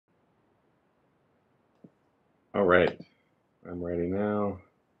All right, I'm ready now.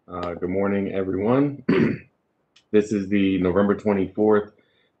 Good morning, everyone. This is the November 24th,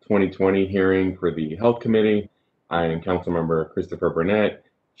 2020 hearing for the Health Committee. I am Councilmember Christopher Burnett,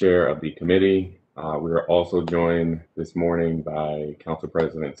 Chair of the committee. We are also joined this morning by Council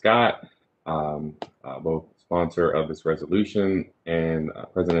President Scott, both sponsor of this resolution and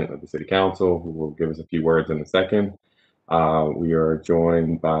President of the City Council, who will give us a few words in a second. We are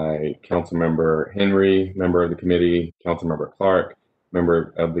joined by Councilmember Henry, member of the committee, Councilmember Clark,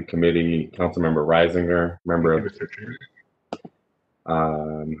 member of the committee, Councilmember Reisinger, member of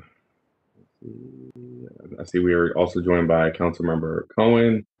I see we are also joined by Councilmember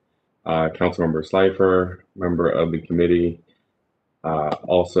Cohen, Councilmember Slifer, member of the committee.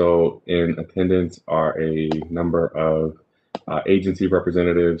 Also in attendance are a number of agency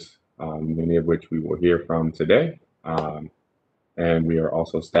representatives, many of which we will hear from today. And we are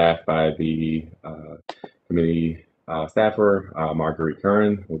also staffed by the committee staffer, Marguerite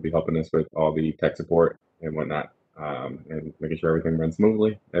Curran, who will be helping us with all the tech support and whatnot, and making sure everything runs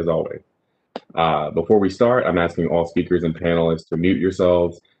smoothly, as always. Before we start, I'm asking all speakers and panelists to mute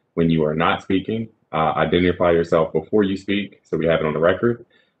yourselves when you are not speaking. Identify yourself before you speak, so we have it on the record.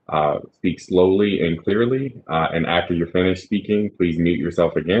 Speak slowly and clearly, and after you're finished speaking, please mute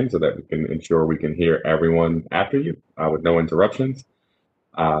yourself again so that we can ensure we can hear everyone after you with no interruptions.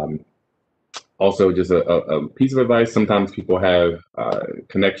 Also, just a piece of advice, sometimes people have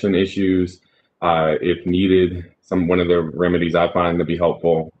connection issues. If needed, one of the remedies I find to be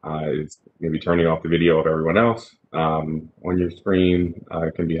helpful is maybe turning off the video of everyone else on your screen.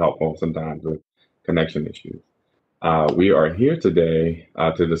 Can be helpful sometimes with connection issues. We are here today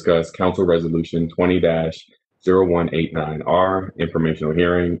to discuss Council Resolution 20-0189R, Informational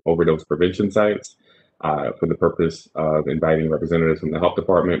Hearing, Overdose Prevention Sites, for the purpose of inviting representatives from the Health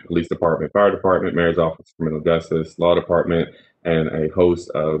Department, Police Department, Fire Department, Mayor's Office of Criminal Justice, Law Department, and a host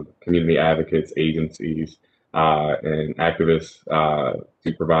of community advocates, agencies, and activists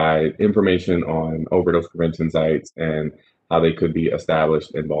to provide information on overdose prevention sites and how they could be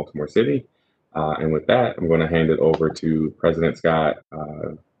established in Baltimore City. And with that, I'm going to hand it over to President Scott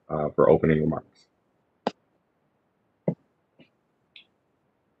for opening remarks.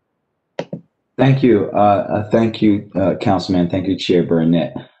 Thank you. Thank you, Councilman. Thank you, Chair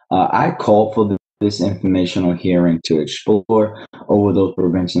Burnett. I called for this informational hearing to explore overdose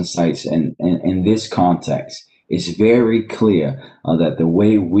prevention sites. And in this context, it's very clear that the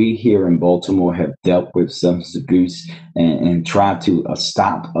way we here in Baltimore have dealt with substance abuse and tried to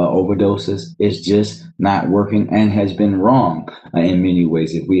stop overdoses is just not working and has been wrong in many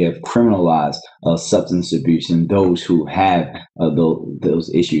ways. If we have criminalized substance abuse and those who have those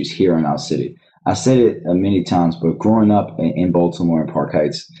issues here in our city. I said it many times, but growing up in Baltimore and Park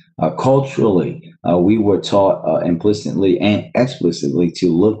Heights, culturally, we were taught implicitly and explicitly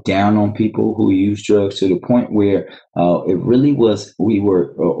to look down on people who use drugs to the point where it really was, we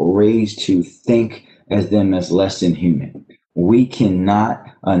were raised to think as them as less than human. We cannot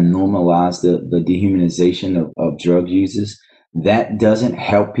normalize the dehumanization of drug users. That doesn't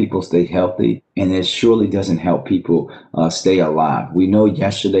help people stay healthy, and it surely doesn't help people stay alive. We know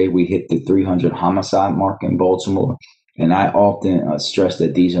yesterday we hit the 300 homicide mark in Baltimore, and I often stress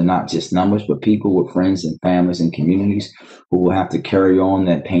that these are not just numbers, but people with friends and families and communities who will have to carry on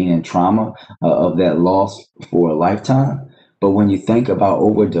that pain and trauma of that loss for a lifetime. But when you think about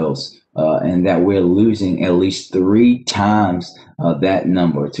overdose, and that we're losing at least 3 times that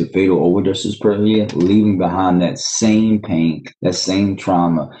number to fatal overdoses per year, leaving behind that same pain, that same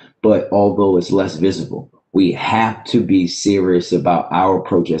trauma, but although it's less visible. We have to be serious about our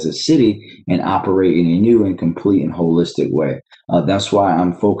approach as a city and operate in a new and complete and holistic way. That's why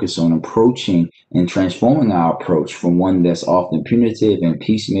I'm focused on approaching and transforming our approach from one that's often punitive and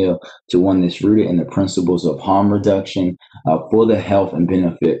piecemeal to one that's rooted in the principles of harm reduction for the health and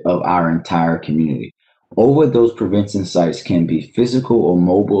benefit of our entire community. Overdose prevention sites can be physical or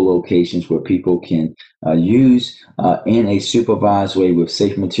mobile locations where people can use in a supervised way with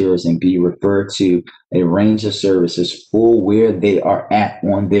safe materials and be referred to a range of services for where they are at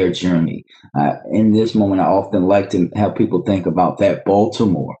on their journey. In this moment, I often like to have people think about that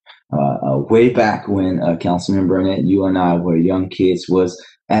Baltimore. Way back when Councilman Burnett, you and I were young kids, was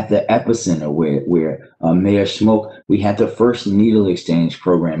at the epicenter where Mayor Smoke, we had the first needle exchange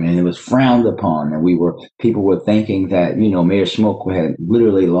program, and it was frowned upon. And people were thinking that, Mayor Smoke had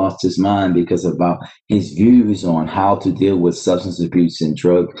literally lost his mind because about his views on how to deal with substance abuse and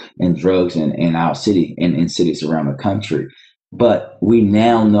drugs in our city and in cities around the country. But we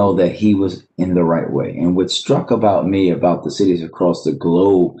now know that he was in the right way. And what struck about me about the cities across the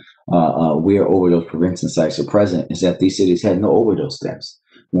globe where overdose prevention sites are present is that these cities had no overdose deaths.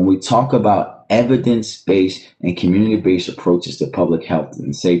 When we talk about evidence-based and community-based approaches to public health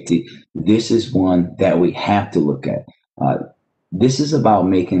and safety, this is one that we have to look at. Uh, this is about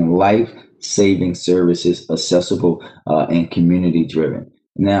making life-saving services accessible and community-driven.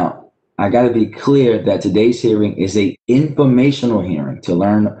 Now, I got to be clear that today's hearing is a informational hearing to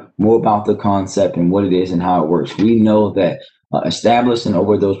learn more about the concept and what it is and how it works. We know that establishing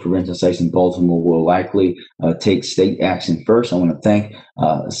overdose prevention sites in Baltimore will likely take state action first. I want to thank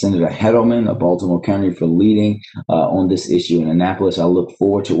Senator Heddleman of Baltimore County for leading on this issue in Annapolis. I look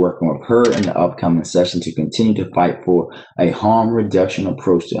forward to working with her in the upcoming session to continue to fight for a harm reduction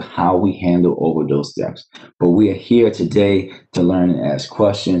approach to how we handle overdose deaths. But we are here today to learn and ask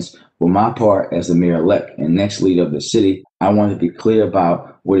questions. For my part, as the mayor-elect and next leader of the city, I want to be clear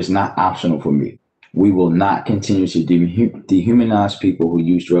about what is not optional for me. We will not continue to dehumanize people who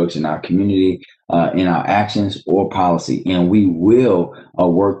use drugs in our community, in our actions or policy. And we will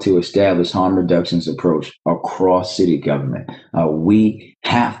work to establish harm reductions approach across city government. We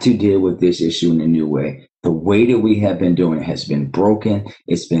have to deal with this issue in a new way. The way that we have been doing it has been broken.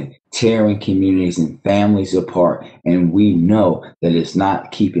 It's been tearing communities and families apart. And we know that it's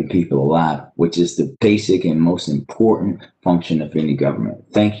not keeping people alive, which is the basic and most important function of any government.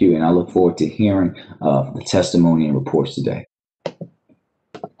 Thank you. And I look forward to hearing the testimony and reports today.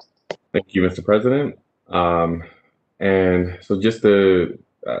 Thank you, Mr. President. And so just to,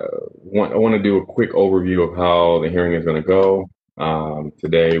 I want to do a quick overview of how the hearing is going to go.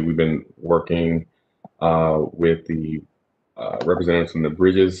 Today, we've been working with the representatives from the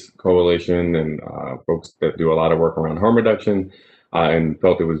Bridges Coalition and folks that do a lot of work around harm reduction, and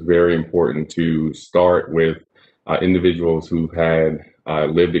felt it was very important to start with individuals who've had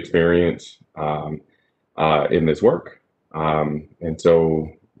lived experience in this work. And so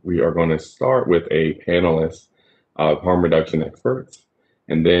we are going to start with a panelist of harm reduction experts,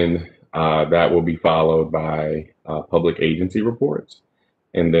 and then that will be followed by public agency reports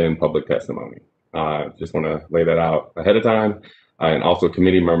and then public testimony. Just want to lay that out ahead of time. And also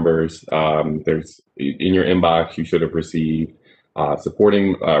committee members, there's in your inbox, you should have received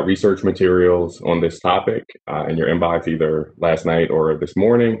supporting research materials on this topic in your inbox either last night or this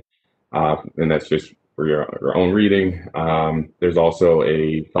morning. And that's just for your own reading. There's also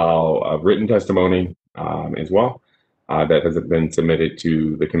a file of written testimony as well that has been submitted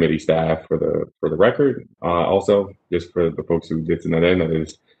to the committee staff for the record. Also, just for the folks who did send that in, that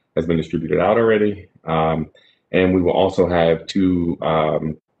has been distributed out already. And we will also have two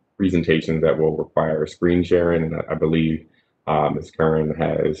presentations that will require screen sharing, and I believe Ms. Curran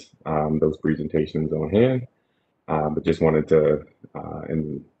has those presentations on hand. But just wanted to,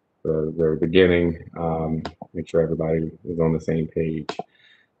 in the beginning, make sure everybody is on the same page.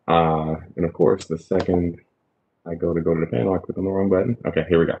 And of course, the second I go to the panel, I click on the wrong button. Okay,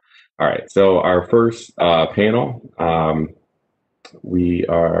 here we go. All right, so our first panel, we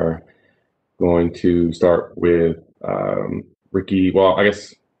are going to start with Ricky. Well, I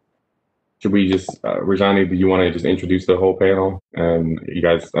guess, should we just, Rajani, do you want to just introduce the whole panel? And you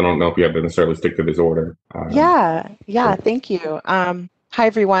guys, I don't know if you have to necessarily stick to this order. Yeah, thank you. Hi,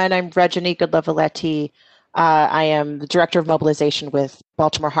 everyone. I'm Rajani Goodlove-Aletti. I am the Director of Mobilization with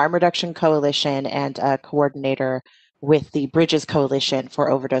Baltimore Harm Reduction Coalition and a coordinator with the Bridges Coalition for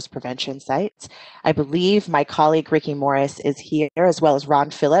Overdose Prevention Sites. I believe my colleague Ricky Morris is here, as well as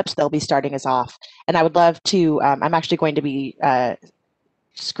Ron Phillips. They'll be starting us off. And I would love to, I'm actually going to be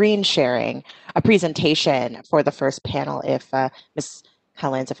screen sharing a presentation for the first panel. If Ms.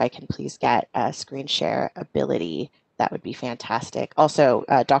 Collins, if I can please get screen share ability, that would be fantastic. Also,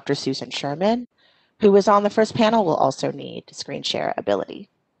 Dr. Susan Sherman, who was on the first panel, will also need screen share ability.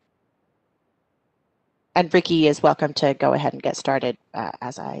 And Ricky is welcome to go ahead and get started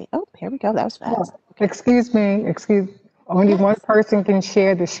oh, here we go, that was fast. Okay. Excuse me, only one person can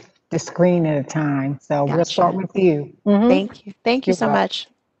share the screen at a time. So Gotcha. We'll start with you. Thank you so much.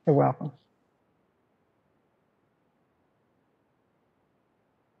 You're welcome.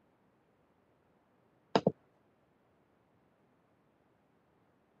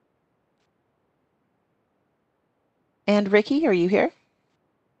 And Ricky, are you here?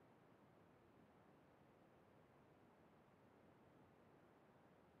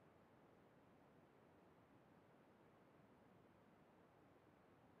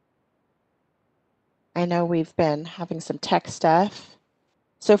 I know we've been having some tech stuff.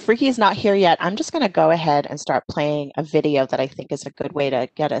 So if Ricky's not here yet, I'm just going to go ahead and start playing a video that I think is a good way to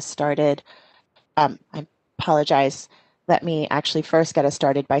get us started. I apologize. let me actually first get us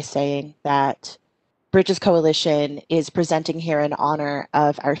started by saying that Bridges Coalition is presenting here in honor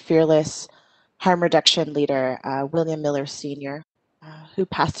of our fearless harm reduction leader, William Miller Sr., who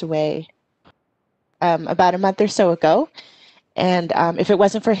passed away about a month or so ago. And if it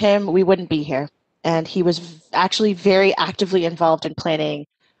wasn't for him, we wouldn't be here. And he was actually very actively involved in planning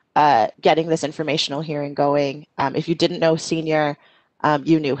getting this informational hearing going. If you didn't know Senior,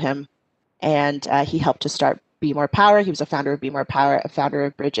 you knew him. And he helped to start Be More Power. He was a founder of Be More Power, a founder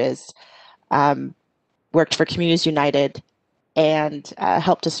of Bridges, worked for Communities United, and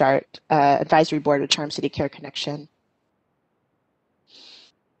helped to start advisory board with Charm City Care Connection.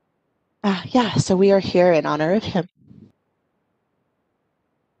 Yeah, so we are here in honor of him.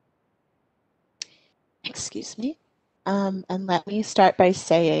 Excuse me. And let me start by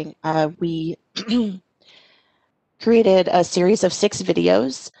saying we created a series of 6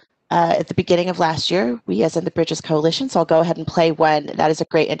 videos at the beginning of last year, we as in the Bridges Coalition. So I'll go ahead and play one. That is a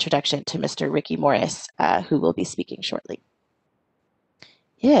great introduction to Mr. Ricky Morris, who will be speaking shortly.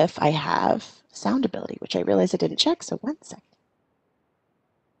 If I have sound ability, which I realize I didn't check, so 1 second.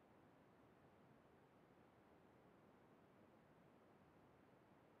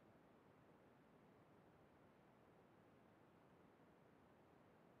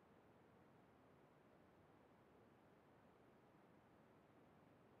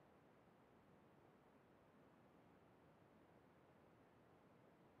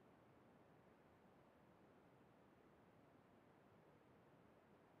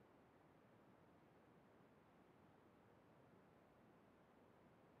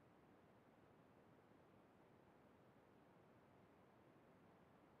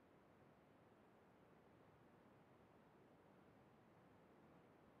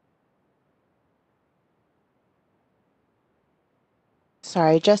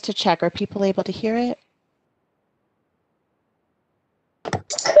 Sorry, just to check, are people able to hear it?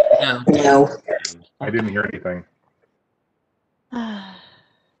 No. I didn't hear anything.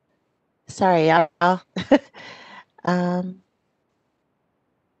 Sorry, I'll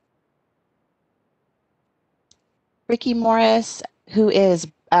Ricky Morris, who is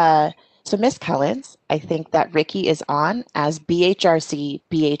so Miss Collins, I think that Ricky is on as BHRC.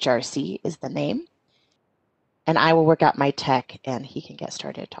 BHRC is the name. And I will work out my tech and he can get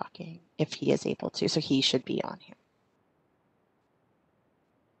started talking if he is able to. So he should be on here.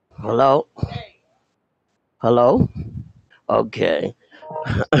 Hello? Hello? Okay.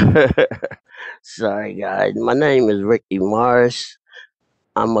 Sorry, guys. My name is Ricky Morris.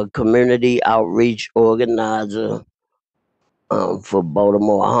 I'm a community outreach organizer for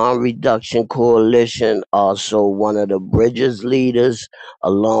Baltimore Harm Reduction Coalition, also one of the Bridges leaders,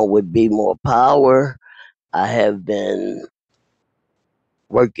 along with Be More Power. I have been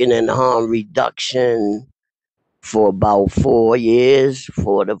working in harm reduction for about 4 years,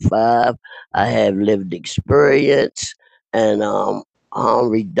 4 to 5. I have lived experience, and harm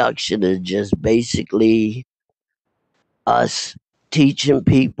reduction is just basically us teaching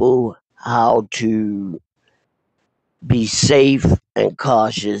people how to be safe and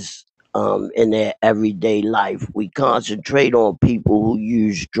cautious in their everyday life. We concentrate on people who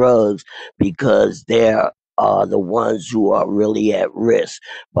use drugs because they're the ones who are really at risk.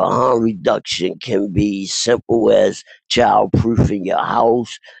 But harm reduction can be simple as child-proofing your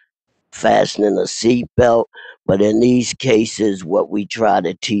house, fastening a seatbelt. But in these cases, what we try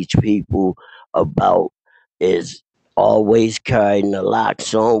to teach people about is always carrying the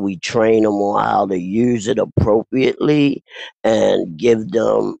locks on. We train them on how to use it appropriately and give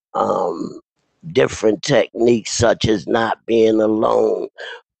them different techniques, such as not being alone.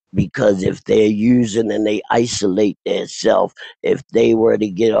 Because if they're using and they isolate themselves, if they were to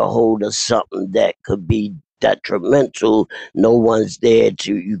get a hold of something that could be detrimental, no one's there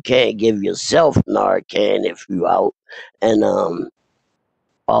to, you can't give yourself Narcan if you out. And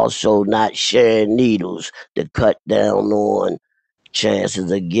also not sharing needles to cut down on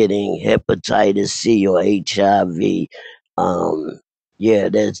chances of getting hepatitis C or HIV. Yeah,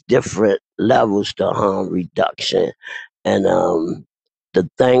 there's different levels to harm reduction. And the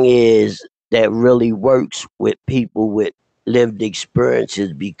thing is that really works with people with lived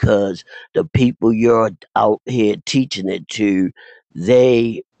experiences, because the people you're out here teaching it to,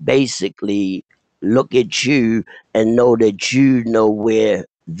 they basically look at you and know that you know where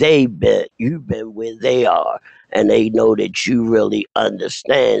they've been. You've been where they are, and they know that you really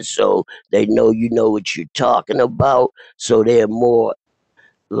understand. So they know you know what you're talking about. So they're more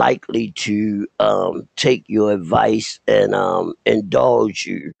likely to take your advice and indulge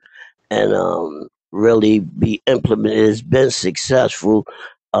you and really be implemented. It's been successful,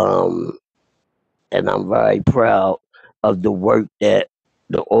 and I'm very proud of the work that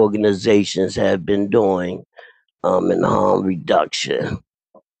the organizations have been doing in harm reduction.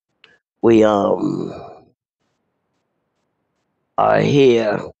 We are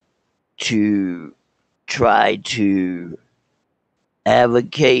here to try to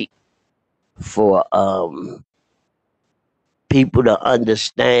advocate for people to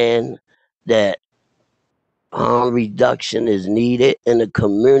understand that harm reduction is needed in the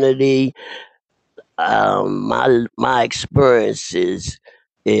community. My experiences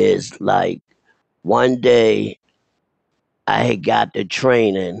is like one day I had got the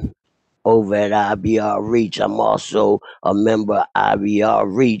training over at IBR Reach. I'm also a member of IBR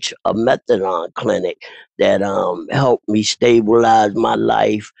Reach, a methadone clinic that helped me stabilize my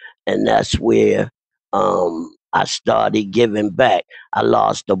life, and that's where I started giving back. I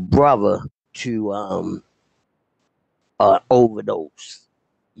lost a brother to overdose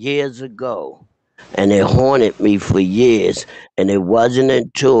years ago, and it haunted me for years. And it wasn't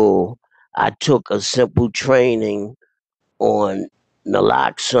until I took a simple training on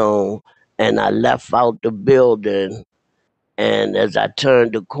naloxone and I left out the building. And as I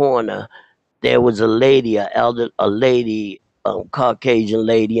turned the corner, there was a lady, a lady, Caucasian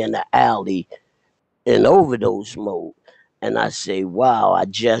lady in the alley in overdose mode. And I say, wow, I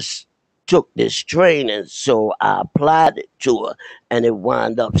just took this training. So I applied it to her and it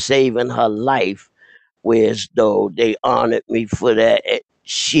wound up saving her life. Whereas though they honored me for that,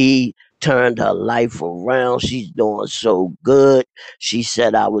 she turned her life around. She's doing so good. She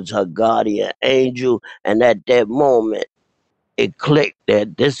said I was her guardian angel. And at that moment, it clicked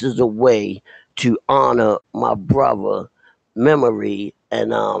that this is a way to honor my brother memory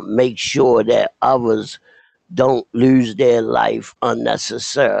and make sure that others don't lose their life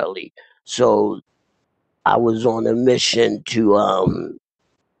unnecessarily. So I was on a mission to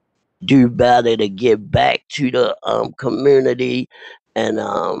do better, to give back to the community, and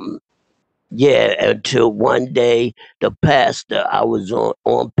yeah, until one day the pastor, I was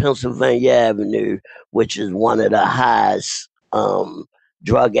on Pennsylvania Avenue, which is one of the highest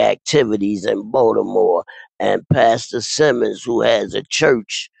drug activities in Baltimore, and Pastor Simmons, who has a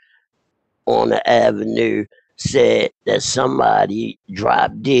church on the avenue, said that somebody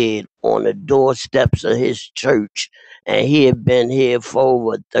dropped dead on the doorsteps of his church, and he had been here for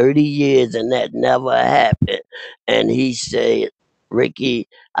over 30 years and that never happened. And he said, Ricky,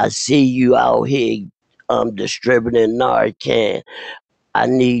 I see you out here distributing Narcan. I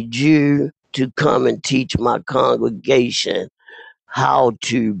need you to come and teach my congregation how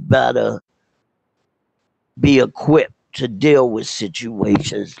to better be equipped to deal with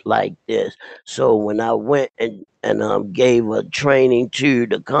situations like this. So when I went and gave a training to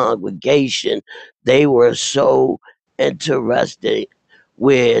the congregation, they were so interested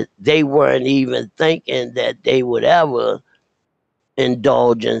where they weren't even thinking that they would ever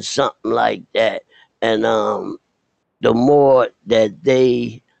indulge in something like that. And the more that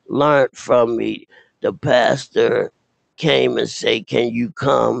they learned from me, the pastor came and said, "Can you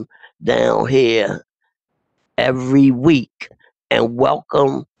come down here every week and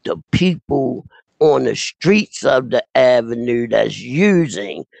welcome the people on the streets of the avenue that's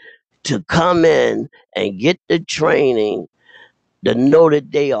using to come in and get the training to know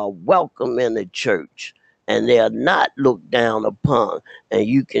that they are welcome in the church and they are not looked down upon. And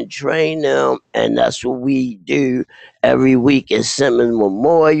you can train them, and that's what we do every week at Simmons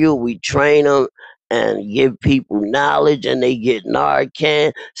Memorial. We train them and give people knowledge, and they get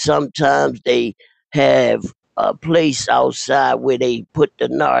Narcan. Sometimes they have a place outside where they put the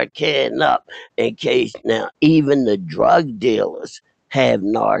Narcan up in case. Now, even the drug dealers have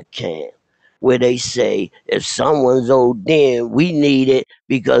Narcan where they say if someone's ODing, we need it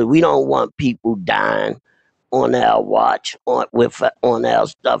because we don't want people dying on our watch on our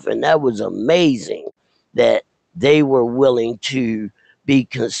stuff. And that was amazing that they were willing to be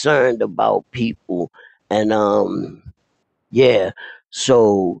concerned about people. And yeah,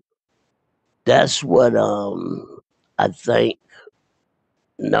 so that's what I think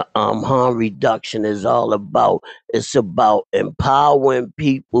harm reduction is all about. It's about empowering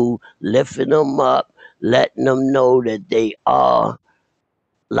people, lifting them up, letting them know that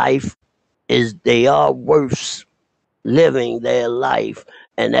life they are worth living their life,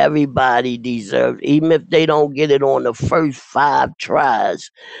 and everybody deserves, even if they don't get it on the first 5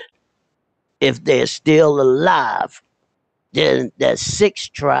 tries, if they're still alive, then that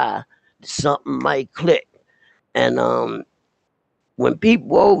sixth try, something might click. And when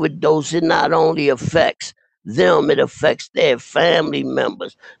people overdose, it not only affects them, it affects their family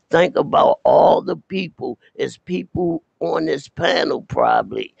members. Think about all the people, it's people on this panel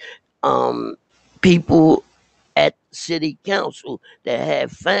probably, people at city council that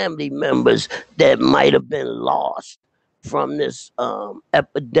have family members that might have been lost from this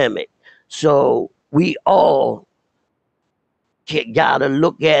epidemic. So we all gotta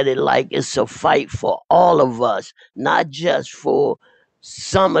look at it like it's a fight for all of us, not just for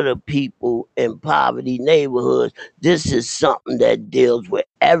some of the people in poverty neighborhoods. This is something that deals with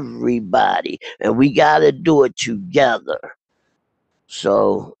everybody, and we gotta do it together.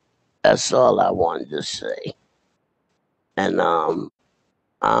 So that's all I wanted to say. And I'm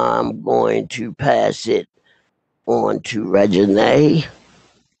going to pass it on to Regine,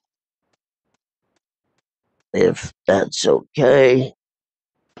 if that's okay.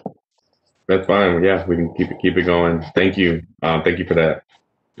 That's fine. Yeah, we can keep it going. Thank you. Thank you for that,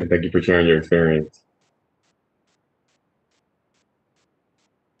 and thank you for sharing your experience.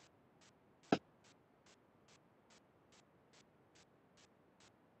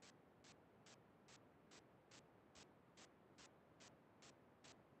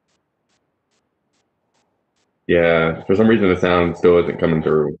 Yeah, for some reason the sound still isn't coming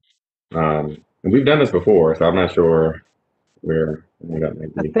through. And we've done this before, so I'm not sure where that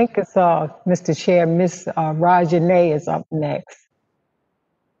might I be. think it's Mr. Chair, Miss Rajane is up next.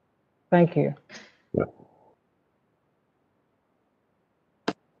 Thank you. Yeah.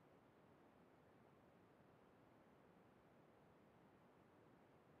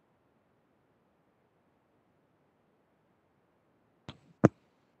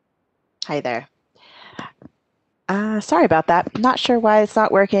 Hi there. Sorry about that. Not sure why it's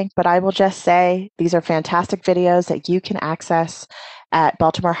not working, but I will just say these are fantastic videos that you can access at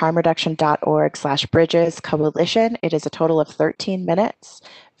baltimoreharmreduction.org/bridges coalition. It is a total of 13 minutes.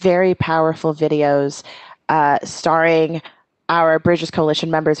 Very powerful videos starring our Bridges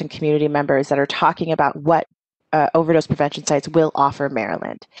Coalition members and community members that are talking about what overdose prevention sites will offer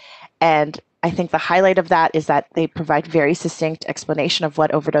Maryland. And I think the highlight of that is that they provide very succinct explanation of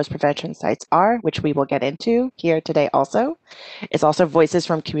what overdose prevention sites are, which we will get into here today also. It's also voices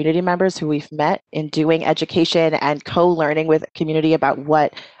from community members who we've met in doing education and co-learning with community about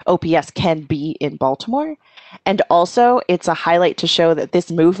what OPS can be in Baltimore. And also, it's a highlight to show that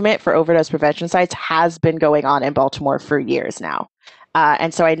this movement for overdose prevention sites has been going on in Baltimore for years now.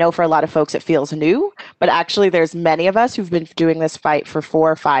 And so I know for a lot of folks it feels new, but actually there's many of us who've been doing this fight for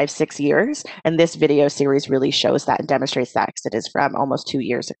 4, 5, 6 years. And this video series really shows that and demonstrates that because it is from almost 2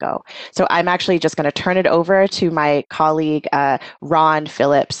 years ago. So I'm actually just going to turn it over to my colleague, Ron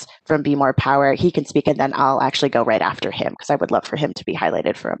Phillips from Be More Power. He can speak and then I'll actually go right after him because I would love for him to be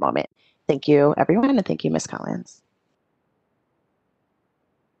highlighted for a moment. Thank you, everyone, and thank you, Ms. Collins.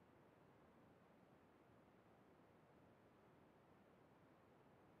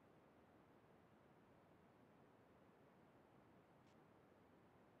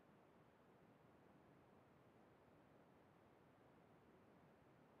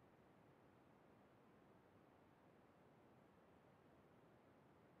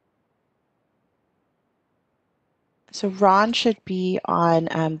 So Ron should be on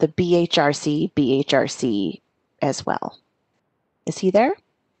the BHRC as well. Is he there?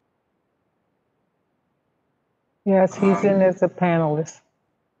 Yes, he's in as a panelist.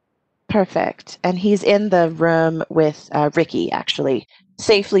 Perfect. And he's in the room with Ricky, actually.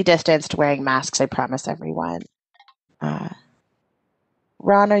 Safely distanced, wearing masks, I promise everyone.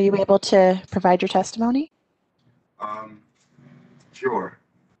 Ron, are you able to provide your testimony? Sure.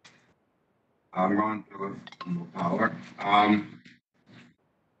 I'm Ron Phillips, Power.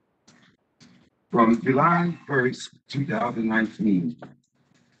 From July 1st, 2019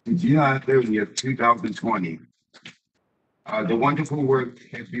 to July 30th, 2020, the wonderful work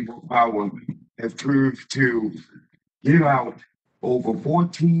at People Power has proved to give out over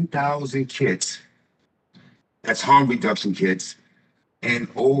 14,000 kits, that's harm reduction kits, and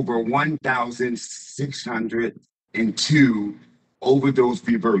over 1,602 overdose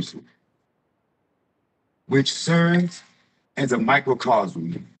reversal, which serves as a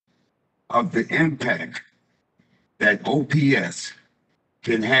microcosm of the impact that OPS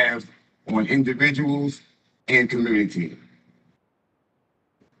can have on individuals and community.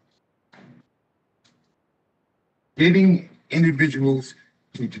 Getting individuals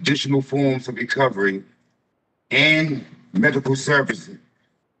to traditional forms of recovery and medical services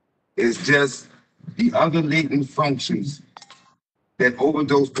is just the other latent functions that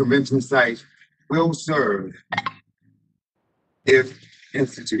overdose prevention sites will serve if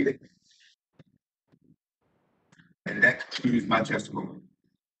instituted. And that concludes my testimony.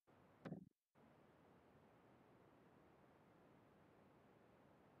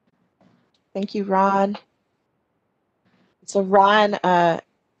 Thank you, Ron. So Ron,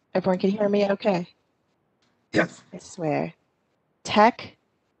 everyone can hear me okay? Yes. I swear. Tech,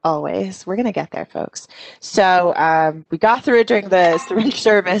 always. We're going to get there, folks. So we got through it during the syringe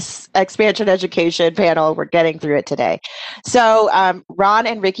service expansion education panel. We're getting through it today. So Ron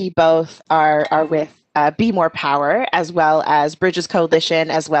and Ricky both are with Be More Power, as well as Bridges Coalition,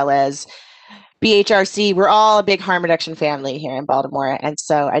 as well as BHRC. We're all a big harm reduction family here in Baltimore. And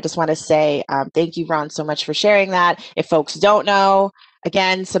so I just want to say thank you, Ron, so much for sharing that. If folks don't know,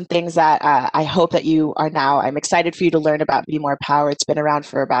 again, some things that I hope that you are now, I'm excited for you to learn about Be More Power. It's been around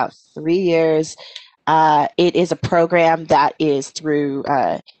for about 3 years. It is a program that is through,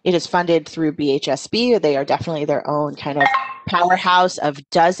 it is funded through BHSB. They are definitely their own kind of powerhouse of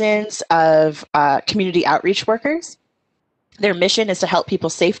dozens of community outreach workers. Their mission is to help people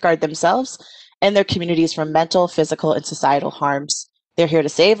safeguard themselves and their communities from mental, physical, and societal harms. They're here to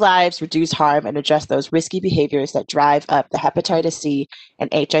save lives, reduce harm, and address those risky behaviors that drive up the hepatitis C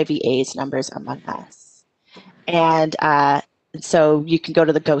and HIV/AIDS numbers among us. And so you can go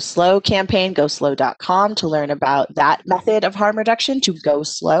to the Go Slow campaign, goslow.com, to learn about that method of harm reduction, to go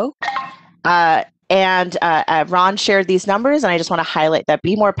slow. And Ron shared these numbers, and I just want to highlight that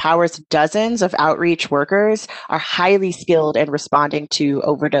Be More Power's dozens of outreach workers are highly skilled in responding to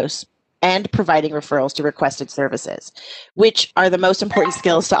overdose and providing referrals to requested services, which are the most important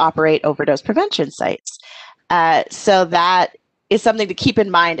skills to operate overdose prevention sites. So that is something to keep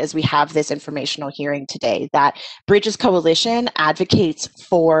in mind as we have this informational hearing today, that Bridges Coalition advocates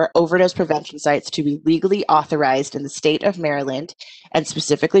for overdose prevention sites to be legally authorized in the state of Maryland, and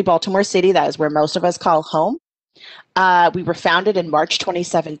specifically Baltimore City. That is where most of us call home. We were founded in March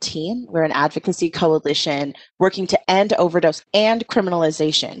 2017. We're an advocacy coalition working to end overdose and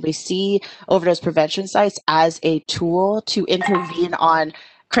criminalization. We see overdose prevention sites as a tool to intervene on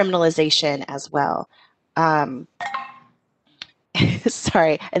criminalization as well.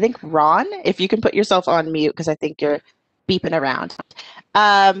 Sorry, I think Ron, if you can put yourself on mute, because I think you're beeping around.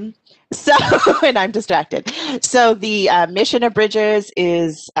 So, and I'm distracted. So the mission of Bridges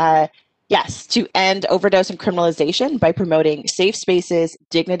is, yes, to end overdose and criminalization by promoting safe spaces,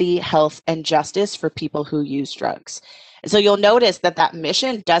 dignity, health, and justice for people who use drugs. And so you'll notice that that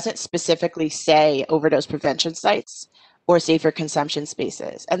mission doesn't specifically say overdose prevention sites or safer consumption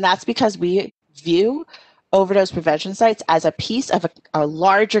spaces. And that's because we view overdose prevention sites as a piece of a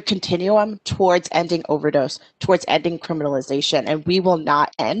larger continuum towards ending overdose, towards ending criminalization. And we will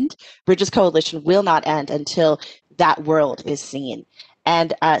not end, Bridges Coalition will not end until that world is seen.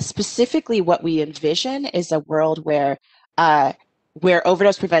 And specifically what we envision is a world where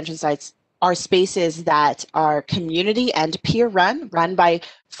overdose prevention sites are spaces that are community and peer run by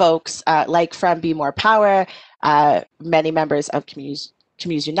folks like from Be More Power, many members of Communities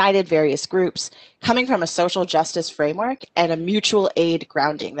United, various groups, coming from a social justice framework and a mutual aid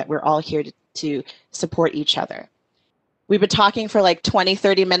grounding that we're all here to support each other. We've been talking for like 20,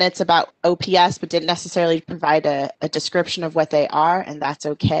 30 minutes about OPS, but didn't necessarily provide a description of what they are, and that's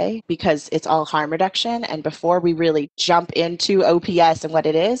okay because it's all harm reduction. And before we really jump into OPS and what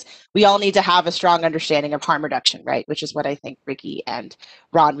it is, we all need to have a strong understanding of harm reduction, right? Which is what I think Ricky and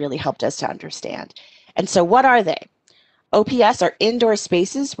Ron really helped us to understand. And so what are they? OPS are indoor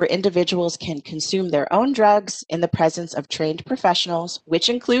spaces where individuals can consume their own drugs in the presence of trained professionals, which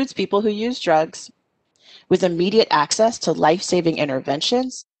includes people who use drugs, with immediate access to life-saving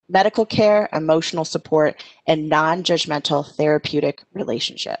interventions, medical care, emotional support, and non-judgmental therapeutic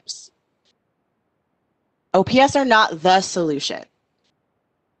relationships. OPS are not the solution.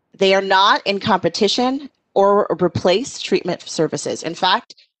 They are not in competition or replace treatment services. In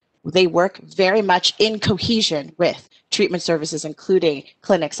fact, they work very much in cohesion with treatment services, including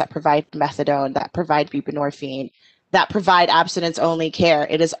clinics that provide methadone, that provide buprenorphine, that provide abstinence-only care.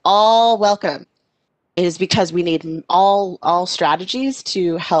 It is all welcome. It is because we need all strategies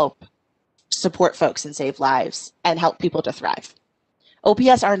to help support folks and save lives and help people to thrive.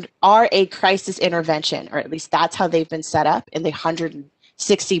 OPS are a crisis intervention, or at least that's how they've been set up in the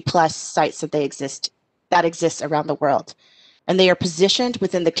 160 plus sites that exist around the world. And they are positioned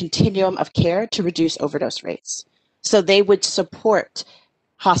within the continuum of care to reduce overdose rates. So they would support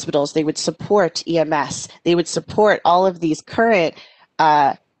hospitals, they would support EMS, they would support all of these current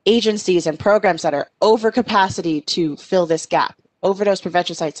agencies and programs that are over capacity to fill this gap. Overdose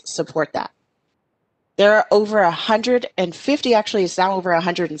prevention sites support that. There are over 150, actually it's now over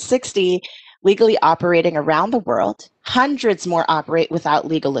 160 legally operating around the world. Hundreds more operate without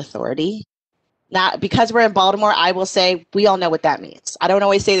legal authority. Now, because we're in Baltimore, I will say we all know what that means. I don't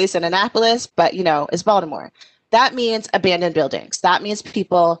always say this in Annapolis, but it's Baltimore. That means abandoned buildings. That means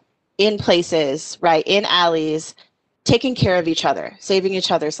people in places, right, in alleys, taking care of each other, saving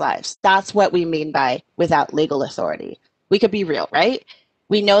each other's lives. That's what we mean by without legal authority. We could be real, right?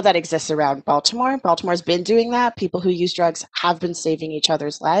 We know that exists around Baltimore. Baltimore's been doing that. People who use drugs have been saving each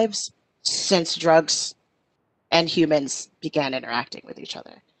other's lives since drugs and humans began interacting with each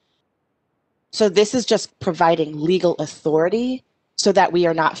other. So this is just providing legal authority so that we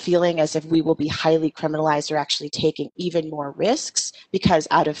are not feeling as if we will be highly criminalized or actually taking even more risks because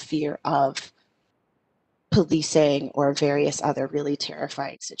out of fear of policing or various other really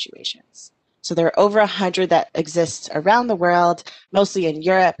terrifying situations. So there are over 100 that exist around the world, mostly in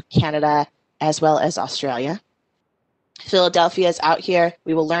Europe, Canada, as well as Australia. Philadelphia is out here.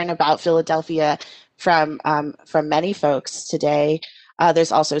 We will learn about Philadelphia from many folks today.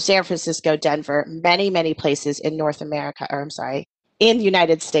 There's also San Francisco, Denver, many places in North America, or I'm sorry, in the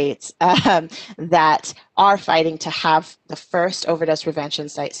United States that are fighting to have the first overdose prevention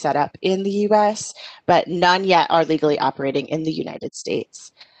site set up in the US, but none yet are legally operating in the United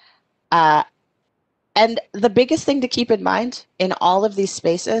States. And the biggest thing to keep in mind in all of these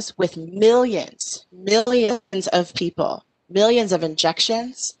spaces with millions of people, millions of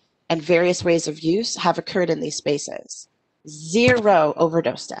injections and various ways of use have occurred in these spaces. 0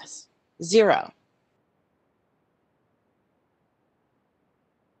 overdose deaths, 0.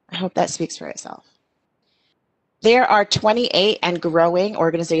 I hope that speaks for itself. There are 28 and growing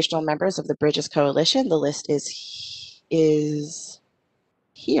organizational members of the Bridges Coalition. The list is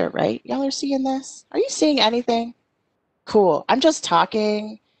here, right? Y'all are seeing this? Are you seeing anything? Cool. I'm just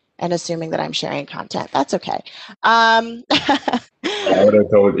talking and assuming that I'm sharing content. That's okay. I would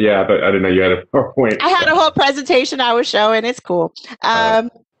have told, yeah, but I didn't know you had a PowerPoint. I had a whole presentation I was showing. It's cool. I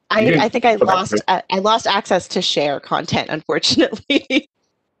think I lost access to share content, unfortunately.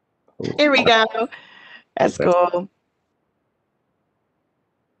 Here we go. That's cool.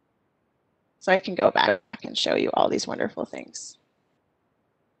 So I can go back and show you all these wonderful things.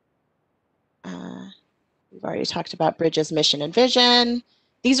 We've already talked about Bridges' mission and vision.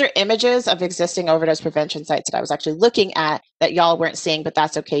 These are images of existing overdose prevention sites that I was actually looking at that y'all weren't seeing, but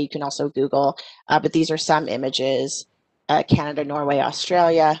that's okay. You can also Google. But these are some images. Canada, Norway,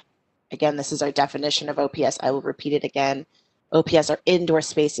 Australia. Again, this is our definition of OPS. I will repeat it again. OPS are indoor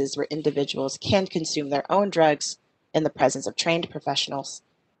spaces where individuals can consume their own drugs in the presence of trained professionals,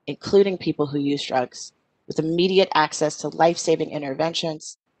 including people who use drugs, with immediate access to life-saving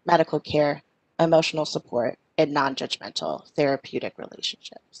interventions, medical care, emotional support, and non-judgmental therapeutic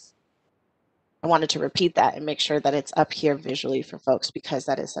relationships. I wanted to repeat that and make sure that it's up here visually for folks because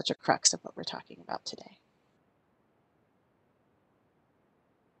that is such a crux of what we're talking about today.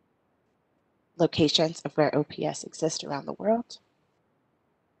 Locations of where OPS exist around the world.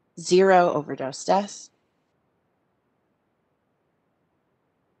 0 overdose deaths.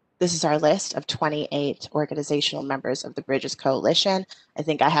 This is our list of 28 organizational members of the Bridges Coalition. I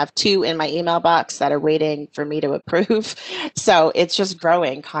think I have 2 in my email box that are waiting for me to approve. So it's just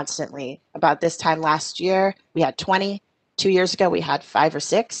growing constantly. About this time last year, we had 20. 2 years ago, we had 5 or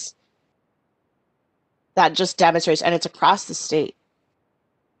 6. That just demonstrates, and it's across the state.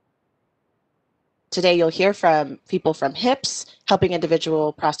 Today, you'll hear from people from HIPS, Helping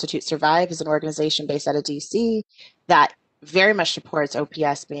Individual Prostitutes Survive, is an organization based out of DC that very much supports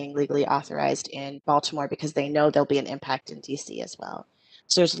OPS being legally authorized in Baltimore because they know there'll be an impact in DC as well.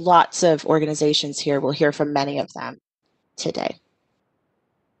 So there's lots of organizations here. We'll hear from many of them today.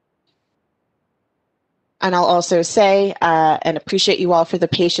 And I'll also say and appreciate you all for the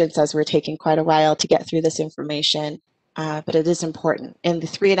patience as we're taking quite a while to get through this information. But it is important. In the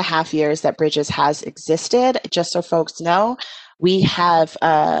 3.5 years that Bridges has existed, just so folks know, we have,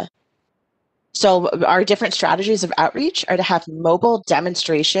 so our different strategies of outreach are to have mobile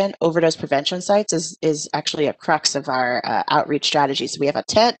demonstration overdose prevention sites is actually a crux of our outreach strategy. So we have a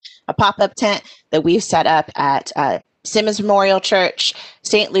tent, a pop-up tent that we've set up at Simmons Memorial Church,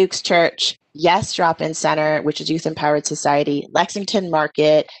 St. Luke's Church, Yes Drop-In Center, which is Youth Empowered Society, Lexington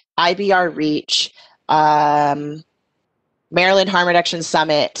Market, IBR Reach, Maryland Harm Reduction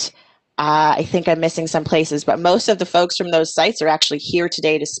Summit. I think I'm missing some places, but most of the folks from those sites are actually here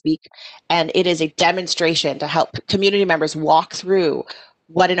today to speak. And it is a demonstration to help community members walk through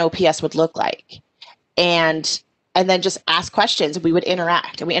what an OPS would look like. And then just ask questions. We would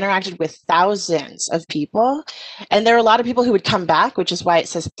interact. And we interacted with thousands of people. And there are a lot of people who would come back, which is why it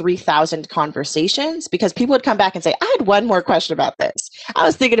says 3,000 conversations, because people would come back and say, I had one more question about this. I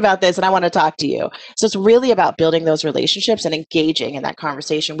was thinking about this and I want to talk to you. So it's really about building those relationships and engaging in that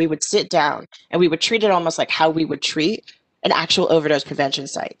conversation. We would sit down and we would treat it almost like how we would treat an actual overdose prevention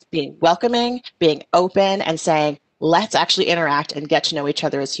site, being welcoming, being open, and saying, let's actually interact and get to know each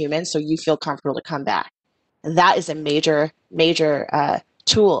other as humans so you feel comfortable to come back. That is a major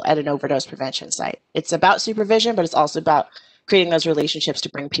tool at an overdose prevention site. It's about supervision, but it's also about creating those relationships to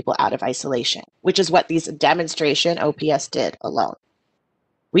bring people out of isolation, which is what these demonstration OPS did alone.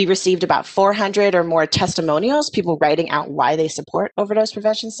 We received about 400 or more testimonials, people writing out why they support overdose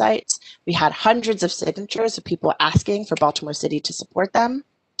prevention sites. We had hundreds of signatures of people asking for Baltimore City to support them.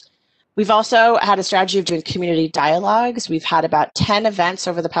 We've also had a strategy of doing community dialogues. We've had about 10 events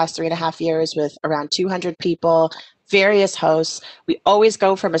over the past 3.5 years with around 200 people, various hosts. We always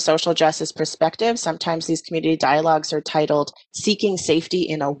go from a social justice perspective. Sometimes these community dialogues are titled Seeking Safety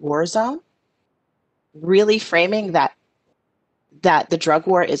in a War Zone, really framing that the drug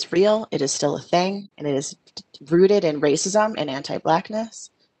war is real, it is still a thing, and it is rooted in racism and anti-Blackness.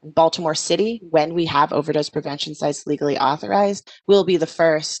 In Baltimore City, when we have overdose prevention sites legally authorized, will be the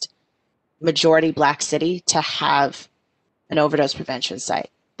first majority Black city to have an overdose prevention site.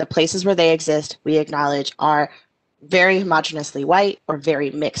 The places where they exist, we acknowledge, are very homogeneously white or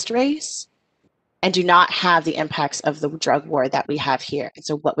very mixed race, and do not have the impacts of the drug war that we have here. And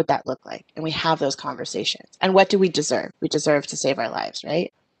so what would that look like? And we have those conversations. And what do we deserve? We deserve to save our lives,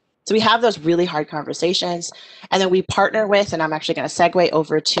 right? So we have those really hard conversations. And then we partner with, and I'm actually going to segue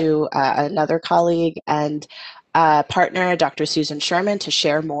over to another colleague and partner, Dr. Susan Sherman, to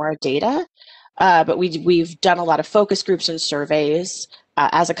share more data. But we've done a lot of focus groups and surveys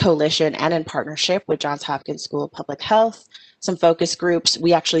as a coalition and in partnership with Johns Hopkins School of Public Health. Some focus groups.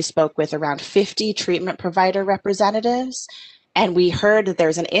 We actually spoke with around 50 treatment provider representatives, and we heard that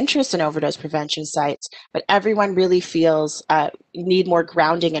there's an interest in overdose prevention sites, but everyone really feels need more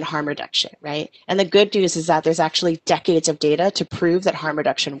grounding in harm reduction, right? And the good news is that there's actually decades of data to prove that harm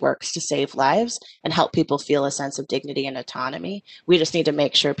reduction works to save lives and help people feel a sense of dignity and autonomy. We just need to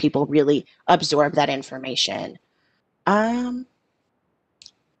make sure people really absorb that information.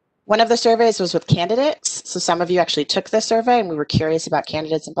 One of the surveys was with candidates. So some of you actually took this survey, and we were curious about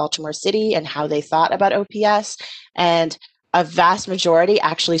candidates in Baltimore City and how they thought about OPS. And a vast majority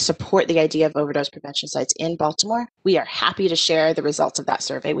actually support the idea of overdose prevention sites in Baltimore. We are happy to share the results of that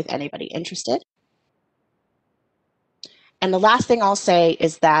survey with anybody interested. And the last thing I'll say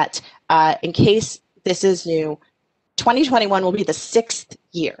is that in case this is new, 2021 will be the 6th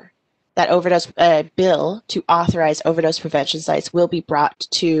year that overdose bill to authorize overdose prevention sites will be brought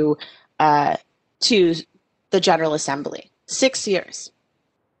to the General Assembly. 6 years.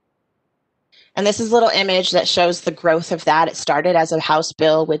 And this is a little image that shows the growth of that. It started as a House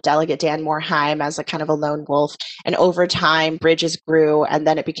bill with Delegate Dan Morheim as a kind of a lone wolf. And over time, bridges grew, and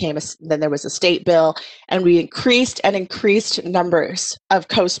then it became then there was a state bill, and we increased numbers of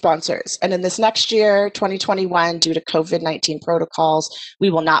co-sponsors. And in this next year, 2021, due to COVID-19 protocols, we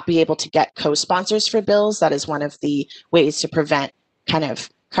will not be able to get co-sponsors for bills. That is one of the ways to prevent kind of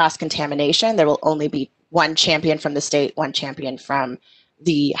cross-contamination. There will only be one champion from the state, one champion from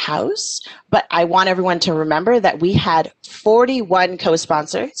the House. But I want everyone to remember that we had 41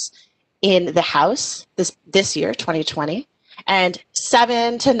 co-sponsors in the House this year, 2020, and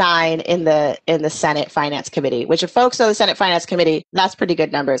 7 to 9 in the Senate Finance Committee, which if folks know the Senate Finance Committee, that's pretty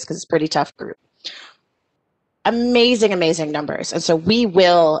good numbers because it's a pretty tough group. Amazing, amazing numbers. And so we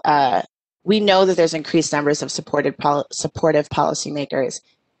will, we know that there's increased numbers of supportive policymakers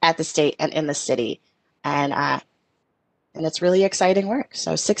at the state and in the city. And it's really exciting work.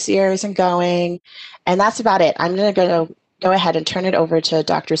 So 6 years and going, and that's about it. I'm going to go ahead and turn it over to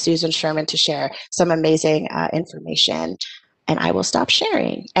Dr. Susan Sherman to share some amazing information, and I will stop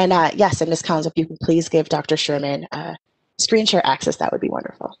sharing. And yes, and Ms. Collins, if you can please give Dr. Sherman screen share access, that would be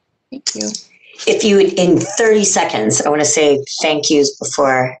wonderful. Thank you. If you, in 30 seconds, I want to say thank yous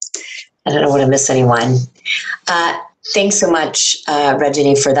before, I don't want to miss anyone. Thanks so much,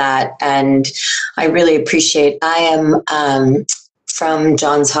 Reggie, for that. And I really appreciate, I am from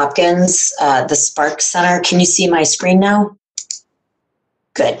Johns Hopkins, the Spark Center. Can you see my screen now?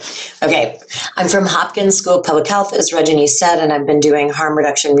 Good. Okay. I'm from Hopkins School of Public Health, as Reggie said, and I've been doing harm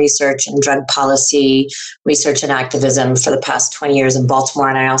reduction research and drug policy research and activism for the past 20 years in Baltimore.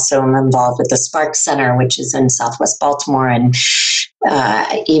 And I also am involved with the Spark Center, which is in Southwest Baltimore. And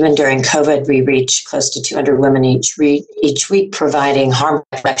even during COVID, we reach close to 200 women each week, providing harm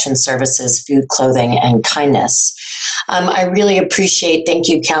reduction services, food, clothing, and kindness. I really appreciate, thank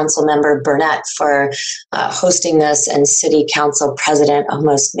you, Council Member Burnett, for hosting this, and City Council President,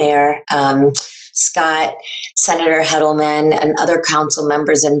 almost Mayor Scott, Senator Hedelman, and other council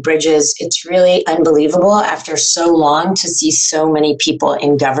members and Bridges. It's really unbelievable after so long to see so many people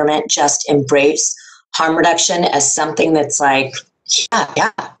in government just embrace harm reduction as something that's like,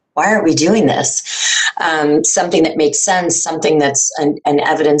 yeah, why aren't we doing this? Something that makes sense, something that's an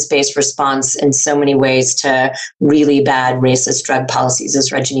evidence-based response in so many ways to really bad racist drug policies,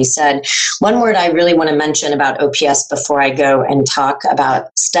 as Reggie said. One word I really want to mention about OPS before I go and talk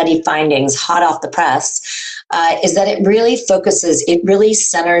about study findings hot off the press is that it really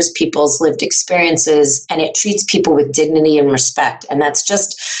centers people's lived experiences, and it treats people with dignity and respect. And that's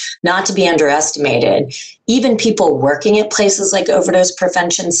just not to be underestimated. Even people working at places like overdose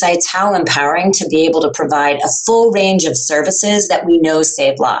prevention sites, how empowering to be able to provide a full range of services that we know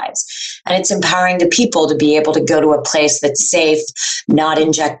save lives. And it's empowering to people to be able to go to a place that's safe, not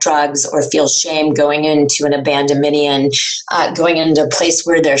inject drugs or feel shame going into an abandoned going into a place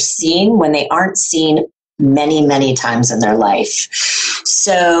where they're seen when they aren't seen many, many times in their life.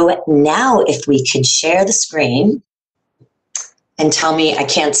 So now if we could share the screen and tell me, I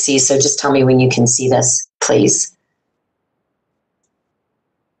can't see, so just tell me when you can see this, please.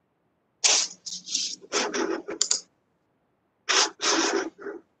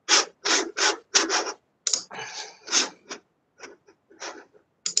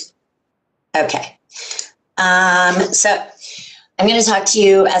 Okay. So I'm going to talk to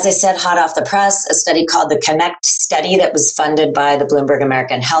you, as I said, hot off the press, a study called the Connect study that was funded by the Bloomberg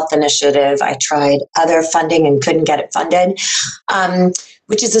American Health Initiative. I tried other funding and couldn't get it funded,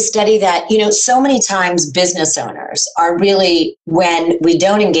 which is a study that, so many times business owners are really, when we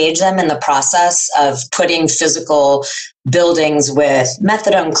don't engage them in the process of putting physical buildings with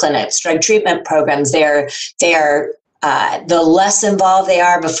methadone clinics, drug treatment programs, the less involved they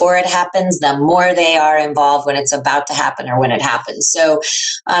are before it happens, the more they are involved when it's about to happen or when it happens. So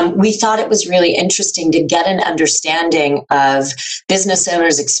we thought it was really interesting to get an understanding of business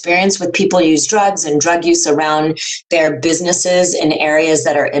owners' experience with people who use drugs and drug use around their businesses in areas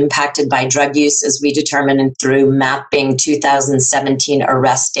that are impacted by drug use, as we determined through mapping 2017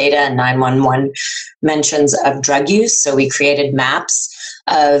 arrest data and 911 mentions of drug use. So we created maps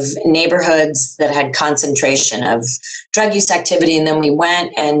of neighborhoods that had concentration of drug use activity. And then we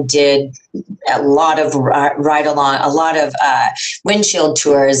went and did a lot of windshield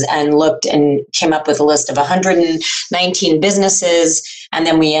tours and looked and came up with a list of 119 businesses. And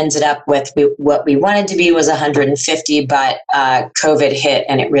then we ended up with what we wanted to be was 150, but COVID hit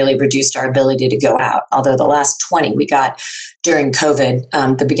and it really reduced our ability to go out. Although the last 20 we got during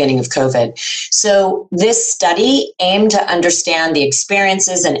COVID, the beginning of COVID. So this study aimed to understand the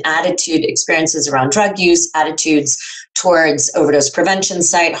experiences around drug use, attitudes towards overdose prevention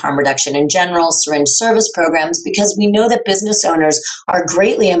site, harm reduction in general, syringe service programs, because we know that business owners are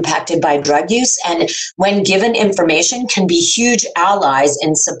greatly impacted by drug use, and when given information can be huge allies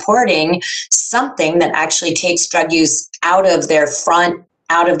in supporting something that actually takes drug use out of their front,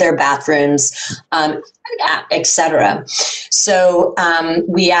 out of their bathrooms, etc. So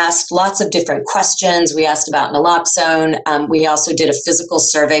we asked lots of different questions. We asked about naloxone. We also did a physical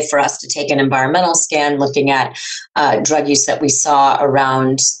survey for us to take an environmental scan looking at drug use that we saw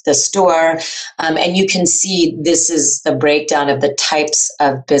around the store. And you can see this is the breakdown of the types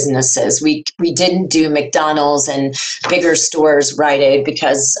of businesses. We didn't do McDonald's and bigger stores, Rite Aid,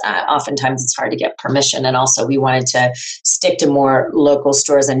 because oftentimes it's hard to get permission. And also we wanted to stick to more local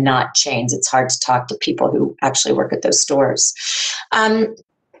stores and not chains. It's hard to talk to people who actually work at those stores.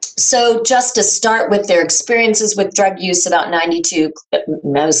 So just to start with their experiences with drug use, about 92,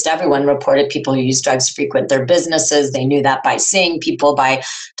 most everyone reported people who use drugs frequent their businesses. They knew that by seeing people, by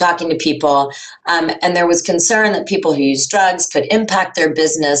talking to people. And there was concern that people who use drugs could impact their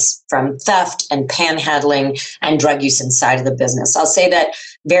business from theft and panhandling and drug use inside of the business. I'll say that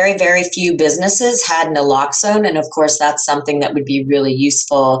very, very few businesses had naloxone. And of course, that's something that would be really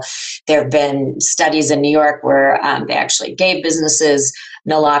useful. There have been studies in New York where they actually gave businesses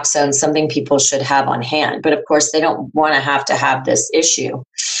naloxone, something people should have on hand. But of course, they don't want to have this issue.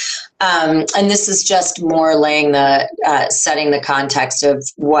 And this is just more laying setting the context of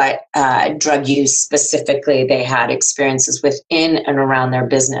what drug use specifically they had experiences within and around their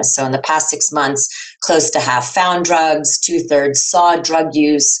business. So in the past 6 months, close to half found drugs, 2/3 saw drug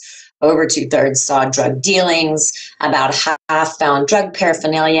use, over 2/3 saw drug dealings, about half found drug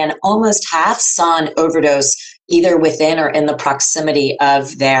paraphernalia, and almost half saw an overdose either within or in the proximity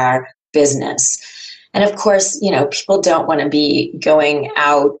of their business. And of course, people don't want to be going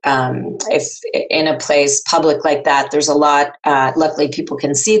out if in a place public like that. There's a lot, luckily people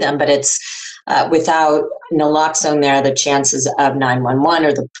can see them, but it's without naloxone there, the chances of 911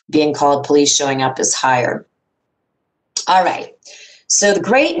 or the being called police showing up is higher. All right. So the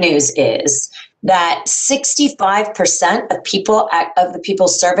great news is that 65% of the people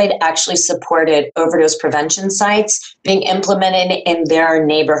surveyed actually supported overdose prevention sites being implemented in their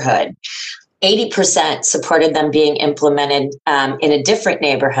neighborhood. 80% supported them being implemented in a different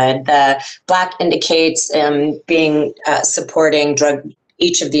neighborhood. The black indicates being supporting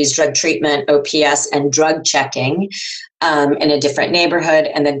each of these drug treatment, OPS, and drug checking in a different neighborhood,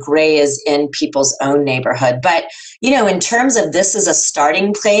 and the gray is in people's own neighborhood. But, you know, in terms of this is a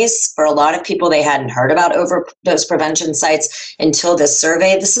starting place for a lot of people, they hadn't heard about overdose prevention sites until this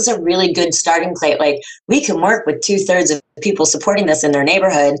survey. This is a really good starting place. Like, we can work with 2/3 of people supporting this in their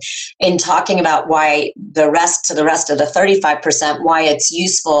neighborhood in talking about why the rest of the 35%, why it's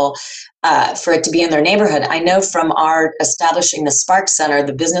useful for it to be in their neighborhood. I know from our establishing the Spark Center,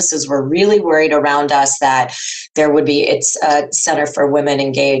 the businesses were really worried around us that there would be, it's a center for women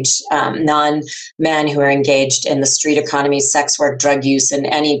engaged, non-men who are engaged in the street economy, sex work, drug use, and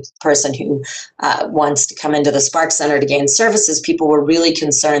any person who wants to come into the Spark Center to gain services. People were really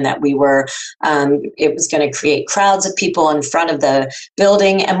concerned that we were, it was going to create crowds of people in front of the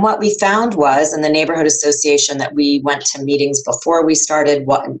building. And what we found was, in the neighborhood association that we went to meetings before we started,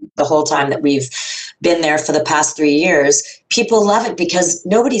 the whole time that we've been there for the past 3 years, people love it because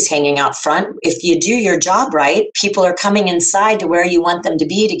nobody's hanging out front. If you do your job right, people are coming inside to where you want them to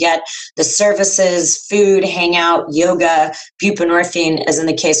be to get the services, food, hangout, yoga, buprenorphine, as in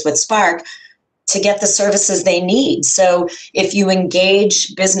the case with Spark, to get the services they need. So if you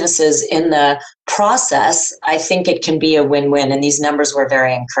engage businesses in the process, I think it can be a win-win, and these numbers were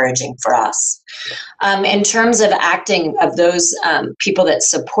very encouraging for us. In terms of acting of those people that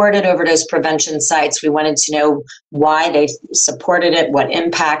supported overdose prevention sites, we wanted to know why they supported it, what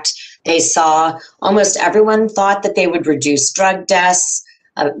impact they saw. Almost everyone thought that they would reduce drug deaths.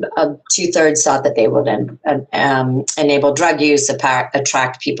 2/3 thought that they would enable drug use,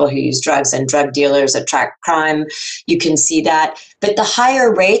 attract people who use drugs, and drug dealers attract crime. You can see that. But the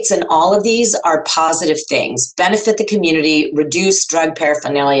higher rates in all of these are positive things: benefit the community, reduce drug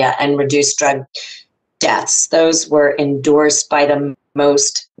paraphernalia, and reduce drug deaths. Those were endorsed by the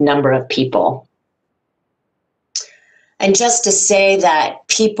most number of people. And just to say that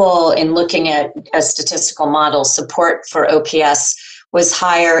people, in looking at a statistical model, support for OPS was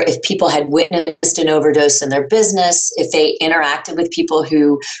higher if people had witnessed an overdose in their business, if they interacted with people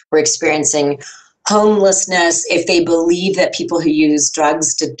who were experiencing homelessness, if they believe that people who use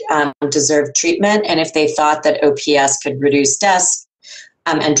drugs deserve treatment, and if they thought that OPS could reduce deaths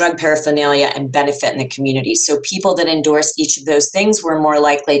and drug paraphernalia and benefit in the community. So people that endorsed each of those things were more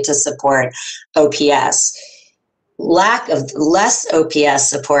likely to support OPS. Less OPS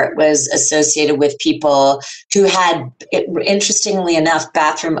support was associated with people who had, interestingly enough,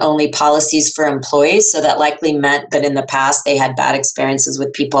 bathroom-only policies for employees. So that likely meant that in the past they had bad experiences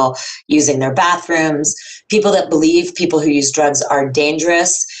with people using their bathrooms, people that believe people who use drugs are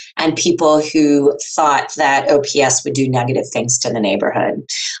dangerous, and people who thought that OPS would do negative things to the neighborhood.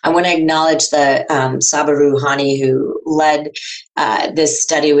 I want to acknowledge the Sabah Rouhani, who led this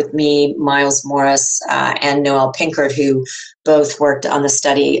study with me, Miles Morris, and Noel Pinkert, who both worked on the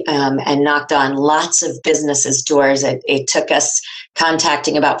study and knocked on lots of businesses' doors. It took us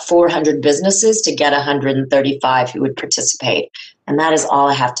contacting about 400 businesses to get 135 who would participate. And that is all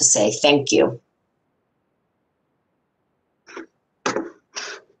I have to say. Thank you.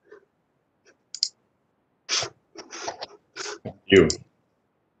 You.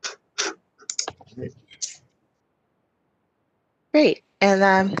 Great.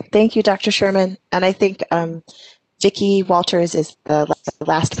 And thank you, Dr. Sherman. And I think Vicki Walters is the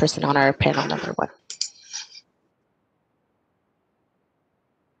last person on our panel, number 1.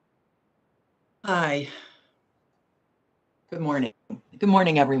 Hi. Good morning. Good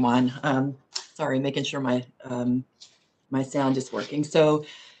morning, everyone. Sorry, making sure my my sound is working. So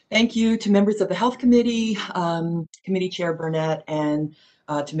thank you to members of the Health Committee, Committee Chair Burnett, and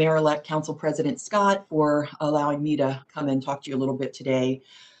to Mayor-elect Council President Scott for allowing me to come and talk to you a little bit today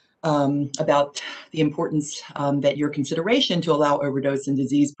about the importance that your consideration to allow overdose and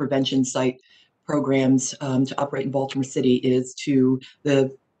disease prevention site programs to operate in Baltimore City is to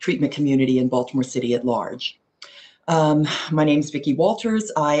the treatment community in Baltimore City at large. My name is Vicki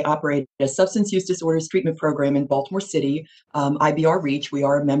Walters. I operate a substance use disorders treatment program in Baltimore City, IBR REACH. We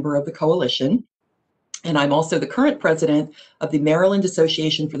are a member of the coalition. And I'm also the current president of the Maryland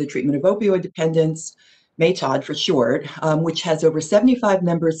Association for the Treatment of Opioid Dependence, MATOD for short, which has over 75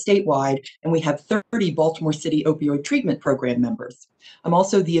 members statewide, and we have 30 Baltimore City Opioid Treatment Program members. I'm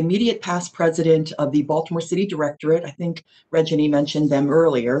also the immediate past president of the Baltimore City Directorate. I think Reggie mentioned them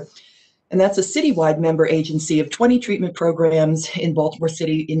earlier. And that's a citywide member agency of 20 treatment programs in Baltimore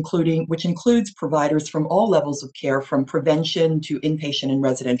City, which includes providers from all levels of care, from prevention to inpatient and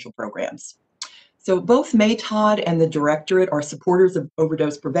residential programs. So both MATOD and the Directorate are supporters of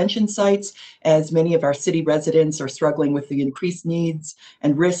overdose prevention sites, as many of our city residents are struggling with the increased needs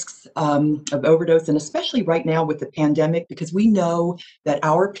and risks of overdose, and especially right now with the pandemic, because we know that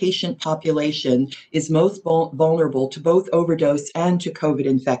our patient population is most vulnerable to both overdose and to COVID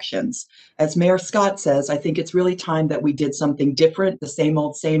infections. As Mayor Scott says, I think it's really time that we did something different. The same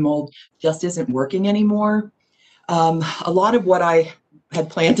old just isn't working anymore. A lot of what I had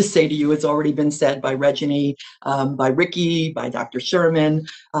planned to say to you has already been said by Reggie, by Ricky, by Dr. Sherman.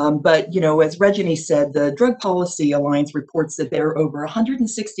 But, you know, as Reggie said, the Drug Policy Alliance reports that there are over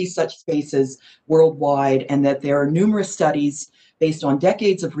 160 such spaces worldwide, and that there are numerous studies based on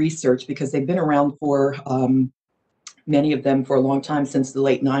decades of research, because they've been around for many of them for a long time, since the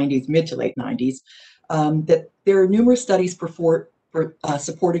late 90s, mid to late 90s, that there are numerous studies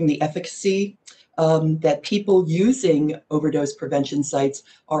supporting the efficacy, that people using overdose prevention sites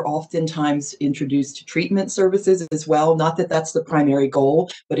are oftentimes introduced to treatment services as well. Not that that's the primary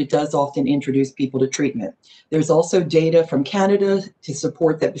goal, but it does often introduce people to treatment. There's also data from Canada to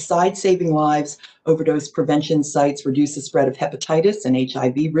support that besides saving lives, overdose prevention sites reduce the spread of hepatitis and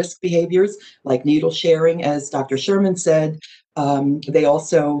HIV risk behaviors, like needle sharing, as Dr. Sherman said. They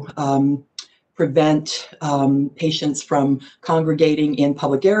also prevent patients from congregating in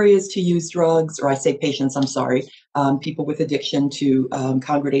public areas to use drugs, or I say patients, I'm sorry, people with addiction to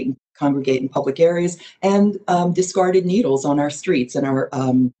congregate in public areas, and discarded needles on our streets and our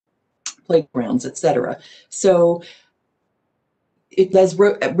playgrounds, etc. So, as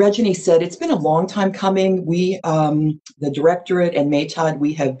Reggie said, it's been a long time coming. We, the Directorate and MATOD,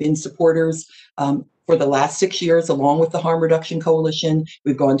 we have been supporters for the last 6 years, along with the Harm Reduction Coalition.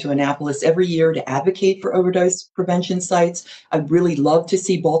 We've gone to Annapolis every year to advocate for overdose prevention sites. I'd really love to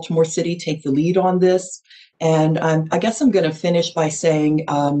see Baltimore City take the lead on this. And I guess I'm going to finish by saying,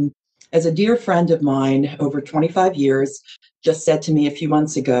 as a dear friend of mine over 25 years just said to me a few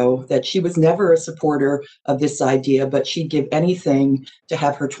months ago that she was never a supporter of this idea, but she'd give anything to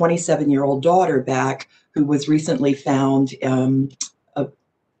have her 27-year-old daughter back, who was recently found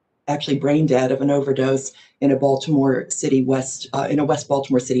actually brain dead of an overdose in a Baltimore City West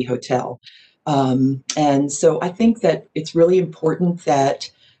Baltimore City hotel. And so I think that it's really important that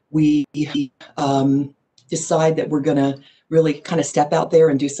we decide that we're going to really kind of step out there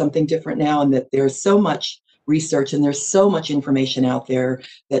and do something different now, and that there's so much research and there's so much information out there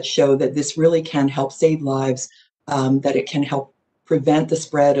that show that this really can help save lives, that it can help prevent the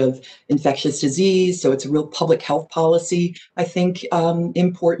spread of infectious disease. So it's a real public health policy, I think,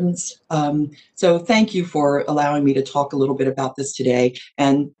 importance. So thank you for allowing me to talk a little bit about this today.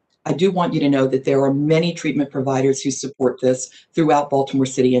 And I do want you to know that there are many treatment providers who support this throughout Baltimore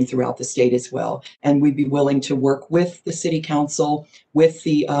City and throughout the state as well. And we'd be willing to work with the City Council, with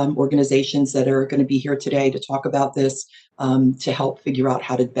the organizations that are going to be here today to talk about this, to help figure out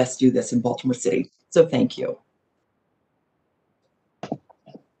how to best do this in Baltimore City. So thank you.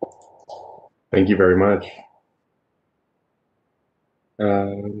 Thank you very much.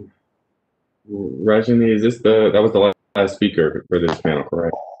 Rajani, is this that was the last speaker for this panel,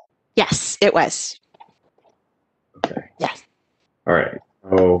 correct? Yes, it was. Okay. Yes. All right.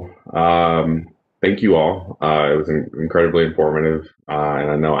 So, thank you all. It was incredibly informative, and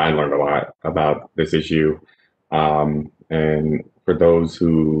I know I learned a lot about this issue. And for those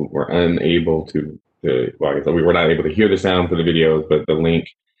who were unable to well, I guess we were not able to hear the sound for the videos, but the link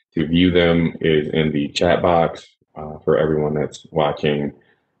to view them is in the chat box for everyone that's watching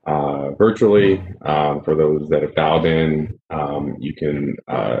virtually. For those that have dialed in, you can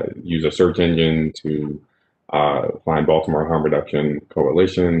use a search engine to find Baltimore Harm Reduction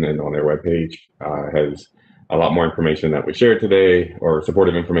Coalition, and on their webpage has a lot more information that we shared today, or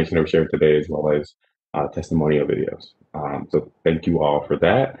supportive information that we shared today, as well as testimonial videos. So thank you all for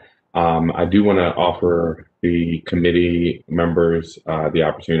that. I do want to offer the committee members the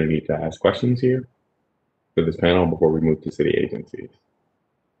opportunity to ask questions here for this panel before we move to city agencies.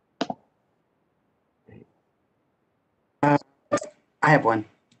 I have one.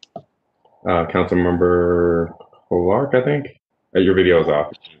 Councilmember Clark, I think. Your video is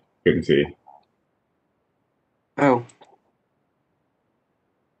off. Couldn't see. Oh.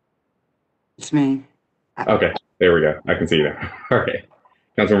 It's me. Okay, there we go. I can see you now. All right.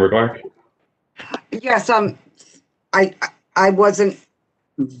 Councilmember Clark? Yes, I wasn't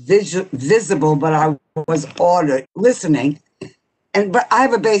visible, but I was listening. But I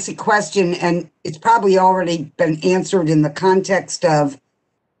have a basic question, and it's probably already been answered in the context of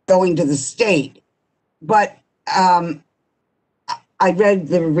going to the state. But I read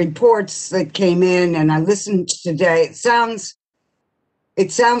the reports that came in, and I listened today. It sounds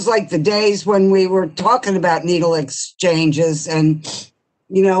like the days when we were talking about needle exchanges and,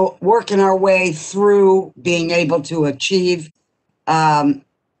 you know, working our way through being able to achieve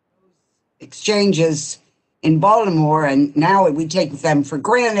exchanges in Baltimore, and now we take them for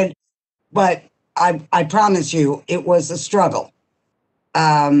granted. But I promise you, it was a struggle,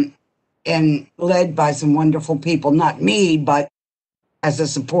 and led by some wonderful people, not me, but as a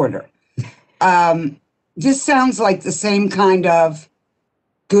supporter. This sounds like the same kind of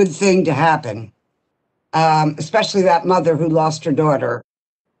good thing to happen, especially that mother who lost her daughter,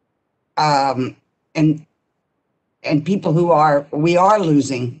 and people we are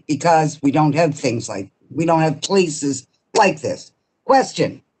losing because we don't have we don't have places like this.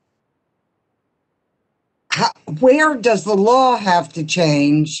 Question: where does the law have to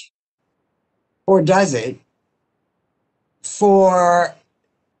change, or does it, for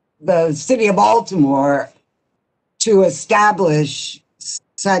the city of Baltimore to establish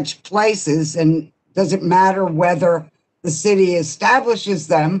such places? And does it matter whether the city establishes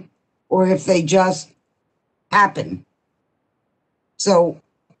them or if they just happen? So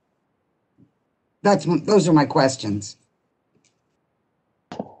those are my questions.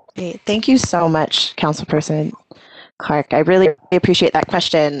 Hey, thank you so much, Councilperson Clark. I really appreciate that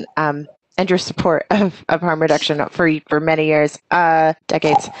question, and your support of harm reduction for many years,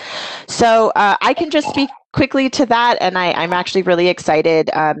 decades. So I can just speak quickly to that, and I'm actually really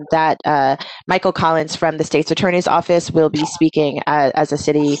excited that Michael Collins from the State's Attorney's Office will be speaking as a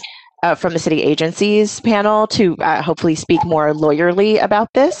city from the city agencies panel to hopefully speak more lawyerly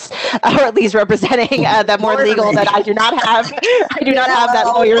about this, or at least representing the more legal that I do not have. I do not have that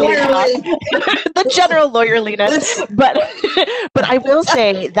lawyerly, the general lawyerliness. But I will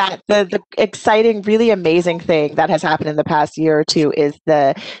say that the exciting, really amazing thing that has happened in the past year or two is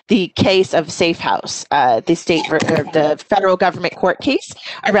the case of Safe House, the federal government court case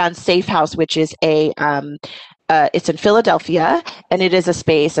around Safe House, which is it's in Philadelphia, and it is a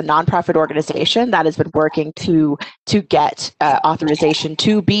nonprofit organization that has been working to get authorization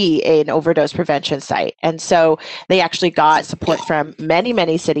to be an overdose prevention site. And so they actually got support from many,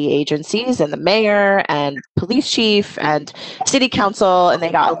 many city agencies and the mayor and police chief and city council, and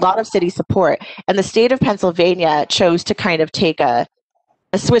they got a lot of city support. And the state of Pennsylvania chose to kind of take a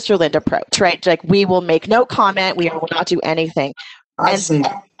Switzerland approach, right? Like, we will make no comment, we will not do anything.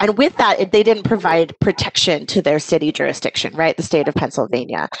 And with that, they didn't provide protection to their city jurisdiction, right? The state of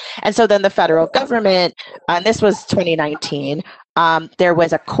Pennsylvania. And so then the federal government, and this was 2019, there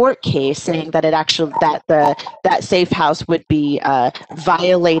was a court case saying that that Safe House would be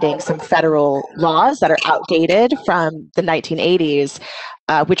violating some federal laws that are outdated from the 1980s,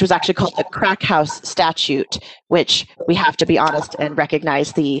 which was actually called the Crack House Statute, which we have to be honest and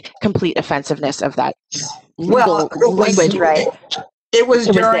recognize the complete offensiveness of that legal language, right? It was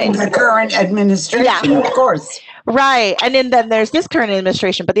during the current administration, of course. Right. And then there's this current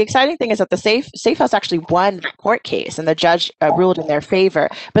administration. But the exciting thing is that the Safe House actually won the court case, and the judge ruled in their favor.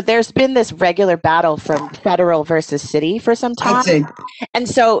 But there's been this regular battle from federal versus city for some time. And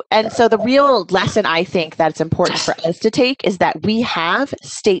so the real lesson I think that's important for us to take is that we have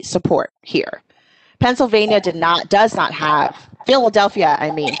state support here. Pennsylvania does not have, Philadelphia,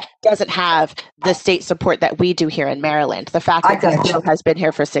 doesn't have the state support that we do here in Maryland. The fact that this bill has been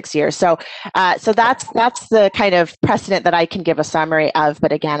here for 6 years. So that's the kind of precedent that I can give a summary of.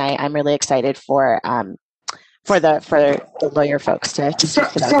 But again, I'm really excited for the lawyer folks to speak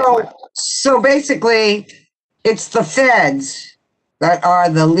to that. So basically, it's the feds that are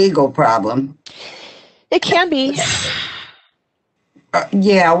the legal problem. It can be.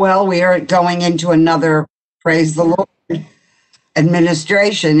 Yeah, well, we are going into another, praise the Lord,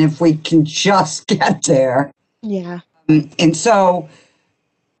 administration if we can just get there. Yeah. And so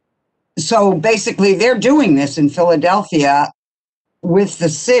basically they're doing this in Philadelphia with the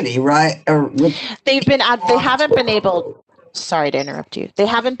city, right? They haven't been able, sorry to interrupt you. They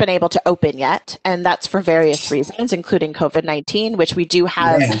haven't been able to open yet, and that's for various reasons, including COVID-19, which we do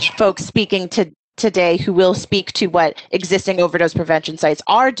have folks speaking today who will speak to what existing overdose prevention sites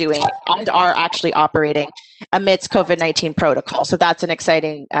are doing and are actually operating amidst COVID-19 protocol. So that's an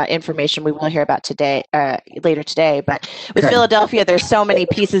exciting information we will hear about later today. But with Philadelphia, there's so many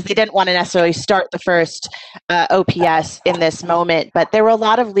pieces. They didn't want to necessarily start the first OPS in this moment, but there were a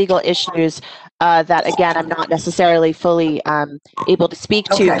lot of legal issues that, again, I'm not necessarily fully able to speak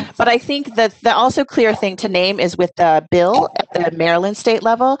to. Okay. But I think that the also clear thing to name is with the bill at the Maryland state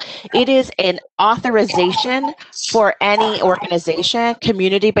level, it is an authorization for any organization,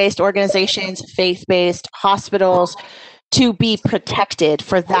 community-based organizations, faith-based, hospitals, to be protected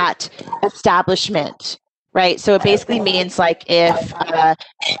for that establishment. Right, so it basically means like if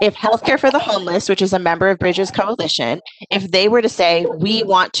Healthcare for the Homeless, which is a member of Bridges Coalition, if they were to say we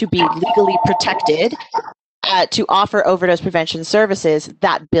want to be legally protected to offer overdose prevention services,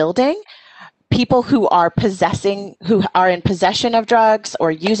 that building, people who are in possession of drugs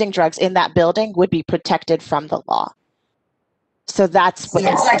or using drugs in that building would be protected from the law. So that's what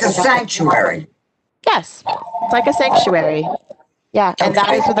it's like a sanctuary. Yes, it's like a sanctuary. Yeah, and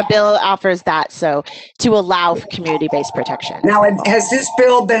that is what the bill offers, that, so to allow for community-based protection. Now, has this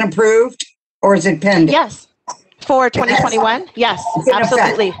bill been approved or is it pending? Yes, for 2021. Yes,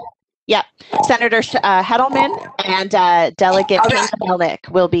 absolutely. Yeah, Senator Hedelman and Delegate Melnick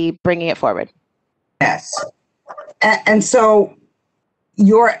will be bringing it forward. Yes, and so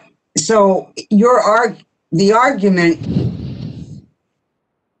the argument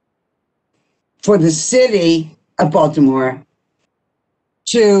for the city of Baltimore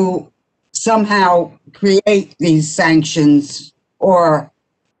to somehow create these sanctions or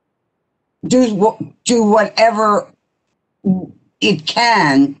do whatever it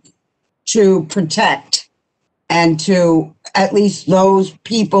can to protect and to at least those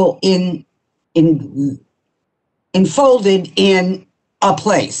people enfolded in a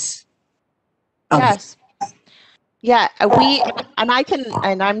place. Yes. Yeah, I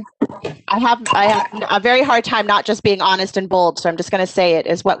have a very hard time not just being honest and bold, so I'm just going to say it,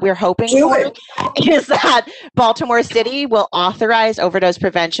 is what we're hoping for is that Baltimore City will authorize overdose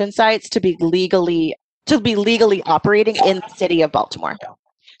prevention sites to be legally operating in the city of Baltimore.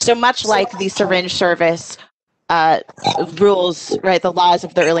 So much like the syringe service rules, right, the laws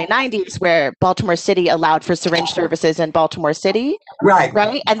of the early 90s, where Baltimore City allowed for syringe services in Baltimore City, right,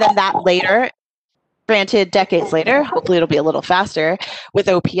 and then that later, granted, decades later, hopefully it'll be a little faster, with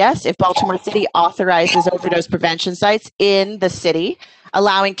OPS, if Baltimore City authorizes overdose prevention sites in the city,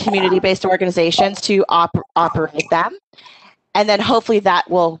 allowing community-based organizations to operate them. And then hopefully that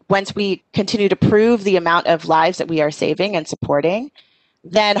will, once we continue to prove the amount of lives that we are saving and supporting,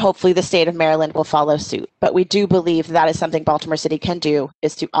 then hopefully the state of Maryland will follow suit. But we do believe that is something Baltimore City can do,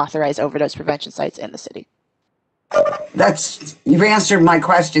 is to authorize overdose prevention sites in the city. You've answered my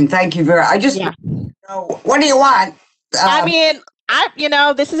question. Thank you very much. I just know, what do you want? I mean,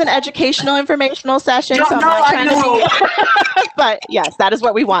 this is an educational, informational session. So I know. But yes, that is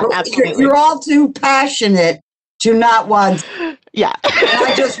what we want. Absolutely. You're all too passionate to not want. Yeah. And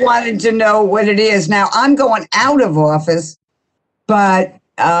I just wanted to know what it is. Now, I'm going out of office, but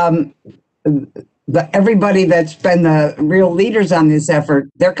everybody that's been the real leaders on this effort,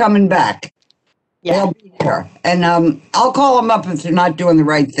 they're coming back. Yeah. They'll be here. And I'll call them up if they're not doing the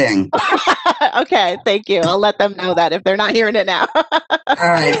right thing. Okay, thank you. I'll let them know that if they're not hearing it now. All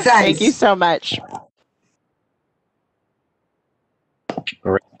right, thanks. Thank you so much.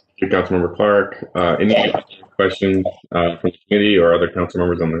 All right, thank you, Councilmember Clark. Any questions from the committee or other council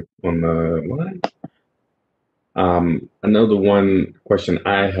members on the line? I know the one question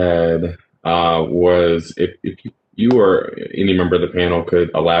I had was if you or any member of the panel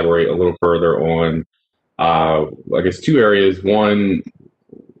could elaborate a little further on, I guess, two areas. One,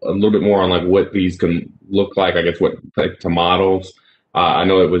 a little bit more on like what these can look like, I guess, what type to models. I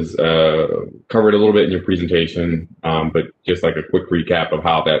know it was covered a little bit in your presentation, but just like a quick recap of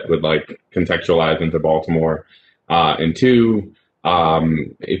how that would like contextualize into Baltimore. And two,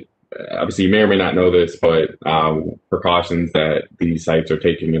 obviously you may or may not know this, but precautions that these sites are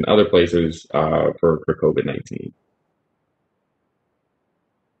taking in other places for COVID-19.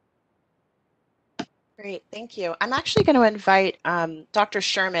 Great, thank you. I'm actually going to invite Dr.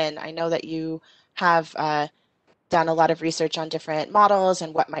 Sherman. I know that you have done a lot of research on different models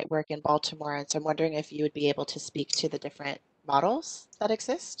and what might work in Baltimore, and so I'm wondering if you would be able to speak to the different models that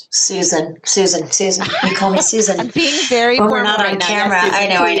exist. Susan. You call me Susan. I'm being very when we're not on camera. Yes,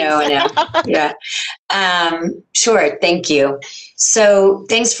 I know. Yeah. Sure. Thank you. So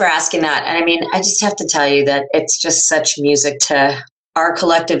thanks for asking that. And I mean, I just have to tell you that it's just such music to our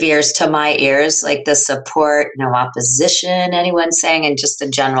collective ears, to my ears, like the support, no opposition, anyone saying, and just the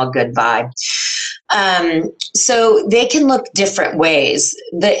general good vibe. So they can look different ways.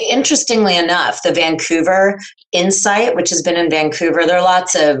 Interestingly enough, the Vancouver Insight, which has been in Vancouver, there are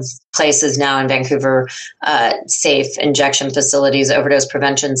lots of places now in Vancouver, safe injection facilities, overdose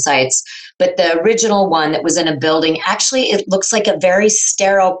prevention sites. But the original one that was in a building, actually, it looks like a very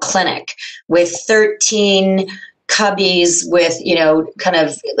sterile clinic with 13 cubbies with, kind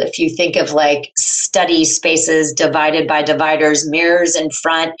of, if you think of like study spaces divided by dividers, mirrors in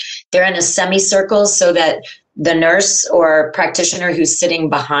front, they're in a semicircle so that the nurse or practitioner who's sitting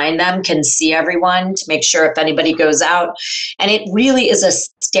behind them can see everyone to make sure if anybody goes out. And it really is a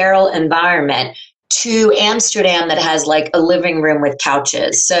sterile environment. To Amsterdam that has like a living room with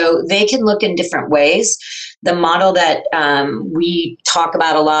couches. So they can look in different ways. The model that we talk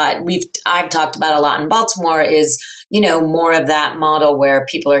about a lot, I've talked about a lot in Baltimore is, more of that model where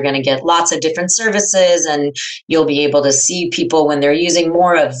people are going to get lots of different services and you'll be able to see people when they're using,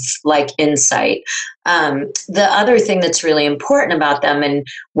 more of like insight. The other thing that's really important about them and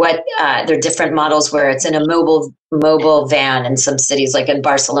what they're different models where it's in a mobile van in some cities like in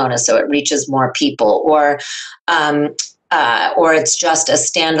Barcelona, so it reaches more people, or it's just a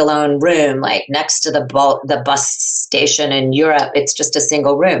standalone room, like next to the bus station in Europe. It's just a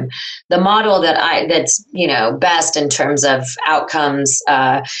single room. The model that's best in terms of outcomes,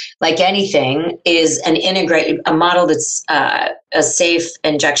 like anything, is a model that's a safe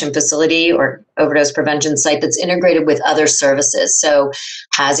injection facility or overdose prevention site that's integrated with other services. So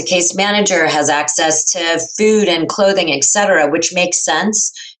has a case manager, has access to food and clothing, etc., which makes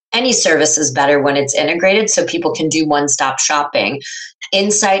sense. Any service is better when it's integrated so people can do one-stop shopping.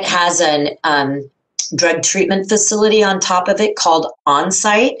 Insight has an drug treatment facility on top of it called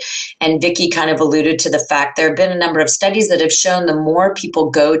Onsite. And Vicki kind of alluded to the fact there have been a number of studies that have shown the more people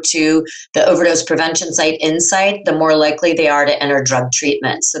go to the overdose prevention site Insight, the more likely they are to enter drug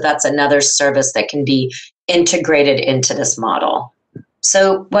treatment. So that's another service that can be integrated into this model.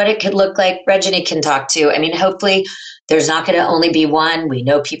 So what it could look like, Reggie can talk to. I mean, hopefully there's not going to only be one. We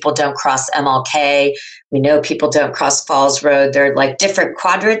know people don't cross MLK. We know people don't cross Falls Road. They're like different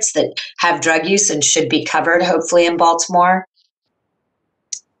quadrants that have drug use and should be covered, hopefully, in Baltimore.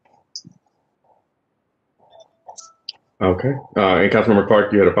 Okay. And Councilmember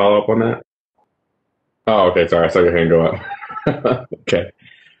Clark, you had a follow-up on that? Oh, okay. Sorry. I saw your hand go up. Okay.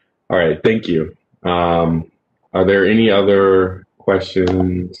 All right. Thank you. Are there any other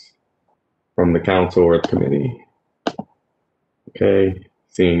questions from the council or the committee? Okay,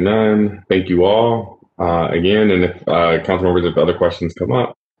 seeing none, thank you all again. And if council members, if other questions come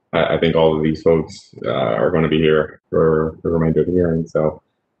up, I think all of these folks are going to be here for the remainder of the hearing, so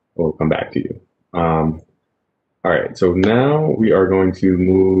we'll come back to you. All right, so now we are going to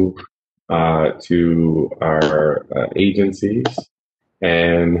move to our agencies,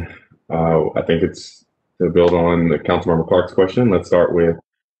 and I think it's to build on the Councilmember Clark's question. Let's start with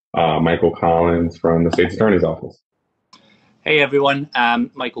Michael Collins from the State's Attorney's Office. Hey everyone,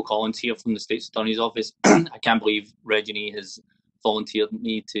 Michael Collins here from the State's Attorney's Office. I can't believe Reggie has volunteered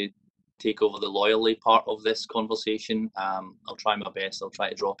me to take over the lawyerly part of this conversation. I'll try my best. I'll try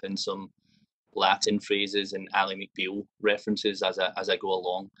to drop in some Latin phrases and Ally McBeal references as I go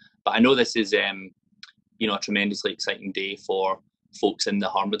along. But I know this is a tremendously exciting day for folks in the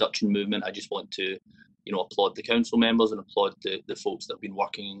harm reduction movement. I just want to applaud the council members and applaud the folks that have been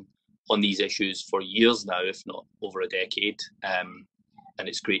working on these issues for years now, if not over a decade, and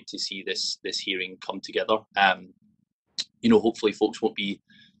it's great to see this hearing come together. Hopefully folks won't be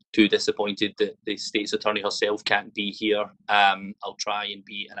too disappointed that the State's Attorney herself can't be here. I'll try and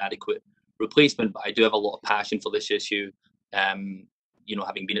be an adequate replacement, but I do have a lot of passion for this issue.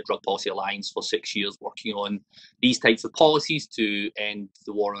 Having been at Drug Policy Alliance for 6 years, working on these types of policies to end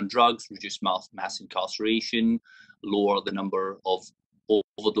the war on drugs, reduce mass incarceration, lower the number of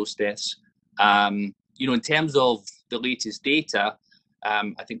overdose deaths. In terms of the latest data,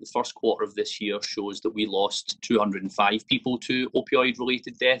 I think the first quarter of this year shows that we lost 205 people to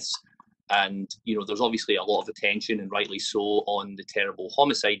opioid-related deaths. And, there's obviously a lot of attention, and rightly so, on the terrible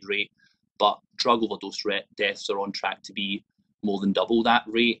homicide rate, but drug overdose deaths are on track to be more than double that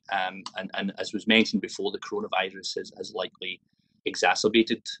rate. And as was mentioned before, the coronavirus has likely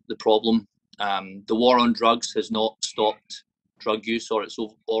exacerbated the problem. The war on drugs has not stopped drug use or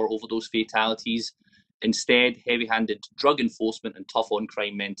overdose fatalities. Instead, heavy-handed drug enforcement and tough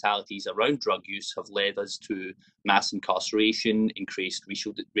on-crime mentalities around drug use have led us to mass incarceration, increased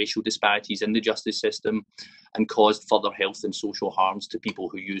racial disparities in the justice system, and caused further health and social harms to people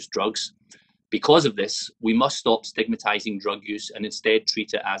who use drugs. Because of this, we must stop stigmatizing drug use and instead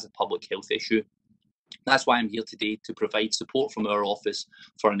treat it as a public health issue. That's why I'm here today, to provide support from our office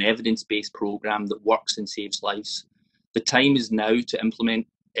for an evidence-based program that works and saves lives. The time is now to implement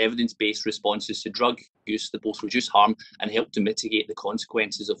evidence-based responses to drug use that both reduce harm and help to mitigate the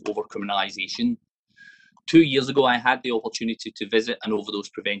consequences of overcriminalisation. 2 years ago, I had the opportunity to visit an overdose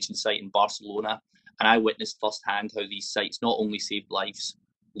prevention site in Barcelona, and I witnessed firsthand how these sites not only saved lives.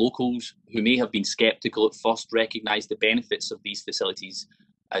 Locals who may have been sceptical at first recognised the benefits of these facilities,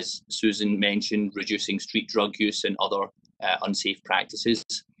 as Susan mentioned, reducing street drug use and other unsafe practices.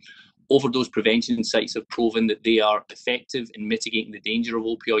 Overdose prevention sites have proven that they are effective in mitigating the danger of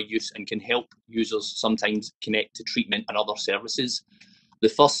opioid use and can help users sometimes connect to treatment and other services. The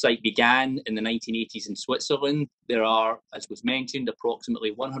first site began in the 1980s in Switzerland. There are, as was mentioned,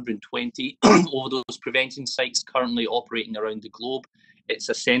 approximately 120 overdose prevention sites currently operating around the globe. It's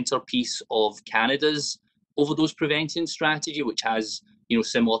a centerpiece of Canada's overdose prevention strategy, which has,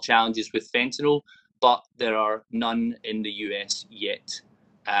 similar challenges with fentanyl, but there are none in the US yet.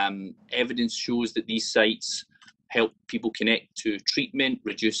 Evidence shows that these sites help people connect to treatment,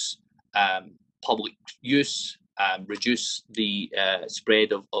 reduce public use, reduce the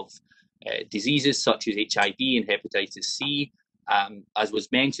spread of diseases such as HIV and hepatitis C. As was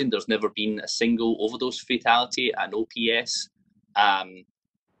mentioned, there's never been a single overdose fatality at an OPS. And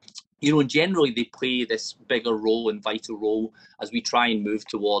generally they play this bigger role and vital role as we try and move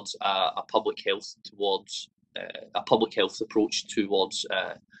towards a public health approach towards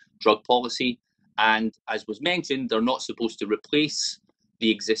drug policy. And as was mentioned, they're not supposed to replace the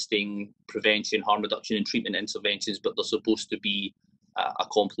existing prevention, harm reduction and treatment interventions, but they're supposed to be a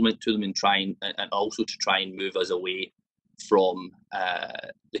complement to them and also to try and move us away from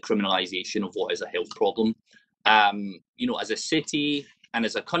the criminalisation of what is a health problem. As a city and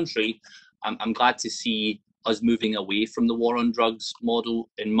as a country, I'm glad to see us moving away from the war on drugs model.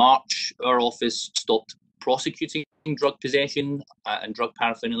 In March, our office stopped prosecuting drug possession and drug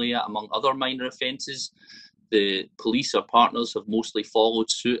paraphernalia, among other minor offences. The police, our partners, have mostly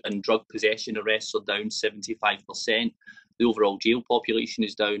followed suit, and drug possession arrests are down 75%. The overall jail population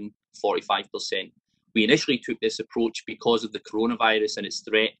is down 45%. We initially took this approach because of the coronavirus and its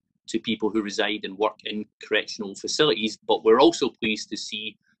threat to people who reside and work in correctional facilities, but we're also pleased to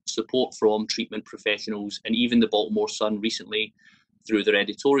see support from treatment professionals, and even the Baltimore Sun recently, through their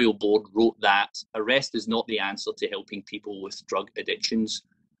editorial board, wrote that arrest is not the answer to helping people with drug addictions.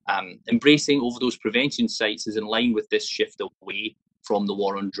 Embracing overdose prevention sites is in line with this shift away from the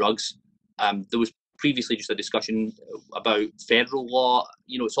war on drugs. There was previously just a discussion about federal law.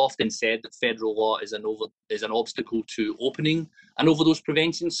 It's often said that federal law is an obstacle to opening an overdose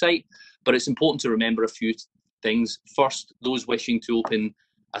prevention site, but it's important to remember a few things. First, those wishing to open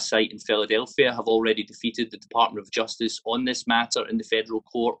a site in Philadelphia have already defeated the Department of Justice on this matter in the federal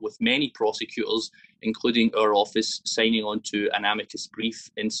court, with many prosecutors, including our office, signing on to an amicus brief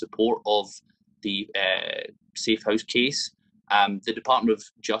in support of the Safe House case. The Department of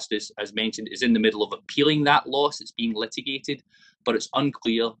Justice, as mentioned, is in the middle of appealing that loss. It's being litigated, but it's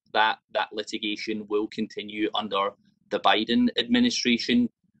unclear that that litigation will continue under the Biden administration.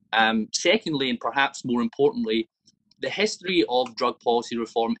 Secondly, and perhaps more importantly, the history of drug policy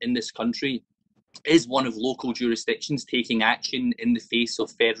reform in this country is one of local jurisdictions taking action in the face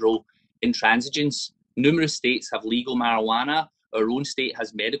of federal intransigence. Numerous states have legal marijuana. Our own state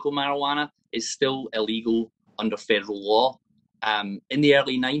has medical marijuana. It's still illegal under federal law. In the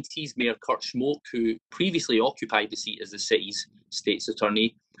early 90s, Mayor Kurt Schmoke, who previously occupied the seat as the city's state's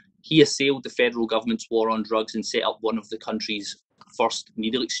attorney, he assailed the federal government's war on drugs and set up one of the country's first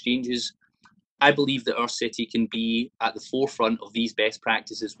needle exchanges. I believe that our city can be at the forefront of these best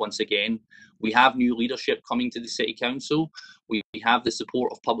practices once again. We have new leadership coming to the City Council. We have the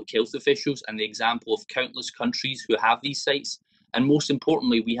support of public health officials and the example of countless countries who have these sites. And most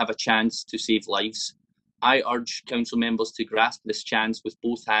importantly, we have a chance to save lives. I urge council members to grasp this chance with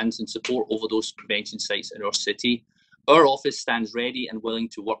both hands and support overdose prevention sites in our city. Our office stands ready and willing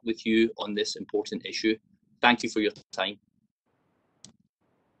to work with you on this important issue. Thank you for your time.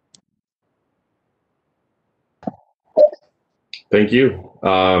 Thank you.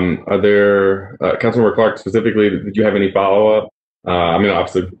 Are there, Councilmember Clark specifically, did you have any follow-up?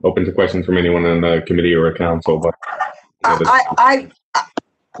 Obviously open to questions from anyone in the committee or a council, but.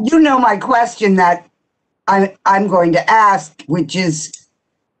 You know my question that I'm going to ask, which is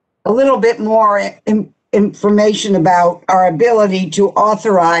a little bit more information about our ability to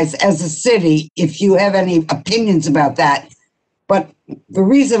authorize as a city, if you have any opinions about that. But the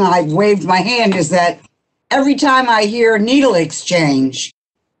reason I waved my hand is that every time I hear needle exchange,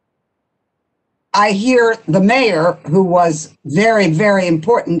 I hear the mayor, who was very, very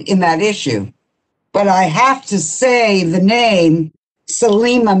important in that issue. But I have to say the name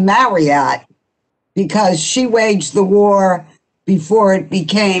Salima Marriott, because she waged the war before it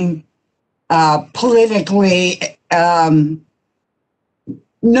became politically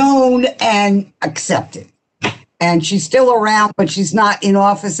known and accepted. And she's still around, but she's not in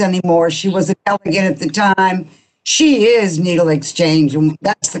office anymore. She was a delegate at the time. She is needle exchange, and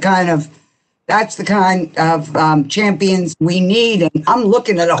that's the kind of champions we need. And I'm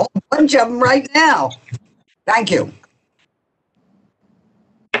looking at a whole bunch of them right now. Thank you.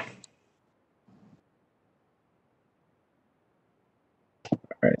 All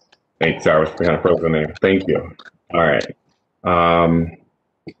right. Thanks. Sorry, I was kind of frozen there. Thank you. All right. All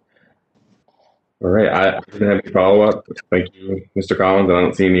right. I didn't have any follow up. Thank you, Mr. Collins. I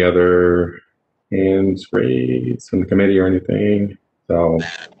don't see any other hands raised from the committee or anything. So,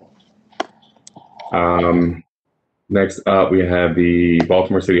 next up, we have the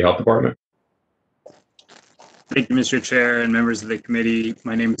Baltimore City Health Department. Thank you, Mr. Chair and members of the committee.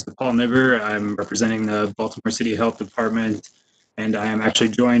 My name is Paul Nibber. I'm representing the Baltimore City Health Department, and I am actually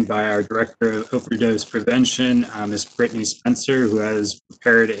joined by our Director of Overdose Prevention, Ms. Brittany Spencer, who has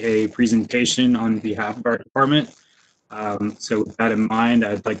prepared a presentation on behalf of our department. So with that in mind,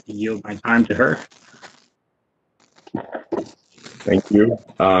 I'd like to yield my time to her. Thank you.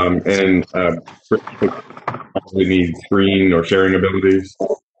 Brittany probably needs screen or sharing abilities.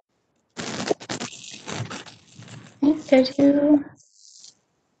 Did you?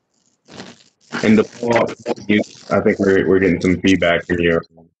 And I think we're getting some feedback in here.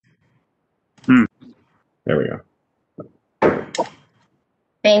 There we go.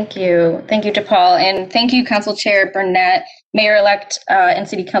 Thank you. Thank you, DePaul. And thank you, Council Chair Burnett, Mayor-elect and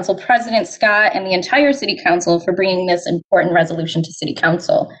City Council President Scott, and the entire City Council for bringing this important resolution to City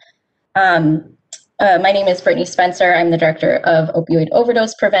Council. My name is Brittany Spencer. I'm the Director of Opioid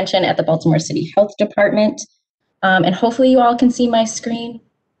Overdose Prevention at the Baltimore City Health Department. And hopefully you all can see my screen.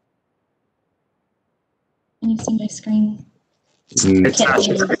 Can you see my screen? It's not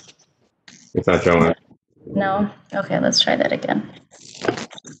showing. No? Okay, let's try that again.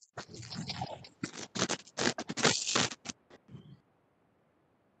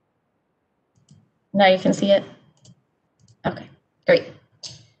 Now you can see it? Okay, great.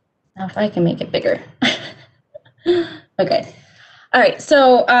 Now if I can make it bigger. Okay. All right,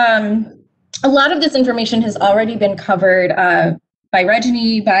 so a lot of this information has already been covered by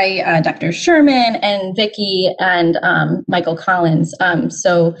Reggie, by Dr. Sherman and Vicki and Michael Collins.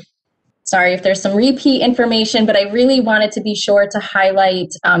 So sorry if there's some repeat information, but I really wanted to be sure to highlight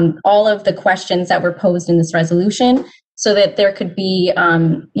all of the questions that were posed in this resolution so that there could be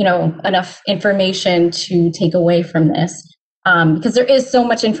enough information to take away from this. Because there is so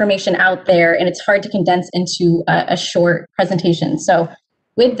much information out there and it's hard to condense into a short presentation. So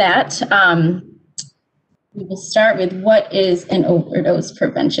with that, we will start with what is an overdose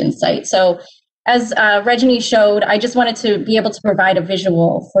prevention site. So as Reggie showed, I just wanted to be able to provide a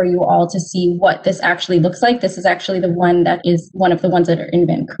visual for you all to see what this actually looks like. This is actually the one that is one of the ones that are in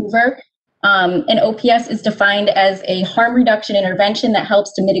Vancouver. An OPS is defined as a harm reduction intervention that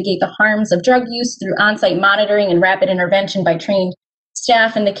helps to mitigate the harms of drug use through on-site monitoring and rapid intervention by trained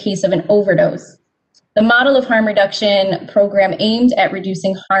staff in the case of an overdose. The model of harm reduction program aimed at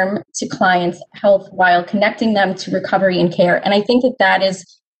reducing harm to clients' health while connecting them to recovery and care. And I think that that is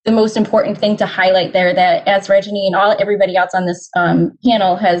the most important thing to highlight there, that as Reggie and everybody else on this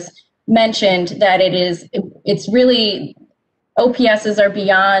panel has mentioned, that it's really, OPSs are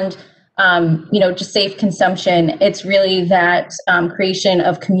beyond just safe consumption. It's really that creation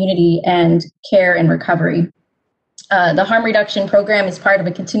of community and care and recovery. The harm reduction program is part of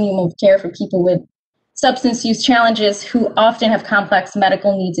a continuum of care for people with substance use challenges who often have complex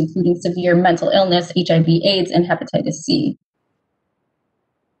medical needs, including severe mental illness, HIV, AIDS, and hepatitis C.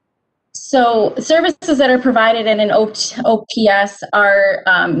 So services that are provided in an OPS are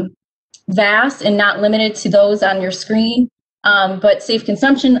vast and not limited to those on your screen, but safe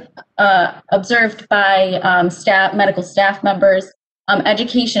consumption observed by medical staff members,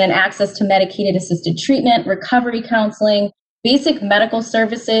 education and access to medicated assisted treatment, recovery counseling, basic medical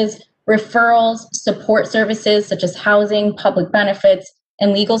services, referrals, support services such as housing, public benefits,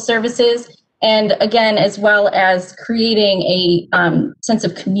 and legal services, and again, as well as creating a sense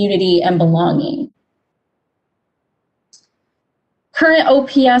of community and belonging. Current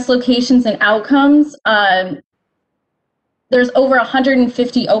OPS locations and outcomes. There's over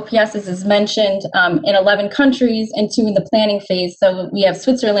 150 OPSs, as mentioned, in 11 countries and 2 in the planning phase. So we have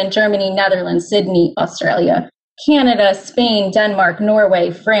Switzerland, Germany, Netherlands, Sydney, Australia, Canada, Spain, Denmark, Norway,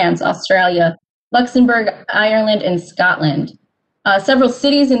 France, Australia, Luxembourg, Ireland, and Scotland. Several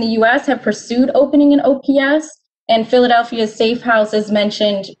cities in the US have pursued opening an OPS, and Philadelphia's Safe House, as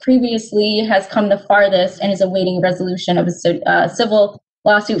mentioned previously, has come the farthest and is awaiting resolution of a civil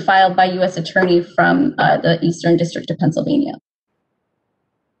lawsuit filed by U.S. attorney from the Eastern District of Pennsylvania.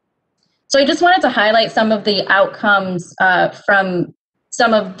 So I just wanted to highlight some of the outcomes from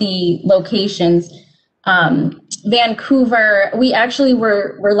some of the locations. Vancouver, we actually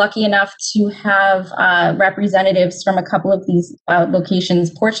were lucky enough to have representatives from a couple of these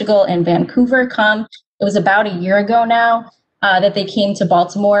locations, Portugal and Vancouver, come. It was about a year ago now that they came to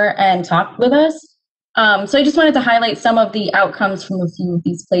Baltimore and talked with us. So I just wanted to highlight some of the outcomes from a few of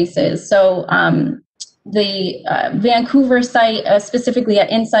these places. So the Vancouver site, specifically at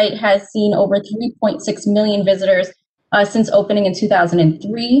Insight, has seen over 3.6 million visitors since opening in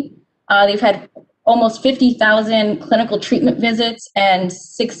 2003. They've had almost 50,000 clinical treatment visits and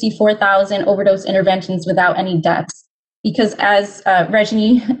 64,000 overdose interventions without any deaths. Because as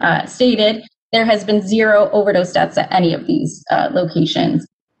Reggie stated, there has been 0 overdose deaths at any of these locations.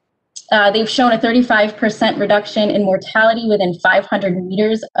 They've shown a 35% reduction in mortality within 500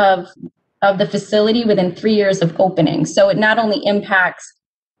 meters of the facility within 3 years of opening. So it not only impacts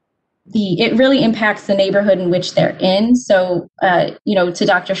it really impacts the neighborhood in which they're in. So, to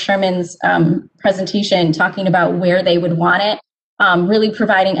Dr. Sherman's presentation, talking about where they would want it, really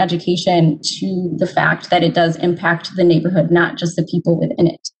providing education to the fact that it does impact the neighborhood, not just the people within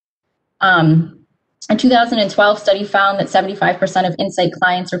it. A 2012 study found that 75% of Insight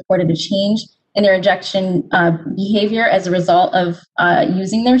clients reported a change in their injection behavior as a result of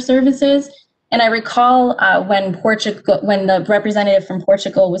using their services. And I recall when the representative from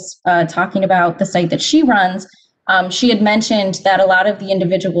Portugal was talking about the site that she runs, she had mentioned that a lot of the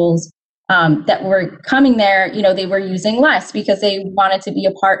individuals that were coming there, they were using less because they wanted to be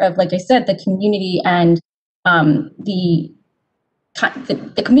a part of, like I said, the community and the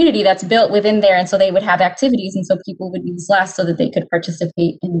community that's built within there. And so they would have activities, and so people would use less so that they could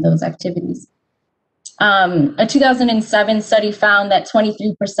participate in those activities. A 2007 study found that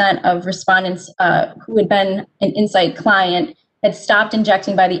 23% of respondents who had been an Insight client had stopped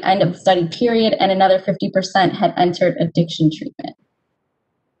injecting by the end of the study period, and another 50% had entered addiction treatment.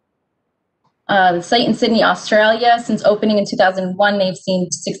 The site in Sydney, Australia, since opening in 2001, they've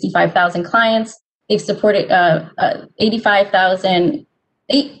seen 65,000 clients. They've supported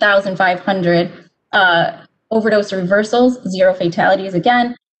 8,500 overdose reversals, 0 fatalities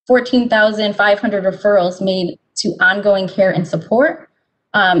again, 14,500 referrals made to ongoing care and support.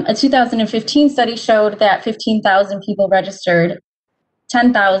 A 2015 study showed that 15,000 people registered,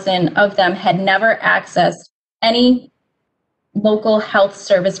 10,000 of them had never accessed any local health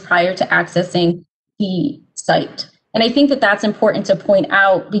service prior to accessing the site. And I think that that's important to point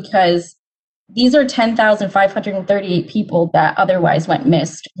out because these are 10,538 people that otherwise went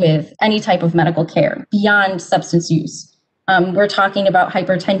missed with any type of medical care beyond substance use. We're talking about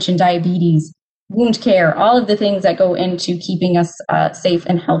hypertension, diabetes, wound care, all of the things that go into keeping us safe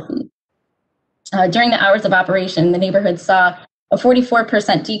and healthy. During the hours of operation, the neighborhood saw a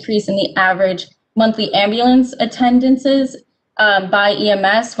 44% decrease in the average monthly ambulance attendances by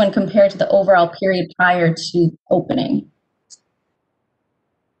EMS when compared to the overall period prior to opening.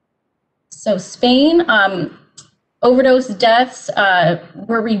 So Spain, overdose deaths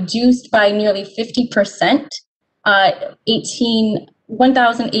were reduced by nearly 50%,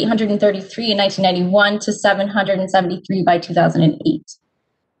 1,833 in 1991 to 773 by 2008.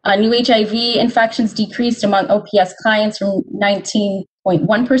 New HIV infections decreased among OPS clients from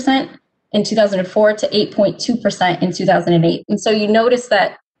 19.1% in 2004 to 8.2% in 2008. And so you notice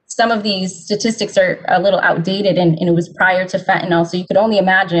that some of these statistics are a little outdated, and it was prior to fentanyl. So you could only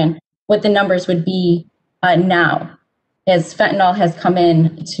imagine what the numbers would be now as fentanyl has come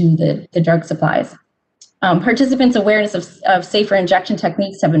in to the drug supplies. Participants' awareness of safer injection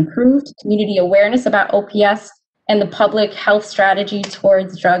techniques have improved. Community awareness about OPS and the public health strategy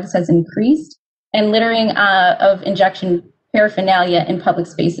towards drugs has increased, and littering of injection paraphernalia in public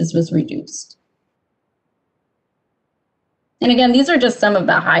spaces was reduced. And again, these are just some of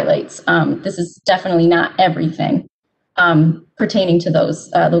the highlights. This is definitely not everything pertaining to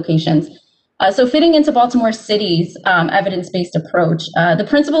those locations. So fitting into Baltimore City's evidence-based approach, the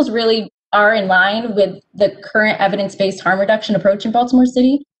principles really are in line with the current evidence-based harm reduction approach in Baltimore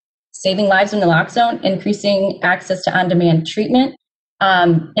City, saving lives in the lock zone, increasing access to on-demand treatment,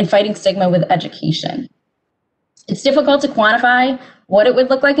 and fighting stigma with education. It's difficult to quantify what it would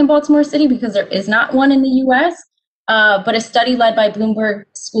look like in Baltimore City because there is not one in the US, but a study led by Bloomberg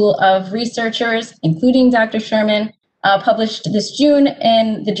School of Researchers, including Dr. Sherman, published this June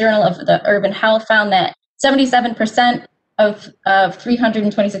in the Journal of the Urban Health found that 77% of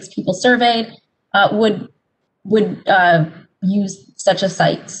 326 people surveyed would use such a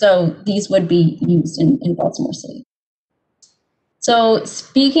site. So these would be used in Baltimore City. So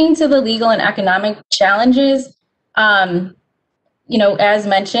speaking to the legal and economic challenges, you know, as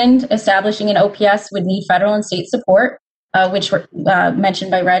mentioned, establishing an OPS would need federal and state support, which were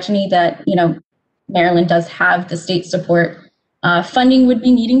mentioned by Rajani that, you know, Maryland does have the state support. Funding would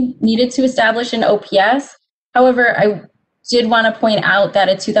be needed to establish an OPS. However, I did want to point out that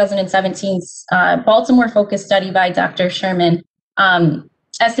a 2017 Baltimore-focused study by Dr. Sherman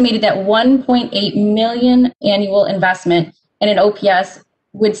estimated that 1.8 million annual investment in an OPS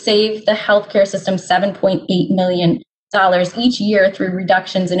would save the healthcare system $7.8 million each year through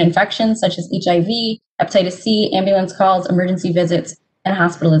reductions in infections such as HIV, hepatitis C, ambulance calls, emergency visits, and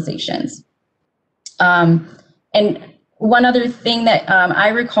hospitalizations. And one other thing that I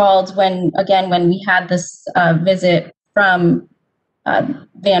recalled when we had this visit from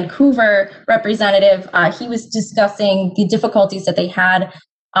Vancouver representative, he was discussing the difficulties that they had,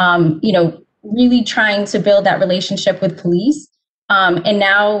 you know, really trying to build that relationship with police. And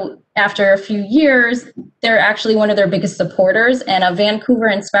now, after a few years, they're actually one of their biggest supporters. And a Vancouver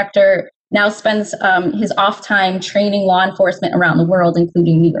inspector now spends his off time training law enforcement around the world,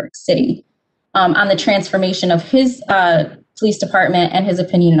 including New York City, on the transformation of his police department and his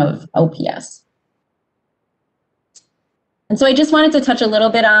opinion of OPS. And so I just wanted to touch a little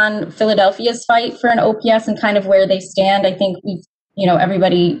bit on Philadelphia's fight for an OPS and kind of where they stand. I think we've, you know,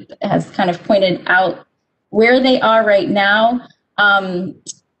 everybody has kind of pointed out where they are right now.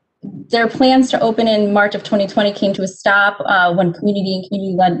 Their plans to open in March of 2020 came to a stop when community and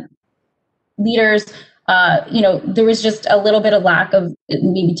community-led leaders, you know, there was just a little bit of lack of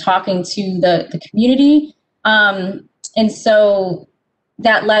maybe talking to the community. And so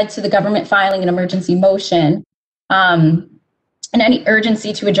that led to the government filing an emergency motion. And any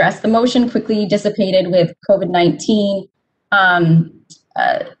urgency to address the motion quickly dissipated with COVID-19,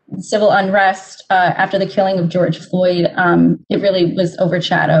 civil unrest after the killing of George Floyd. It really was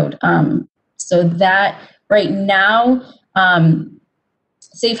overshadowed. So that right now,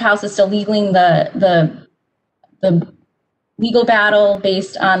 Safe House is still legaling the legal battle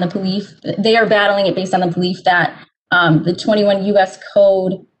based on the belief, they are battling it based on the belief that the 21 U.S.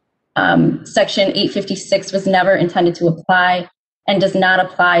 Code Section 856 was never intended to apply and does not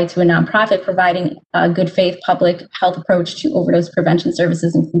apply to a nonprofit providing a good faith public health approach to overdose prevention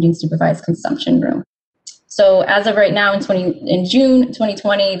services, including supervised consumption room. So as of right now, in June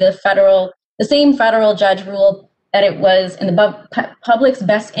 2020, the same federal judge ruled that it was in the public's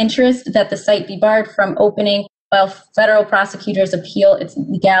best interest that the site be barred from opening, while federal prosecutors appeal its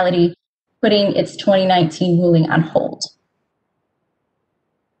legality, putting its 2019 ruling on hold.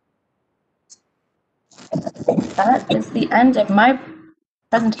 That is the end of my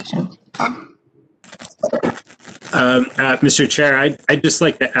presentation. Mr. Chair, I'd just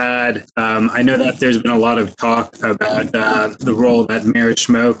like to add, I know that there's been a lot of talk about the role that Mayor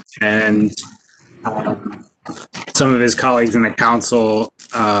Schmoke and some of his colleagues in the council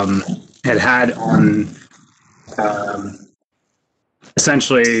had on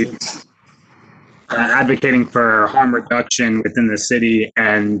essentially advocating for harm reduction within the city.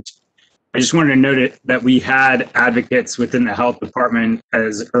 And I just wanted to note that we had advocates within the health department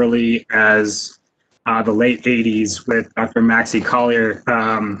as early as the late 80s with Dr. Maxie Collier,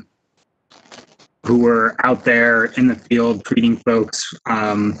 who were out there in the field treating folks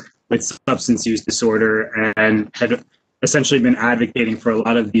with substance use disorder and had essentially been advocating for a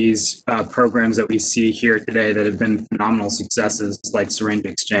lot of these programs that we see here today that have been phenomenal successes, like syringe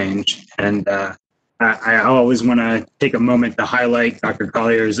exchange. And I always want to take a moment to highlight Dr.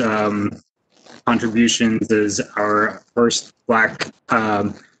 Collier's contributions as our first Black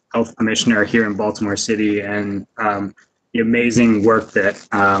health commissioner here in Baltimore City, and the amazing work that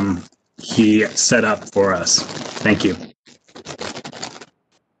he set up for us. Thank you.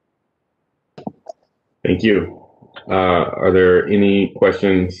 Thank you. Are there any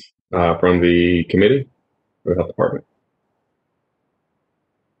questions from the committee or the health department?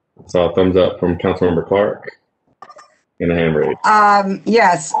 I saw a thumbs up from Councilmember Clark and a hand raise.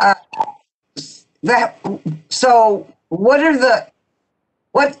 Yes. So what are the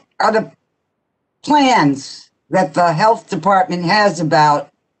plans that the health department has about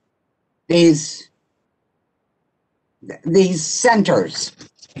these centers?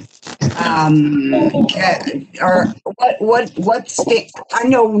 Or what's I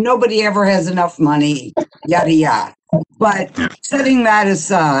know nobody ever has enough money, yada yada. But setting that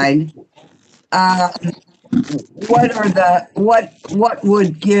aside, what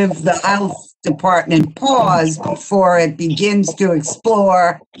would give the health department pause before it begins to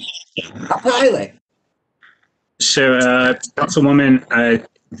explore a pilot? So, Councilwoman,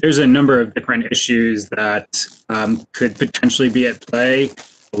 there's a number of different issues that could potentially be at play.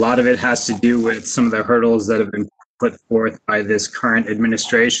 A lot of it has to do with some of the hurdles that have been put forth by this current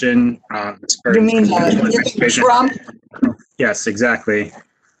administration. You mean Trump? Yes, exactly.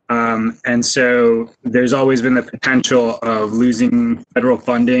 And so there's always been the potential of losing federal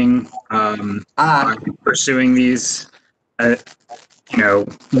funding, pursuing these,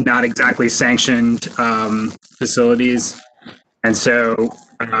 not exactly sanctioned facilities. And so,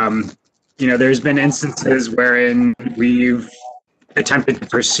 there's been instances wherein we've attempted to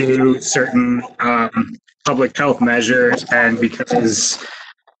pursue certain public health measures, and because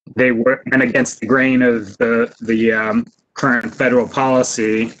they went against the grain of the current federal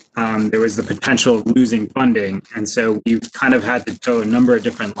policy, there was the potential of losing funding. And so we've kind of had to toe a number of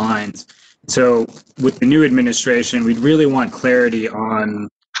different lines. So with the new administration, we'd really want clarity on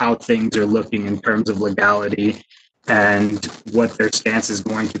how things are looking in terms of legality and what their stance is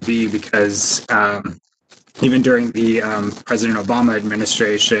going to be, because even during the President Obama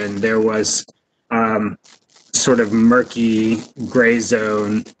administration, there was sort of murky gray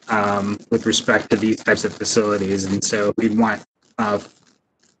zone with respect to these types of facilities. And so we'd want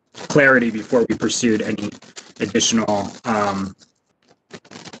clarity before we pursued any additional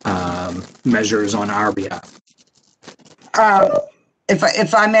measures on our behalf.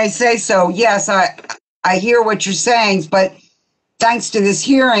 If I may say so, yes, I hear what you're saying, but thanks to this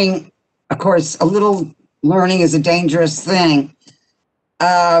hearing, of course, a little learning is a dangerous thing.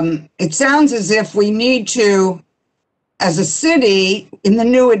 It sounds as if we need to, as a city in the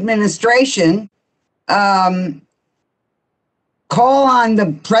new administration, call on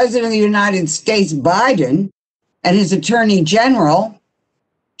the President of the United States, Biden, and his Attorney General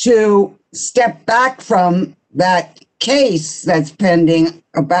to step back from that case that's pending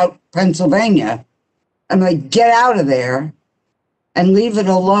about Pennsylvania and like get out of there and leave it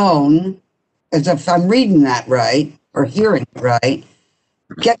alone, as if I'm reading that right or hearing it right.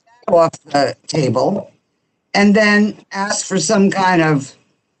 Get that off the table, and then ask for some kind of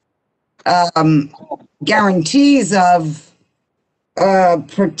guarantees of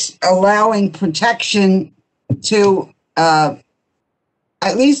allowing protection to, at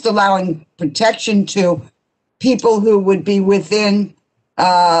least allowing protection to people who would be within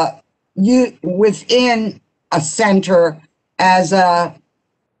within a center as a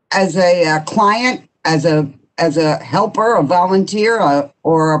client, as a helper, a volunteer,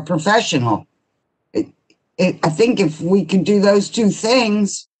 or a professional. I think if we could do those two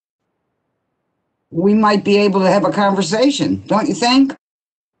things, we might be able to have a conversation, don't you think?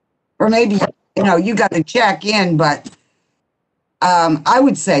 Or maybe, you got to check in, but I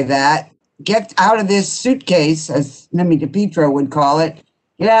would say that get out of this suitcase, as Nemi DePietro would call it,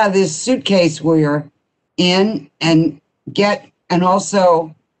 get out of this suitcase we're in and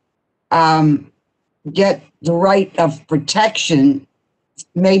also get the right of protection,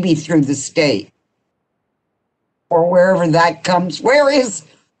 maybe through the state or wherever that comes.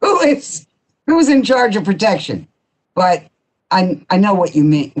 Who's in charge of protection? But I know what you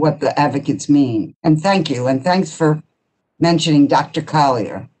mean, what the advocates mean. And thank you. And thanks for mentioning Dr.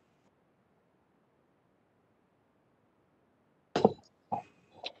 Collier.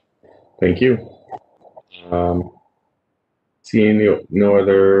 Thank you. Seeing no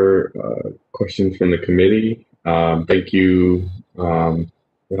other questions from the committee, thank you, the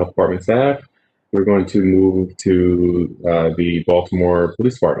Health Department staff. We're going to move to the Baltimore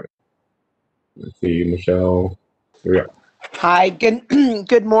Police Department. Let's see, Michelle. Here we are. Hi,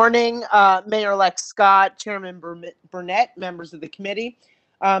 good morning, Mayor-elect Scott, Chairman Burnett, members of the committee.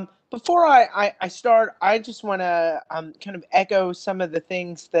 Before I start, I just want to kind of echo some of the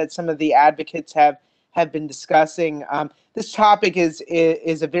things that some of the advocates have been discussing. This topic is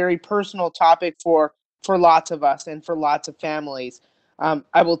a very personal topic for lots of us and for lots of families.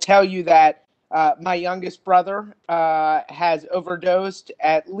 I will tell you that my youngest brother has overdosed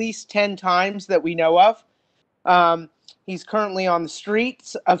at least 10 times that we know of. He's currently on the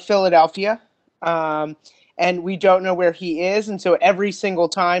streets of Philadelphia, and we don't know where he is. And so every single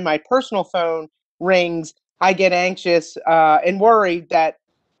time my personal phone rings, I get anxious and worried that,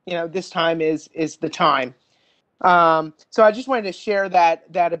 this time is the time. So I just wanted to share that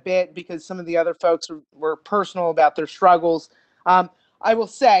a bit because some of the other folks were personal about their struggles. I will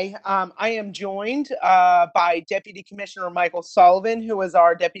say I am joined by Deputy Commissioner Michael Sullivan, who is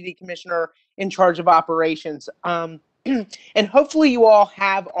our Deputy Commissioner in charge of operations. And hopefully you all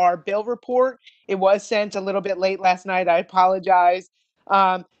have our bill report. It was sent a little bit late last night. I apologize.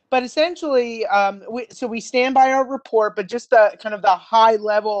 But essentially, we stand by our report, but just the kind of the high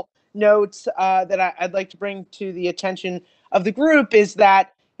level notes that I'd like to bring to the attention of the group is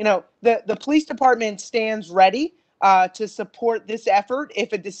that, the police department stands ready to support this effort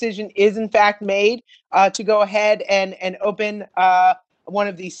if a decision is in fact made to go ahead and open one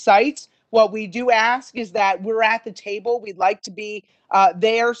of these sites. What we do ask is that we're at the table. We'd like to be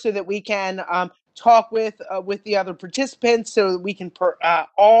there so that we can talk with the other participants, so that we can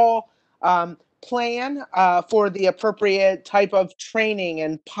all plan for the appropriate type of training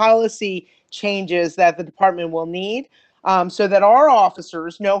and policy changes that the department will need, so that our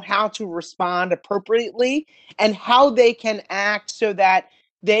officers know how to respond appropriately and how they can act so that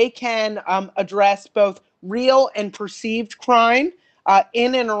they can address both real and perceived crime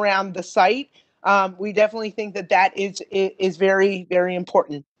in and around the site. We definitely think that is very, very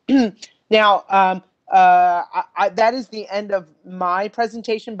important. Now, that is the end of my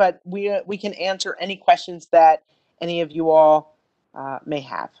presentation, but we can answer any questions that any of you all may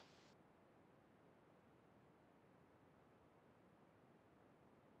have.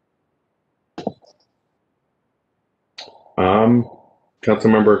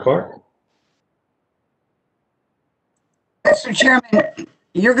 Councilmember Clark. Mr. Chairman,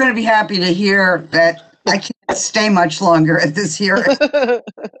 you're going to be happy to hear that I can't stay much longer at this hearing.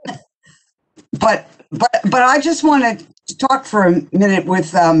 But I just want to talk for a minute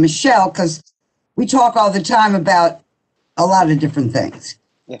with Michelle, because we talk all the time about a lot of different things.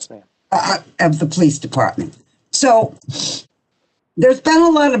 Yes, ma'am. Of the police department. So there's been a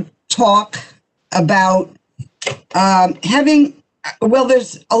lot of talk about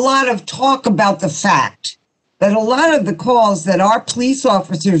there's a lot of talk about the fact that a lot of the calls that our police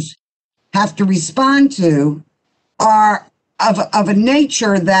officers have to respond to are of a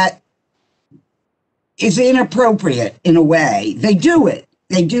nature that is inappropriate in a way. They do it.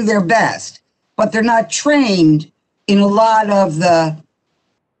 They do their best, but they're not trained in a lot of the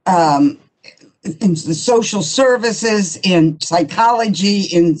in the social services, in psychology,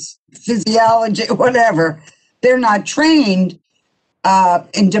 in physiology, whatever. They're not trained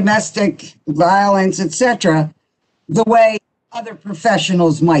in domestic violence, etc., the way other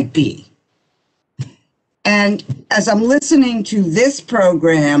professionals might be. And as I'm listening to this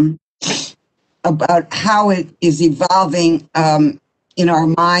program about how it is evolving in our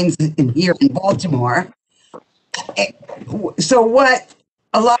minds here in Baltimore, so what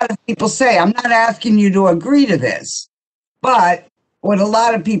a lot of people say, I'm not asking you to agree to this, but what a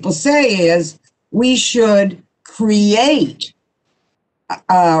lot of people say is we should relieve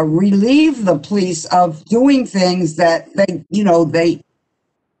the police of doing things that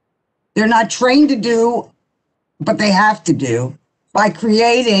they're not trained to do, but they have to do, by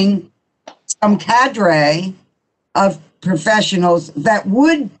creating some cadre of professionals that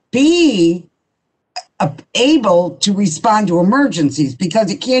would be able to respond to emergencies, because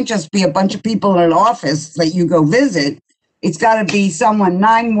it can't just be a bunch of people in an office that you go visit. It's got to be someone,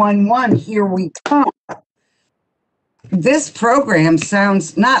 911, here we come. This program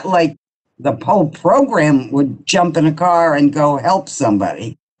sounds not like the whole program would jump in a car and go help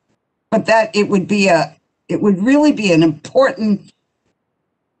somebody, but that it would really be an important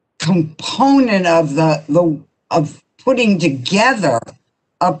component of of putting together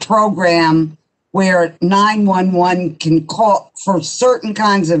a program where 911 can call for certain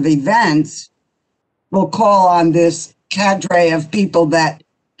kinds of events. We'll call on this cadre of people that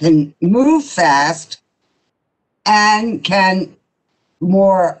can move fast and can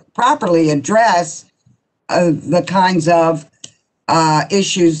more properly address the kinds of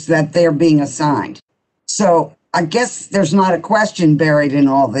issues that they're being assigned. So I guess there's not a question buried in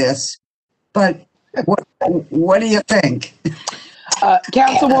all this, but what do you think?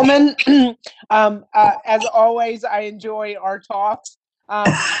 Councilwoman, as always, I enjoy our talks.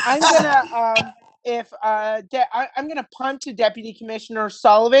 I'm gonna punt to Deputy Commissioner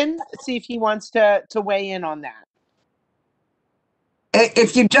Sullivan, see if he wants to weigh in on that.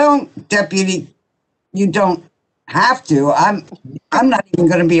 If you don't, Deputy, you don't have to. I'm not even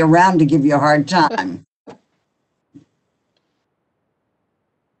going to be around to give you a hard time. All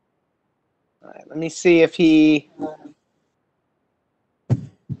right, let me see if he.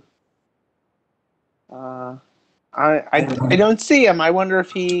 I don't see him. I wonder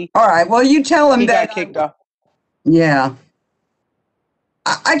if he. All right. Well, you tell him he that got kicked off. Yeah.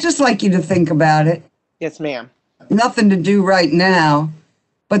 I just like you to think about it. Yes, ma'am. Nothing to do right now,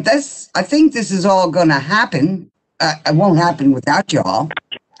 but I think this is all going to happen. It won't happen without y'all.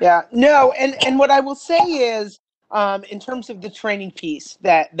 Yeah. No. And what I will say is, in terms of the training piece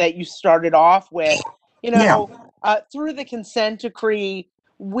that you started off with, through the consent decree,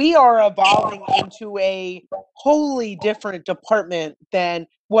 we are evolving into a wholly different department than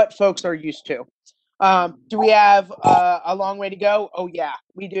what folks are used to. Do we have a long way to go? Oh yeah,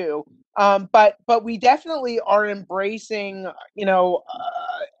 we do. But we definitely are embracing,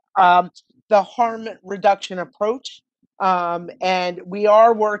 the harm reduction approach, and we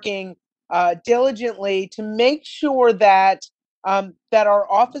are working diligently to make sure that that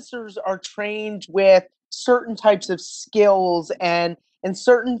our officers are trained with certain types of skills and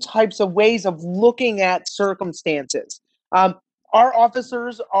certain types of ways of looking at circumstances. Our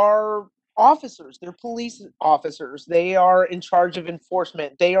officers are officers. They're police officers. They are in charge of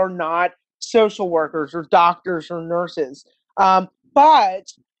enforcement. They are not social workers or doctors or nurses. But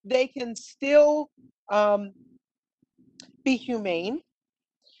they can still be humane.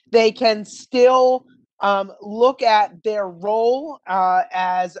 They can still look at their role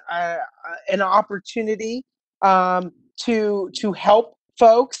as an opportunity to help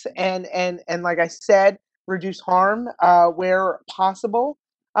folks and like I said, reduce harm where possible.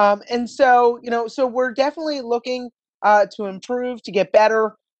 And so so we're definitely looking to improve, to get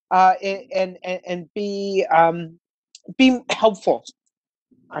better, and be helpful,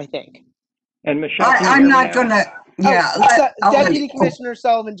 I think. And Michelle, can you I'm hear me not now? gonna. Yeah, Deputy Commissioner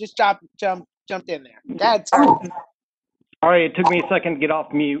Sullivan just jumped in there. That's All right, it took me a second to get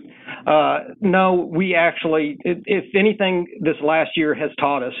off mute. No, we actually, if anything, this last year has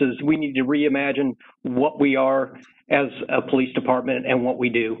taught us is we need to reimagine what we are as a police department and what we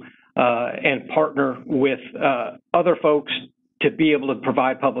do, and partner with other folks to be able to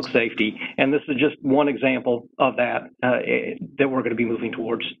provide public safety. And this is just one example of that that we're going to be moving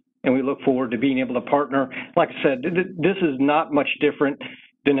towards. And we look forward to being able to partner. Like I said, this is not much different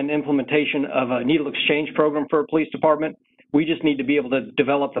than an implementation of a needle exchange program for a police department. We just need to be able to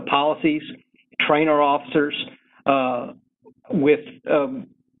develop the policies, train our officers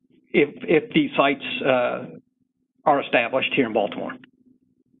if these sites are established here in Baltimore.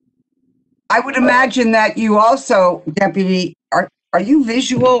 I would imagine that you also, Deputy, are you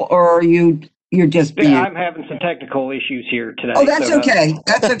visual or you're just being? Yeah, I'm having some technical issues here today. Oh, that's okay.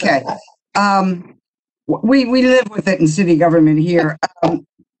 That's okay. We live with it in city government here.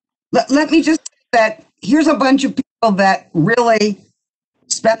 Let me just say that here's a bunch of people that really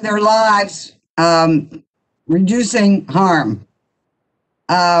spend their lives reducing harm.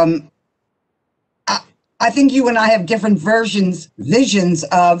 I think you and I have different visions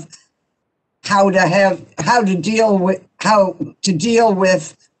of how to deal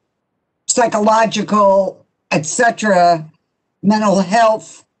with psychological, etc., mental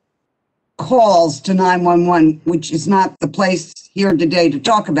health calls to 911, which is not the place here today to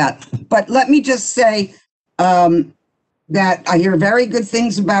talk about. But let me just say that I hear very good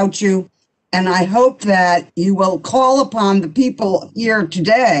things about you, and I hope that you will call upon the people here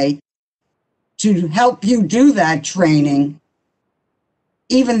today to help you do that training,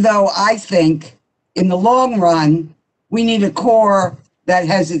 even though I think in the long run, we need a Corps that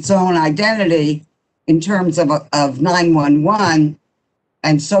has its own identity in terms of 911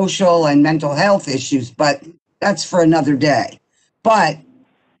 and social and mental health issues, but that's for another day. But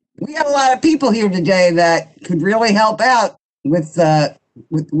we have a lot of people here today that could really help out with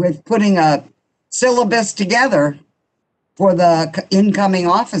putting a syllabus together for the incoming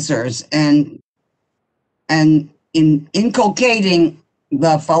officers and in inculcating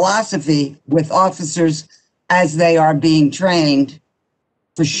the philosophy with officers as they are being trained,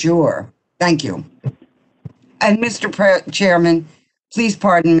 for sure. Thank you. And Mr. Chairman, please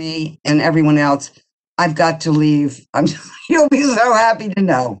pardon me and everyone else. I've got to leave. You'll be so happy to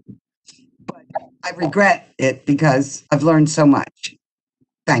know. But I regret it because I've learned so much.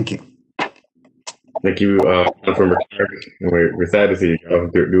 Thank you. Thank you, Councilmember Clark. We're sad to see you go.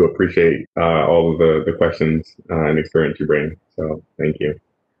 Do appreciate all of the questions and experience you bring. So thank you.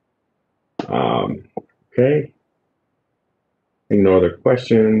 Okay. I think no other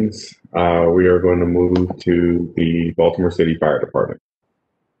questions. We are going to move to the Baltimore City Fire Department.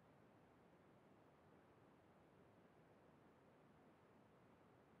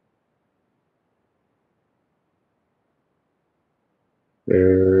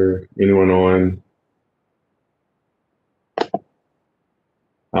 There anyone on?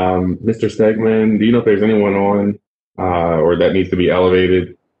 Mr. Stegman, do you know if there's anyone on or that needs to be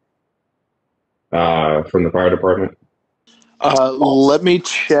elevated from the fire department? Let me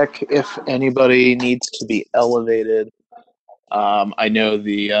check if anybody needs to be elevated. I know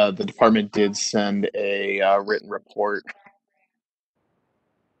the department did send a written report.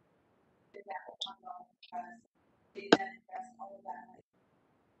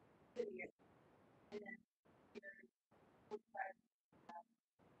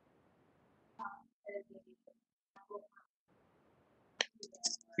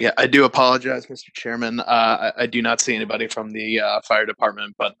 Yeah, I do apologize, Mr. Chairman. I do not see anybody from the fire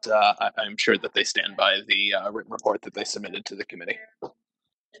department, but I'm sure that they stand by the written report that they submitted to the committee.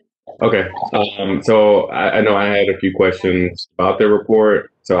 Okay. So I know I had a few questions about their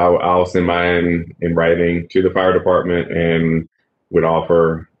report, so I'll send mine in writing to the fire department and would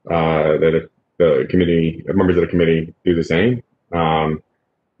offer that if the committee, members of the committee do the same,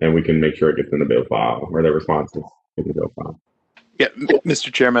 and we can make sure it gets in the bill file or their responses in the bill file. Yeah,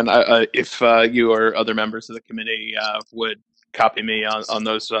 Mr. Chairman, if you or other members of the committee would copy me on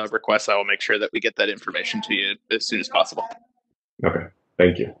those requests, I will make sure that we get that information to you as soon as possible. Okay,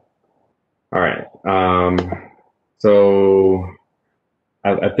 thank you. All right. So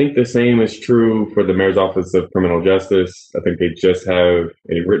I think the same is true for the Mayor's Office of Criminal Justice. I think they just have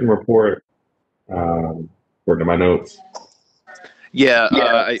a written report. According to my notes. Yeah,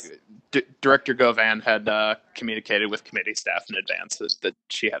 Director Govan had communicated with committee staff in advance that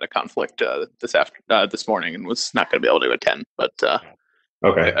she had a conflict this morning and was not going to be able to attend. But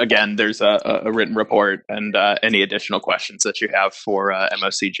okay. Again, there's a written report, and any additional questions that you have for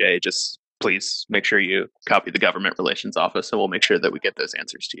MOCJ, just please make sure you copy the Government Relations Office, and we'll make sure that we get those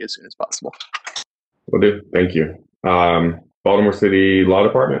answers to you as soon as possible. Will do. Thank you. Baltimore City Law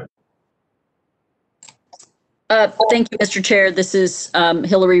Department. Thank you, Mr. Chair. This is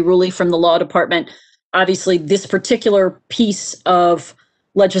Hillary Ruley from the Law Department. Obviously, this particular piece of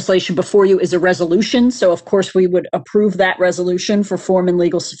legislation before you is a resolution. So, of course, we would approve that resolution for form and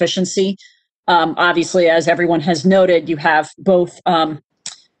legal sufficiency. Obviously, as everyone has noted, you have both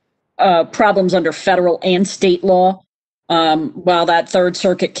problems under federal and state law. While that Third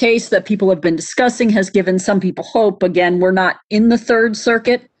Circuit case that people have been discussing has given some people hope, again, we're not in the Third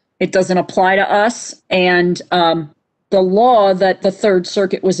Circuit. It doesn't apply to us. And the law that the Third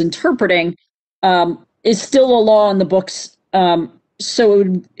Circuit was interpreting is still a law in the books.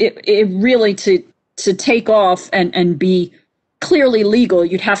 So it really, to take off and be clearly legal,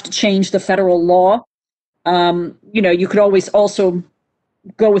 you'd have to change the federal law. You could always also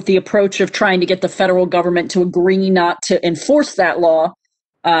go with the approach of trying to get the federal government to agree not to enforce that law.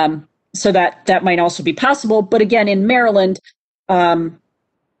 So that might also be possible. But again, in Maryland,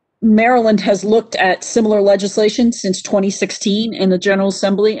 Maryland has looked at similar legislation since 2016 in the General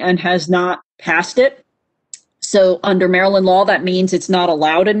Assembly and has not passed it. So under Maryland law, that means it's not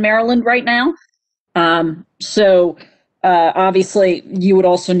allowed in Maryland right now. Obviously, you would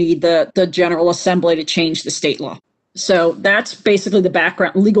also need the General Assembly to change the state law. So that's basically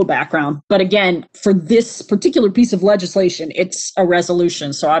the legal background. But again, for this particular piece of legislation, it's a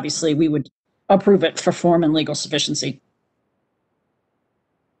resolution. So obviously, we would approve it for form and legal sufficiency.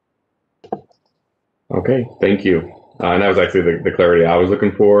 Okay, thank you. And that was actually the clarity I was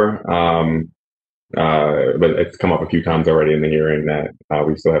looking for. But it's come up a few times already in the hearing that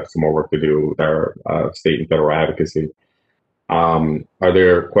we still have some more work to do with our state and federal advocacy. Are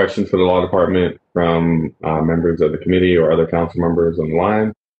there questions for the law department from members of the committee or other council members on the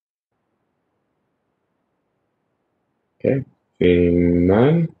line? Okay, seeing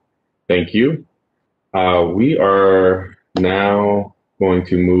none, thank you. We are now going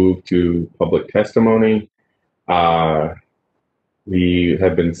to move to public testimony. We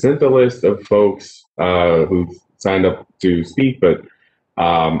have been sent a list of folks who've signed up to speak, but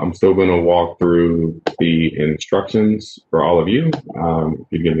I'm still going to walk through the instructions for all of you. If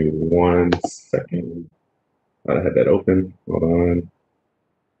you give me 1 second, I had that open. Hold on.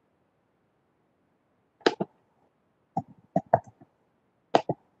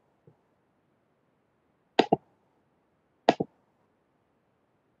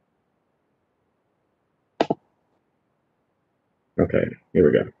 Okay, here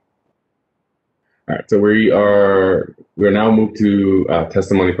we go. All right, so we're now moved to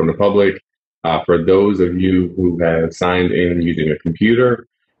testimony from the public. For those of you who have signed in using a computer,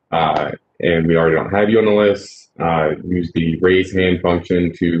 and we already don't have you on the list, use the raise hand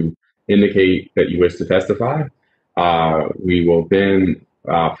function to indicate that you wish to testify. We will then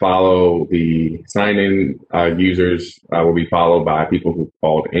follow the sign-in users will be followed by people who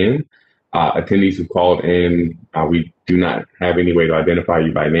called in. Attendees who called in, we do not have any way to identify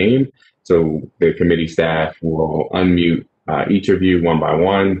you by name. So the committee staff will unmute each of you one by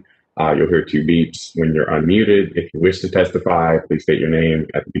one. You'll hear 2 beeps when you're unmuted. If you wish to testify, please state your name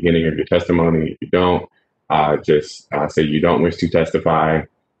at the beginning of your testimony. If you don't, just say you don't wish to testify,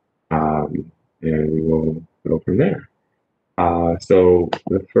 and we will go from there. So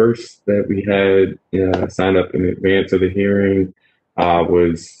the first that we had signed up in advance of the hearing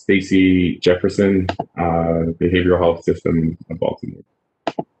was Stacy Jefferson, Behavioral Health System of Baltimore.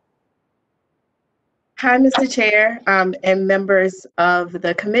 Hi, Mr. Chair, and members of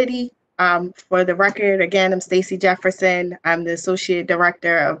the committee. For the record, again, I'm Stacy Jefferson. I'm the Associate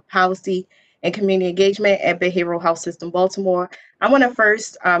Director of Policy and Community Engagement at Behavioral Health System Baltimore. I want to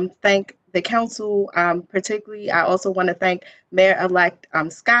first thank the council, particularly. I also want to thank Mayor-elect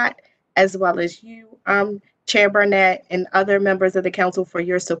Scott, as well as you, Chair Burnett, and other members of the council for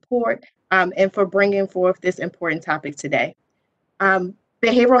your support and for bringing forth this important topic today.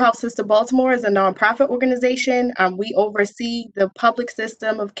 Behavioral Health System Baltimore is a nonprofit organization. We oversee the public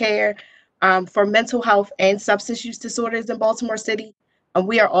system of care for mental health and substance use disorders in Baltimore City.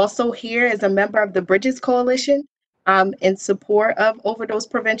 We are also here as a member of the Bridges Coalition in support of overdose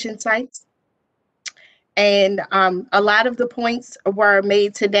prevention sites. And a lot of the points were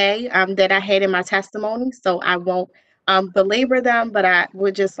made today that I had in my testimony, so I won't belabor them, but I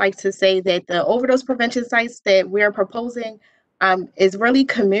would just like to say that the overdose prevention sites that we're proposing is really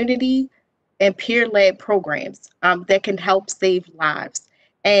community and peer-led programs that can help save lives.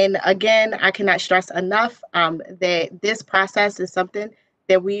 And again, I cannot stress enough that this process is something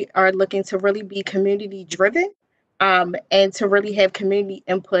that we are looking to really be community-driven and to really have community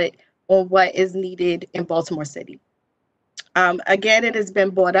input on what is needed in Baltimore City. Again, it has been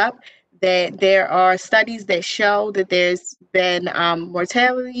brought up that there are studies that show that there's been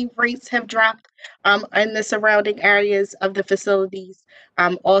mortality rates have dropped in the surrounding areas of the facilities.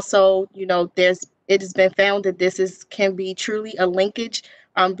 Also, you know, it has been found that this can be truly a linkage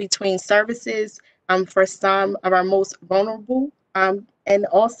between services for some of our most vulnerable. And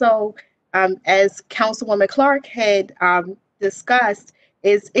also, as Councilwoman Clark had discussed,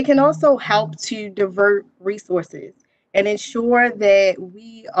 is it can also help to divert resources and ensure that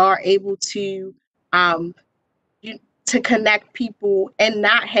we are able to connect people and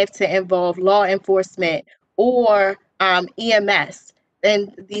not have to involve law enforcement or EMS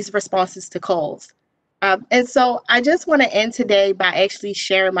in these responses to calls. And so I just want to end today by actually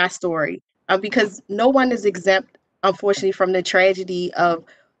sharing my story because no one is exempt, unfortunately, from the tragedy of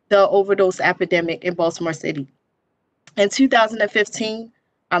the overdose epidemic in Baltimore City. In 2015,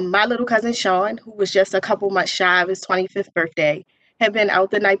 my little cousin Sean, who was just a couple months shy of his 25th birthday, had been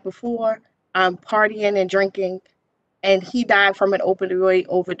out the night before, partying and drinking, and he died from an opioid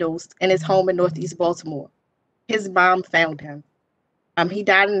overdose in his home in Northeast Baltimore. His mom found him. He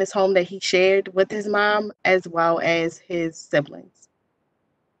died in his home that he shared with his mom as well as his siblings.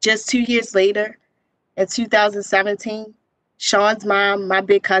 Just 2 years later, in 2017, Sean's mom, my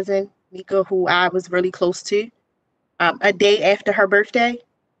big cousin, Nika, who I was really close to, a day after her birthday,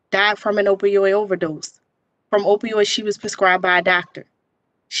 died from an opioid overdose. From opioids she was prescribed by a doctor.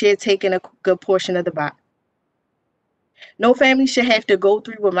 She had taken a good portion of the bot. No family should have to go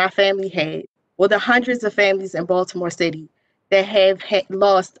through what my family had, or the hundreds of families in Baltimore City that have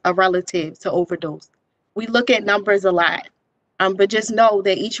lost a relative to overdose. We look at numbers a lot, but just know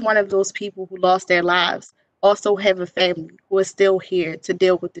that each one of those people who lost their lives also have a family who is still here to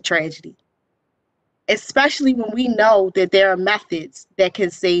deal with the tragedy, especially when we know that there are methods that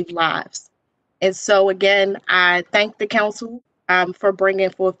can save lives. And so, again, I thank the council for bringing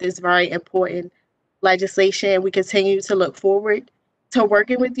forth this very important legislation. We continue to look forward to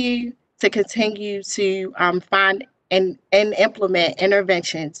working with you to continue to find and implement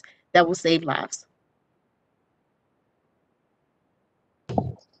interventions that will save lives.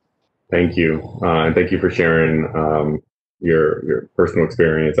 Thank you, and thank you for sharing your personal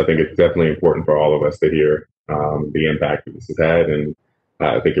experience. I think it's definitely important for all of us to hear the impact that this has had, and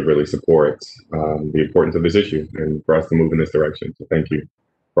I think it really supports the importance of this issue and for us to move in this direction. So thank you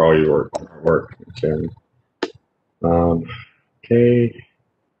for all your work and sharing. Okay,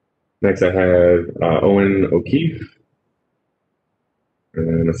 next I have Owen O'Keefe,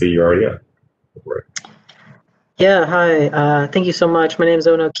 and I see you're already up. Yeah, hi. Thank you so much. My name is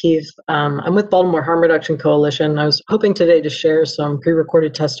Owen O'Keefe. I'm with Baltimore Harm Reduction Coalition. I was hoping today to share some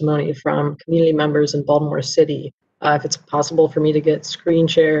pre-recorded testimony from community members in Baltimore City. If it's possible for me to get screen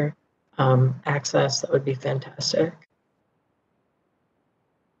share access, that would be fantastic.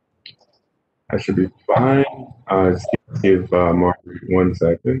 I should be fine. Just give Margaret 1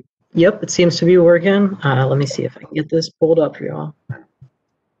 second. Yep, it seems to be working. Let me see if I can get this pulled up for y'all.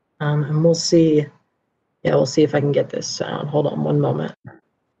 And we'll see. Yeah, we'll see if I can get this sound. Hold on one moment.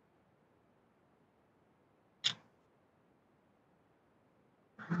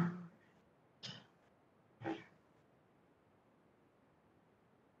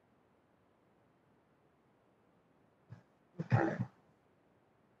 Okay.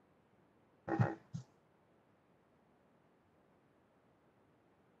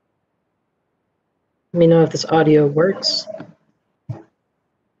 Let me know if this audio works.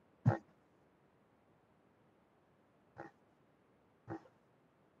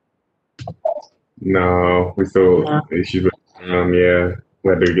 No, we still issues with yeah. We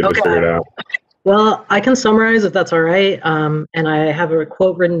had to get this figured out. Well, I can summarize if that's all right. And I have a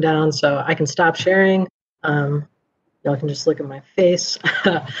quote written down, so I can stop sharing. Y'all can just look at my face.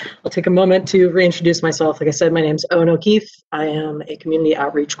 I'll take a moment to reintroduce myself. Like I said, my name's Owen O'Keefe. I am a community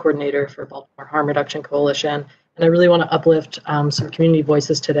outreach coordinator for Baltimore Harm Reduction Coalition. And I really want to uplift some community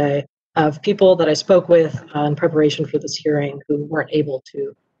voices today of people that I spoke with in preparation for this hearing who weren't able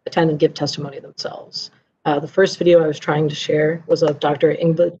to attend and give testimony themselves. The first video I was trying to share was of Dr.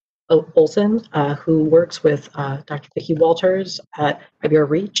 Ingrid Olson, who works with Dr. Vicki Walters at IBR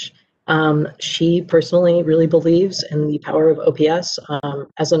Reach. She personally really believes in the power of OPS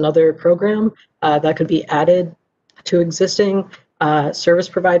as another program that could be added to existing service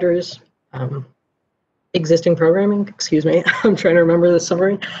providers, existing programming, excuse me, I'm trying to remember the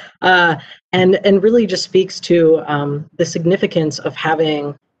summary, and really just speaks to the significance of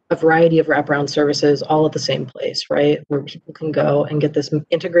having a variety of wraparound services all at the same place, right? Where people can go and get this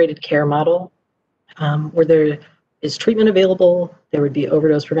integrated care model where there is treatment available, there would be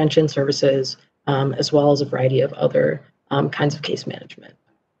overdose prevention services, as well as a variety of other kinds of case management.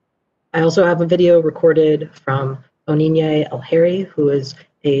 I also have a video recorded from Oninye Elhari, who is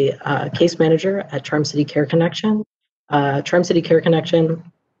a case manager at Charm City Care Connection. Charm City Care Connection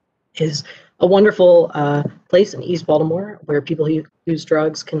is a wonderful place in East Baltimore where people who use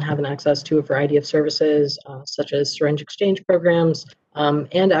drugs can have an access to a variety of services, such as syringe exchange programs,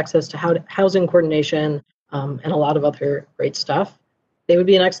 and access to housing coordination, and a lot of other great stuff. They would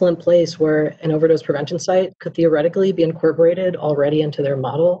be an excellent place where an overdose prevention site could theoretically be incorporated already into their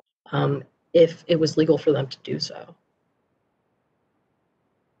model if it was legal for them to do so.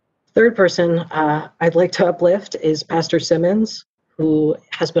 Third person I'd like to uplift is Pastor Simmons, who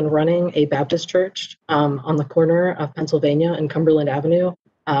has been running a Baptist church on the corner of Pennsylvania and Cumberland Avenue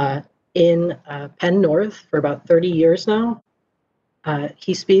in Penn North for about 30 years now.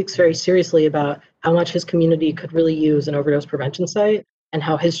 He speaks very seriously about how much his community could really use an overdose prevention site and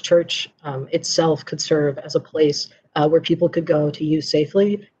how his church itself could serve as a place where people could go to use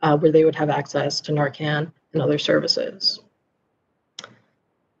safely, where they would have access to Narcan and other services.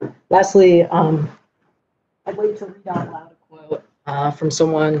 Lastly, I'd like to read out loud a quote from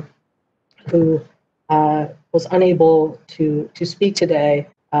someone who was unable to speak today,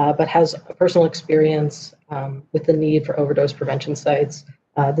 but has a personal experience with the need for overdose prevention sites.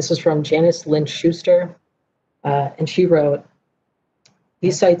 This is from Janice Lynch Schuster, and she wrote,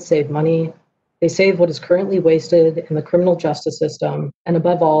 "These sites save money. They save what is currently wasted in the criminal justice system, and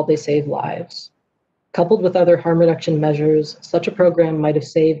above all, they save lives. Coupled with other harm reduction measures, such a program might have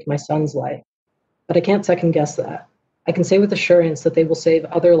saved my son's life. But I can't second guess that. I can say with assurance that they will save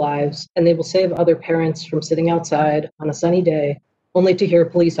other lives, and they will save other parents from sitting outside on a sunny day, only to hear a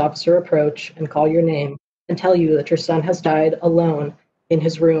police officer approach and call your name and tell you that your son has died alone in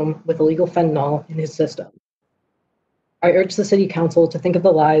his room with illegal fentanyl in his system. I urge the City Council to think of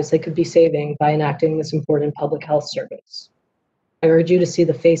the lives they could be saving by enacting this important public health service. I urge you to see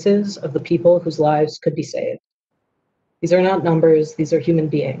the faces of the people whose lives could be saved. These are not numbers, these are human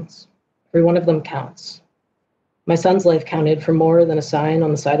beings. Every one of them counts. My son's life counted for more than a sign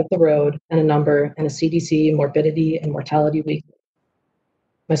on the side of the road and a number in a CDC morbidity and mortality weekly.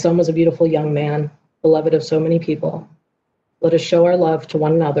 My son was a beautiful young man, beloved of so many people. Let us show our love to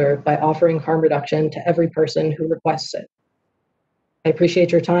one another by offering harm reduction to every person who requests it. I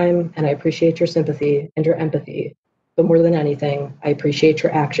appreciate your time and I appreciate your sympathy and your empathy, but more than anything, I appreciate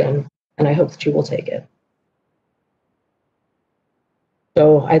your action and I hope that you will take it."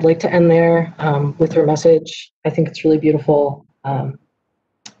 So I'd like to end there with her message. I think it's really beautiful.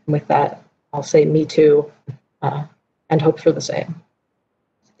 With that, I'll say me too and hope for the same.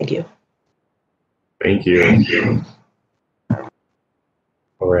 Thank you. Thank you.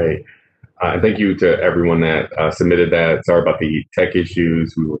 All right. Thank you to everyone that submitted that. Sorry about the tech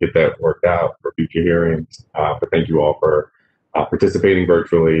issues. We will get that worked out for future hearings. But thank you all for participating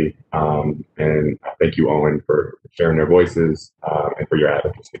virtually. And thank you, Owen, for sharing their voices and for your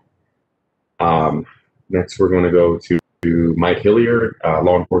advocacy. Next, we're going to go to Mike Hilliard,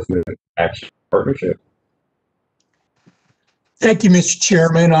 Law Enforcement Action Partnership. Thank you, Mr.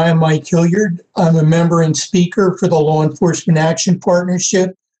 Chairman. I am Mike Hilliard. I'm a member and speaker for the Law Enforcement Action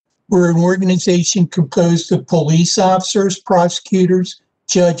Partnership. We're an organization composed of police officers, prosecutors,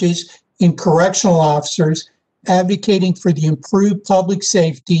 judges, and correctional officers advocating for the improved public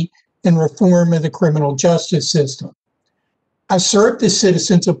safety and reform of the criminal justice system. I served the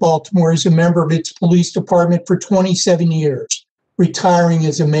citizens of Baltimore as a member of its police department for 27 years, retiring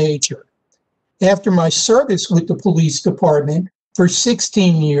as a major. After my service with the police department for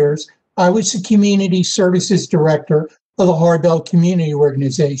 16 years, I was the Community Services Director of the Harbell Community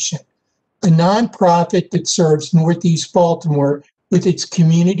Organization, a nonprofit that serves Northeast Baltimore with its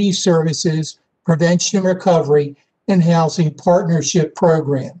community services, prevention and recovery, and housing partnership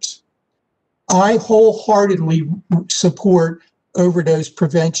programs. I wholeheartedly support overdose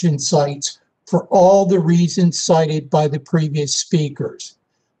prevention sites for all the reasons cited by the previous speakers.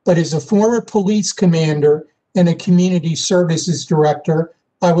 But as a former police commander and a community services director,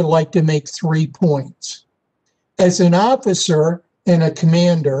 I would like to make 3 points. As an officer and a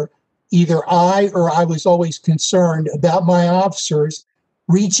commander, either I or I was always concerned about my officers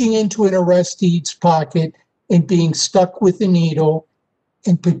reaching into an arrestee's pocket and being stuck with a needle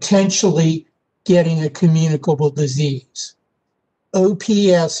and potentially getting a communicable disease.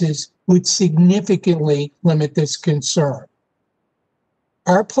 OPSs would significantly limit this concern.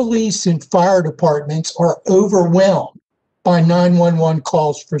 Our police and fire departments are overwhelmed by 911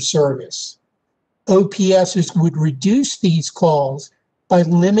 calls for service. OPSs would reduce these calls by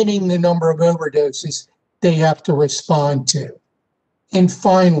limiting the number of overdoses they have to respond to. And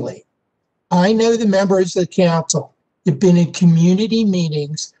finally, I know the members of the council have been in community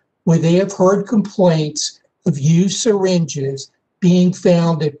meetings where they have heard complaints of used syringes being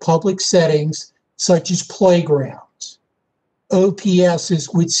found at public settings such as playgrounds.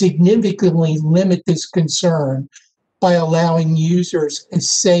 OPSs would significantly limit this concern by allowing users a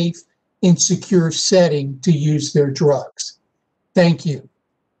safe and secure setting to use their drugs. Thank you.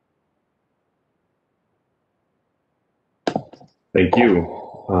 Thank you.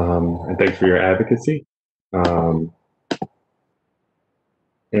 And thanks for your advocacy. And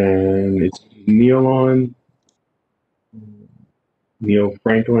it's Neil on. Neil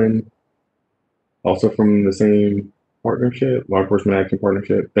Franklin, also from the same partnership, Law Enforcement Action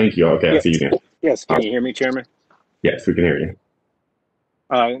Partnership. Thank you. Okay, I see you now. Yes, can you hear me, Chairman? Yes, we can hear you.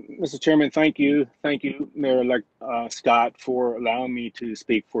 Mr. Chairman, thank you. Thank you, Mayor-elect Scott, for allowing me to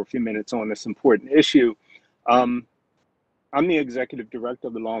speak for a few minutes on this important issue. I'm the executive director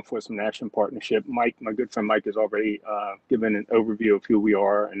of the Law Enforcement Action Partnership. Mike, my good friend Mike, has already given an overview of who we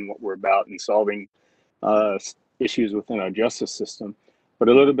are and what we're about in solving issues within our justice system. But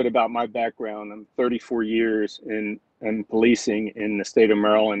a little bit about my background. I'm 34 years in policing in the state of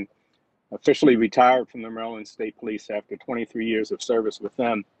Maryland, officially retired from the Maryland State Police after 23 years of service with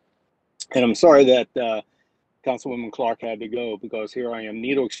them. And I'm sorry that Councilwoman Clark had to go, because here I am.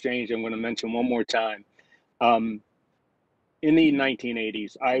 Needle exchange, I'm going to mention one more time. In the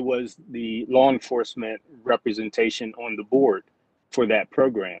 1980s, I was the law enforcement representation on the board for that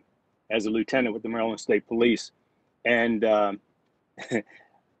program as a lieutenant with the Maryland State Police. And I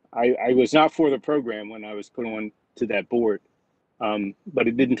was not for the program when I was put on to that board, but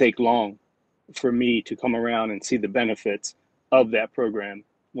it didn't take long for me to come around and see the benefits of that program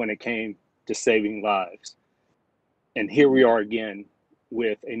when it came to saving lives. And here we are again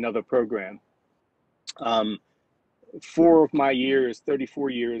with another program. 4 of my years, 34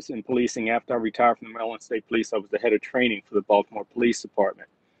 years in policing, after I retired from the Maryland State Police, I was the head of training for the Baltimore Police Department.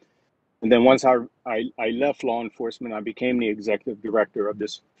 And then once I left law enforcement, I became the executive director of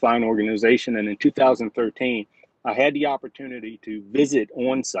this fine organization. And in 2013, I had the opportunity to visit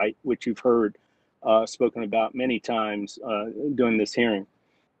on site, which you've heard spoken about many times during this hearing.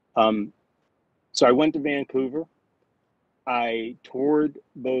 So I went to Vancouver. I toured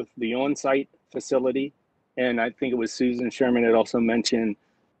both the on-site facility, and I think it was Susan Sherman that also mentioned,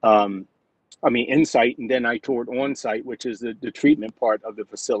 Insight, and then I toured on-site, which is the treatment part of the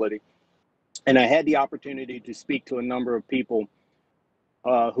facility. And I had the opportunity to speak to a number of people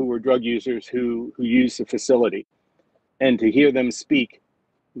who were drug users who used the facility, and to hear them speak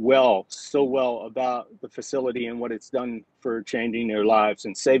so well about the facility and what it's done for changing their lives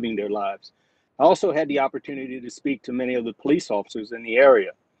and saving their lives. I also had the opportunity to speak to many of the police officers in the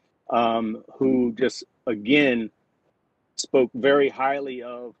area who just, again, spoke very highly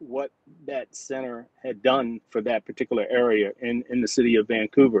of what that center had done for that particular area in the city of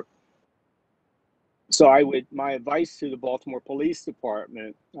Vancouver. So my advice to the Baltimore Police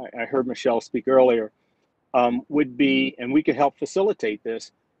Department, I heard Michelle speak earlier, would be, and we could help facilitate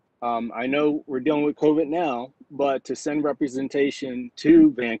this. I know we're dealing with COVID now, but to send representation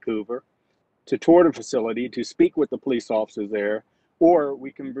to Vancouver, to tour the facility, to speak with the police officers there, or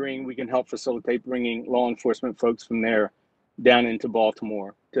we can help facilitate bringing law enforcement folks from there down into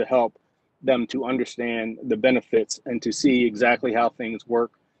Baltimore to help them to understand the benefits and to see exactly how things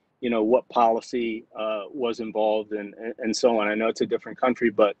work, what policy was involved and so on. I know it's a different country,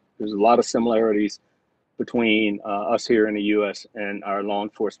 but there's a lot of similarities between us here in the U.S. and our law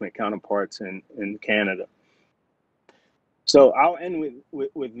enforcement counterparts in Canada. So I'll end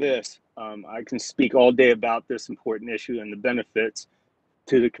with this. I can speak all day about this important issue and the benefits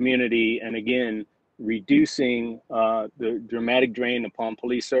to the community, and again, reducing the dramatic drain upon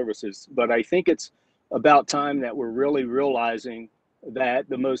police services. But I think it's about time that we're really realizing that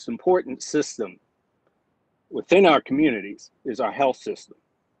the most important system within our communities is our health system,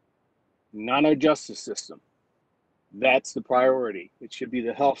 not our justice system. That's the priority. It should be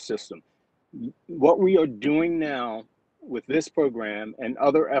the health system. What we are doing now with this program and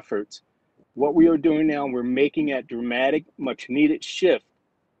other efforts, what we are doing now, we're making that dramatic, much needed shift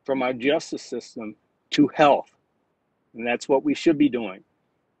from our justice system to health. And that's what we should be doing.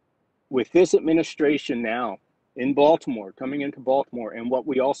 With this administration now in Baltimore, coming into Baltimore, and what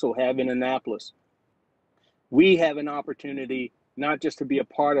we also have in Annapolis, we have an opportunity not just to be a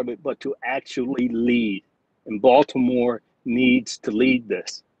part of it, but to actually lead. And Baltimore needs to lead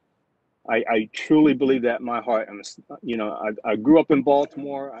this. I truly believe that in my heart. I grew up in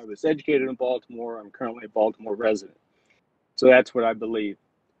Baltimore. I was educated in Baltimore. I'm currently a Baltimore resident. So that's what I believe.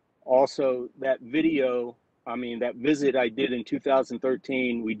 Also, that visit I did in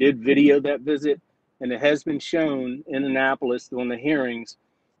 2013, we did video that visit, and it has been shown in Annapolis on the hearings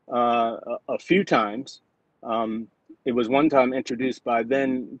a few times. It was one time introduced by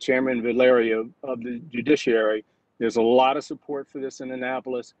then Chairman Valerio of the Judiciary. There's a lot of support for this in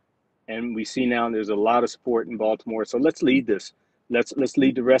Annapolis, and we see now there's a lot of support in Baltimore. So let's lead this. Let's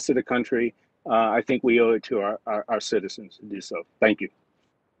lead the rest of the country. I think we owe it to our citizens to do so. Thank you.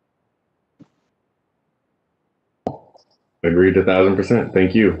 Agreed 1,000%.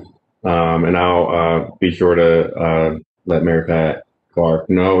 Thank you. And I'll be sure to let Mayor Pat Clark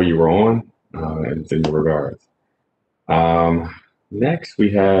know you were on and send your regards. Next,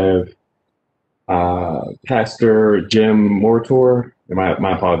 we have Pastor Jim Mortor. My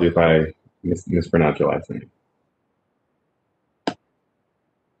apologies if I mispronounce your last name.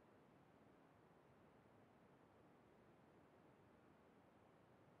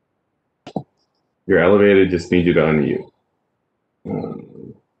 You're elevated, just need you to unmute.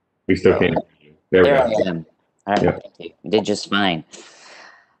 We still can't hear you. There we There go. I am. All right, Yep. thank you. You did just fine.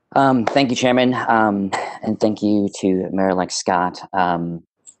 Thank you, Chairman, and thank you to Mayor-elect Scott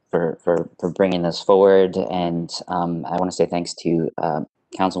for bringing this forward. And I want to say thanks to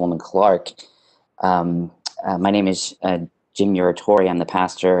Councilwoman Clark. My name is Jim Uratori. I'm the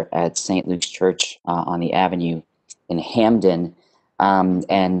pastor at St. Luke's Church on the Avenue in Hamden.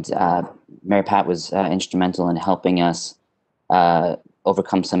 And Mary Pat was instrumental in helping us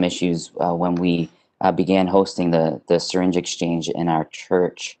overcome some issues when we began hosting the syringe exchange in our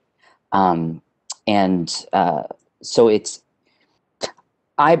church. So it's,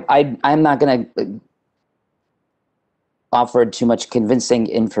 I'm not going to offer too much convincing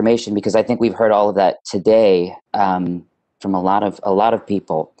information because I think we've heard all of that today from a lot of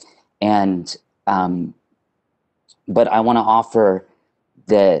people. And, but I want to offer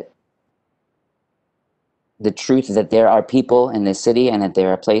the truth that there are people in the city and that there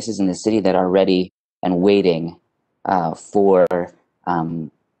are places in the city that are ready and waiting for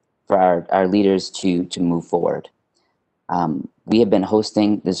our leaders to move forward. We have been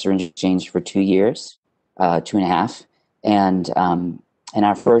hosting the syringe exchange for 2 years, 2.5. And in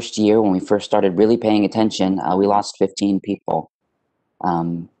our first year, when we first started really paying attention, we lost 15 people.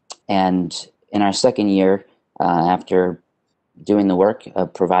 And in our second year, after doing the work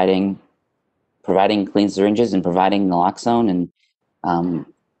of providing clean syringes and providing naloxone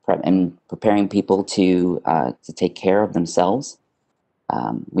and preparing people to take care of themselves,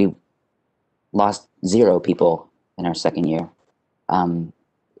 we lost 0 people in our second year.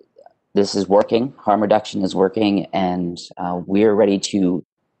 This is working. Harm reduction is working, and we're ready to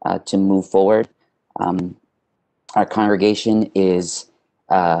move forward. Our congregation is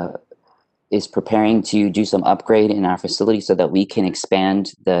preparing to do some upgrade in our facility so that we can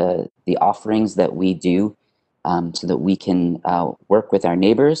expand the offerings that we do, so that we can work with our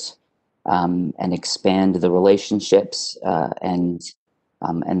neighbors and expand the relationships and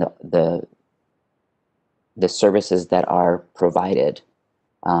the services that are provided.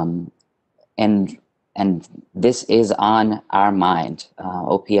 And this is on our mind.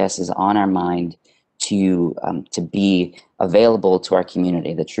 OPS is on our mind to be available to our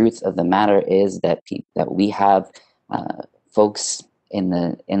community. The truth of the matter is that we have folks in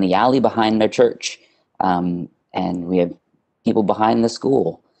the alley behind their church, and we have people behind the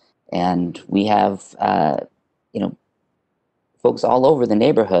school, and we have folks all over the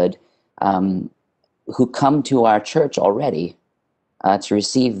neighborhood who come to our church already to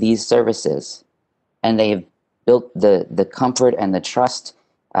receive these services, and they have built the comfort and the trust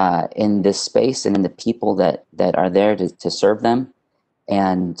in this space and in the people that are there to serve them,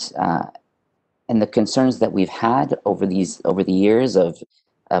 and the concerns that we've had over the years of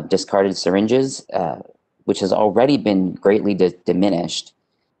discarded syringes, which has already been greatly diminished,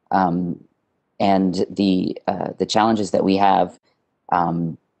 and the challenges that we have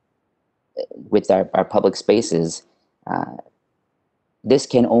with our public spaces. This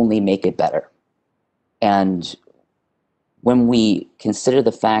can only make it better. And when we consider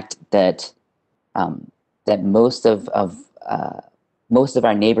the fact that that most of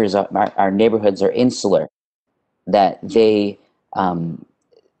our neighbors, our neighborhoods are insular, that they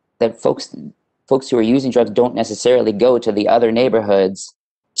that folks who are using drugs don't necessarily go to the other neighborhoods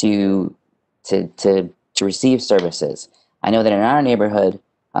to receive services. I know that in our neighborhood,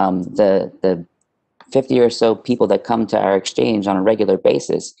 the 50 or so people that come to our exchange on a regular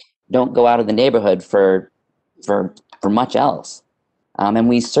basis don't go out of the neighborhood for much else. And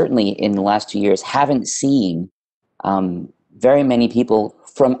we certainly, in the last 2 years, haven't seen very many people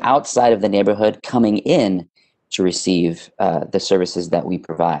from outside of the neighborhood coming in to receive the services that we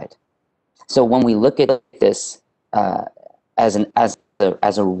provide. So when we look at this as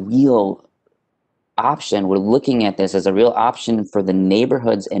a real option, we're looking at this as a real option for the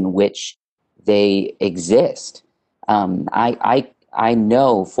neighborhoods in which they exist. I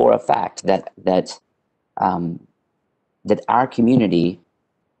know for a fact that our community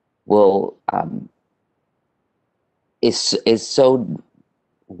will is so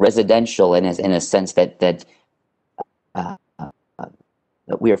residential in a sense that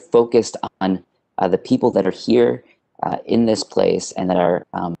we are focused on the people that are here in this place, and that are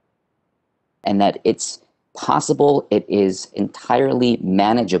and that it's possible, it is entirely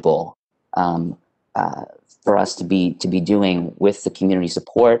manageable for us to be doing with the community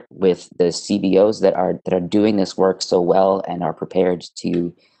support, with the CBOs that are doing this work so well and are prepared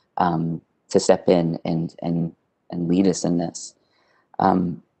to step in and lead us in this.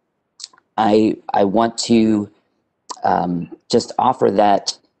 I want to just offer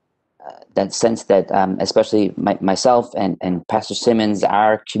that sense that especially myself and Pastor Simmons,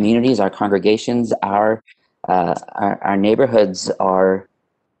 our communities, our congregations, our neighborhoods are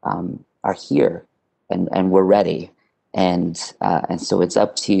here, and we're ready, and so it's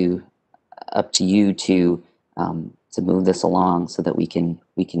up to you to move this along so that we can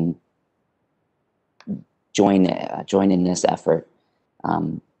join in this effort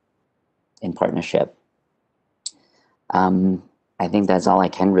in partnership. I think that's all I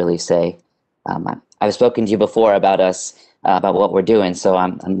can really say. I've spoken to you before about us, about what we're doing, so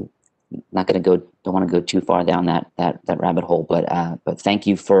I'm not going to don't want to go too far down that rabbit hole. But thank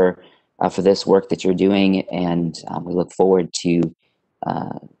you for this work that you're doing, and we look forward to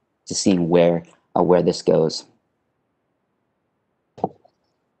seeing where this goes.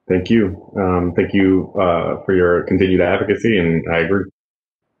 Thank you. Thank you for your continued advocacy, and I agree.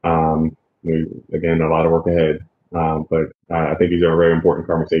 Again, a lot of work ahead. But I think these are very important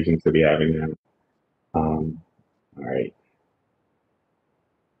conversations to be having now. All right.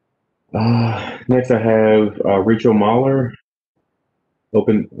 Next, I have Rachel Mahler,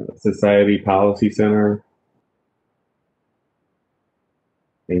 Open Society Policy Center.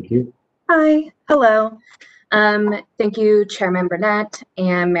 Thank you. Hi, hello. Thank you, Chairman Burnett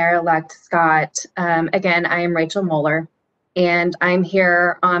and Mayor-elect Scott. Again, I am Rachel Moeller, and I'm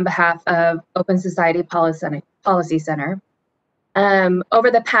here on behalf of Open Society Policy Center.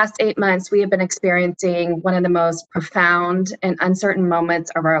 Over the past 8 months, we have been experiencing one of the most profound and uncertain moments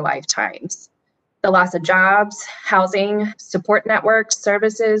of our lifetimes. The loss of jobs, housing, support networks,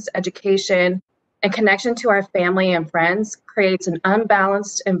 services, education, and connection to our family and friends creates an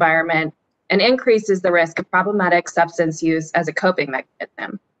unbalanced environment and increases the risk of problematic substance use as a coping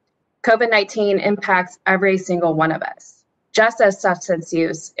mechanism. COVID-19 impacts every single one of us, just as substance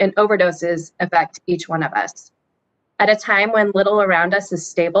use and overdoses affect each one of us. At a time when little around us is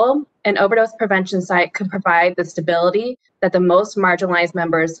stable, an overdose prevention site could provide the stability that the most marginalized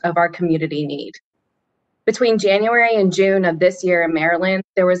members of our community need. Between January and June of this year in Maryland,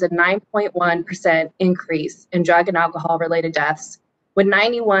 there was a 9.1% increase in drug and alcohol-related deaths, with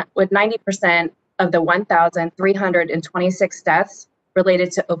 90% of the 1,326 deaths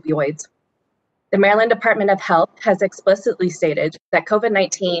related to opioids. The Maryland Department of Health has explicitly stated that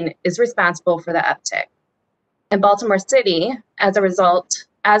COVID-19 is responsible for the uptick. In Baltimore City, as a result,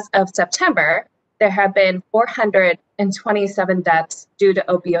 as of September, there have been 427 deaths due to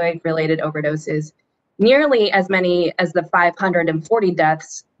opioid-related overdoses, nearly as many as the 540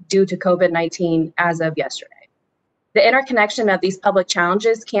 deaths due to COVID-19 as of yesterday. The interconnection of these public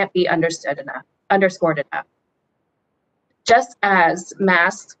challenges can't be underscored enough. Just as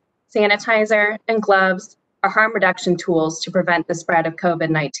masks, sanitizer, and gloves are harm reduction tools to prevent the spread of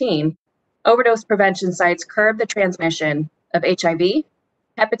COVID-19, overdose prevention sites curb the transmission of HIV,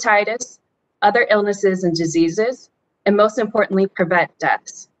 hepatitis, other illnesses and diseases, and most importantly, prevent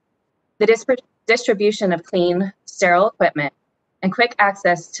deaths. The distribution of clean, sterile equipment and quick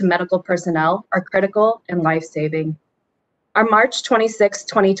access to medical personnel are critical and life-saving. Our March 26,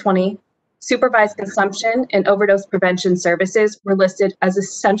 2020 supervised consumption and overdose prevention services were listed as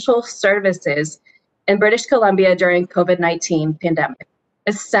essential services in British Columbia during COVID-19 pandemic.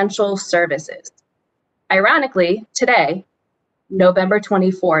 Essential services. Ironically, today, November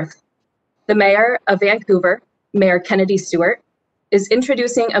 24th, the Mayor of Vancouver, Mayor Kennedy Stewart, is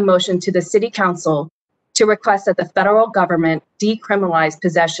introducing a motion to the City Council to request that the federal government decriminalize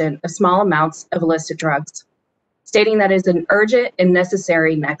possession of small amounts of illicit drugs, stating that is an urgent and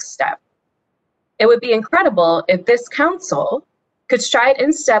necessary next step. It would be incredible if this council could stride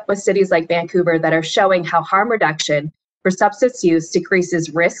in step with cities like Vancouver that are showing how harm reduction for substance use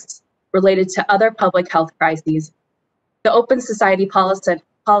decreases risks related to other public health crises. The Open Society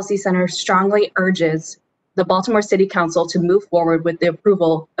Policy Center strongly urges the Baltimore City Council to move forward with the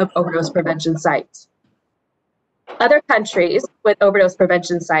approval of overdose prevention sites. Other countries with overdose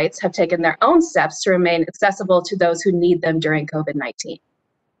prevention sites have taken their own steps to remain accessible to those who need them during COVID-19.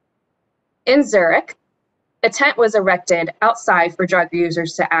 In Zurich, a tent was erected outside for drug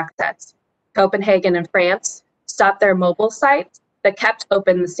users to access. Copenhagen and France stopped their mobile sites but kept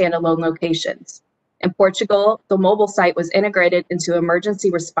open the standalone locations. In Portugal, the mobile site was integrated into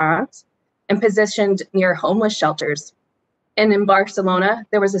emergency response and positioned near homeless shelters. And in Barcelona,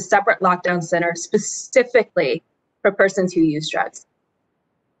 there was a separate lockdown center specifically for persons who use drugs.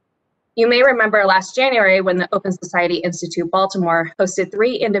 You may remember last January when the Open Society Institute Baltimore hosted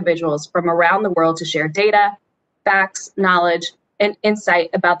 3 individuals from around the world to share data, facts, knowledge, and insight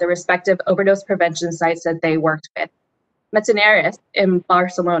about the respective overdose prevention sites that they worked with. Metaneris in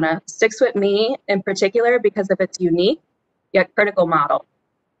Barcelona sticks with me in particular because of its unique yet critical model.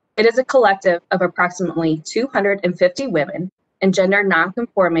 It is a collective of approximately 250 women and gender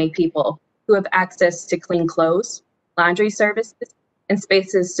non-conforming people who have access to clean clothes, laundry services, and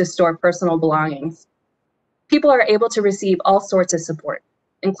spaces to store personal belongings. People are able to receive all sorts of support,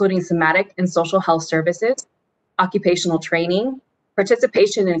 including somatic and social health services, occupational training,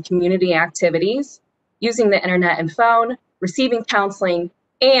 participation in community activities, using the internet and phone, receiving counseling,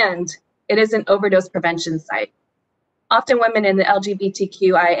 and it is an overdose prevention site. Often women in the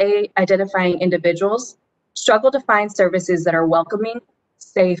LGBTQIA identifying individuals struggle to find services that are welcoming,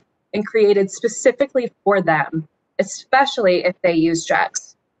 safe, and created specifically for them, especially if they use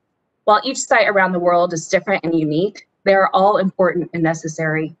drugs. While each site around the world is different and unique, they are all important and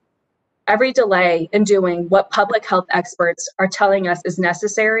necessary. Every delay in doing what public health experts are telling us is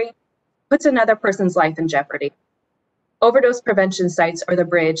necessary puts another person's life in jeopardy. Overdose prevention sites are the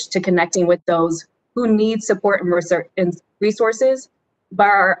bridge to connecting with those who need support and resources, but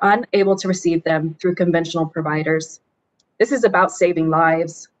are unable to receive them through conventional providers. This is about saving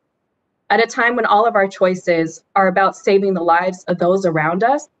lives. At a time when all of our choices are about saving the lives of those around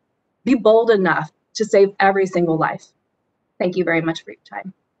us, be bold enough to save every single life. Thank you very much for your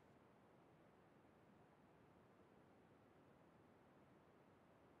time.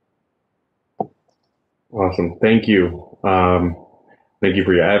 Awesome. Thank you. Thank you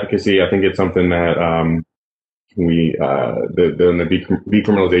for your advocacy. I think it's something that the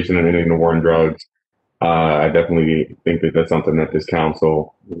decriminalization and ending the war on drugs, I definitely think that that's something that this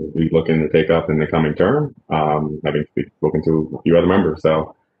council will be looking to take up in the coming term, having spoken to a few other members.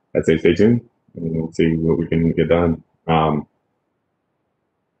 So I'd say stay tuned and we'll see what we can get done.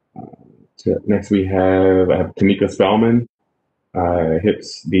 Next I have Tamika Spellman,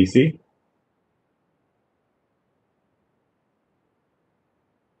 HIPS DC.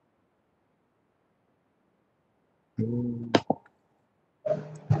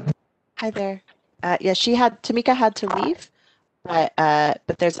 Hi there. Yeah, Tamika had to leave, but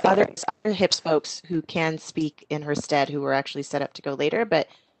there's other HIPS folks who can speak in her stead who were actually set up to go later, but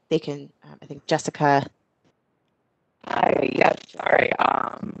they can, I think Jessica. Hi, yes, sorry,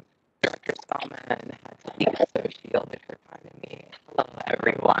 Director Spellman had to leave, so she yielded her time to me. Hello,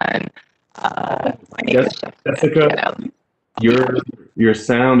 everyone. My name is Jessica. Your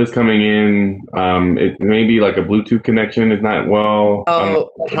sound is coming in. It may be like a Bluetooth connection is not well.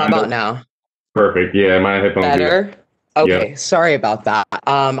 Oh, how about now? Perfect. Yeah, my headphones. Better? Okay, Yep. sorry about that.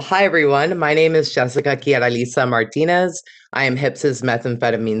 Hi, everyone. My name is Jessica Chiaralisa Martinez. I am HIPS's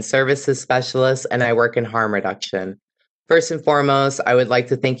methamphetamine services specialist, and I work in harm reduction. First and foremost, I would like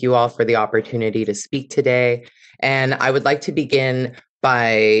to thank you all for the opportunity to speak today And I would like to begin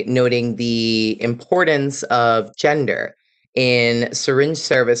by noting the importance of gender in syringe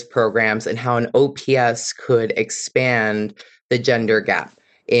service programs and how an OPS could expand the gender gap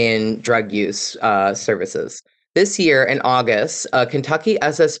in drug use services. This year in August, a Kentucky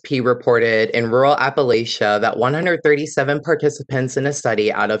SSP reported in rural Appalachia that 137 participants in a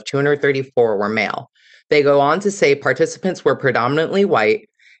study out of 234 were male. They go on to say participants were predominantly white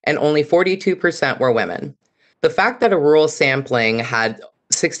and only 42% were women. The fact that a rural sampling had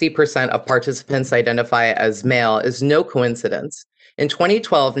 60% of participants identify as male is no coincidence. In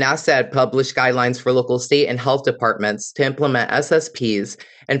 2012, NASA had published guidelines for local state and health departments to implement SSPs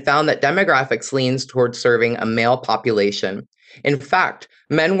and found that demographics leans towards serving a male population. In fact,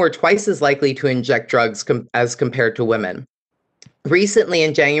 men were twice as likely to inject drugs as compared to women. Recently,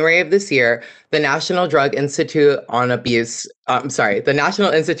 in January of this year, the National Institute on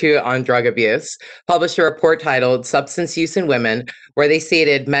Drug Abuse published a report titled Substance Use in Women, where they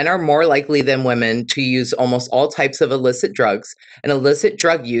stated men are more likely than women to use almost all types of illicit drugs, and illicit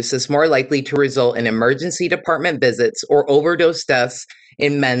drug use is more likely to result in emergency department visits or overdose deaths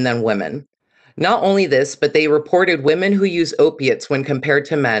in men than women. Not only this, but they reported women who use opiates when compared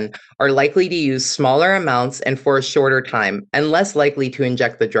to men are likely to use smaller amounts and for a shorter time, and less likely to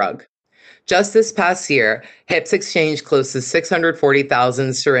inject the drug. Just this past year, HIPS exchanged close to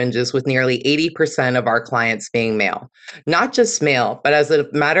 640,000 syringes with nearly 80% of our clients being male. Not just male, but as a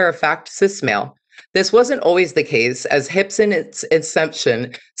matter of fact, cis male. This wasn't always the case, as HIPS in its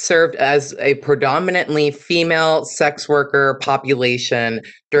inception served as a predominantly female sex worker population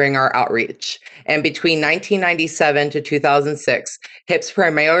during our outreach. And between 1997 to 2006, HIPS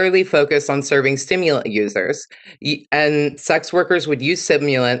primarily focused on serving stimulant users, and sex workers would use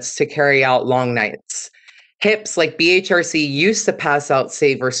stimulants to carry out long nights. HIPS, like BHRC, used to pass out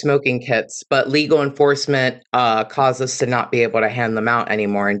saver smoking kits, but legal enforcement caused us to not be able to hand them out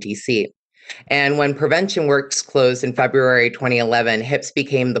anymore in DC. And when Prevention Works closed in February 2011, HIPS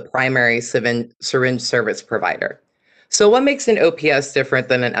became the primary syringe service provider. So what makes an OPS different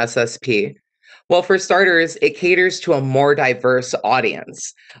than an SSP? Well, for starters, it caters to a more diverse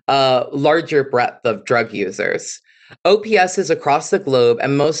audience, a larger breadth of drug users. OPSs across the globe,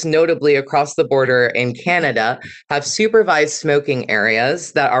 and most notably across the border in Canada, have supervised smoking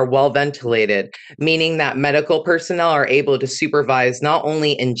areas that are well ventilated, meaning that medical personnel are able to supervise not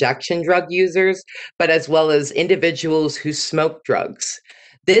only injection drug users, but as well as individuals who smoke drugs.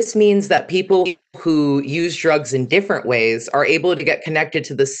 This means that people who use drugs in different ways are able to get connected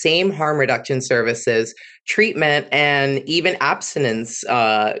to the same harm reduction services, treatment, and even abstinence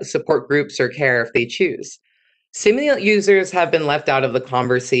support groups or care if they choose. Stimulant users have been left out of the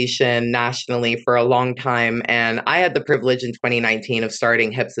conversation nationally for a long time, and I had the privilege in 2019 of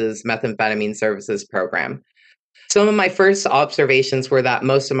starting HIPS's methamphetamine services program. Some of my first observations were that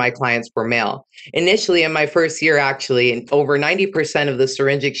most of my clients were male. Initially, in my first year, actually, over 90% of the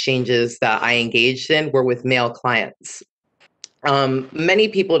syringe exchanges that I engaged in were with male clients. Many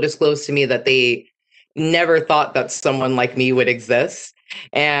people disclosed to me that they never thought that someone like me would exist.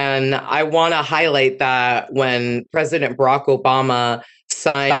 And I want to highlight that when President Barack Obama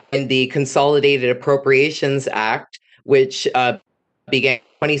signed the Consolidated Appropriations Act, which began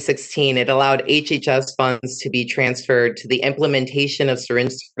in 2016, it allowed HHS funds to be transferred to the implementation of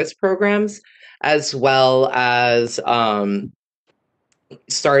syringe service programs, as well as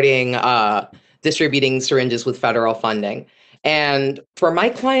starting distributing syringes with federal funding. And for my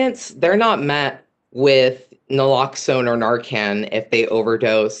clients, they're not met with naloxone or Narcan if they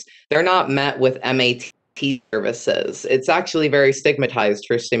overdose. They're not met with MAT services. It's actually very stigmatized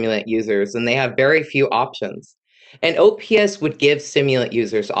for stimulant users, and they have very few options. And OPS would give stimulant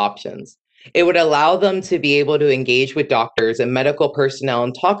users options. It would allow them to be able to engage with doctors and medical personnel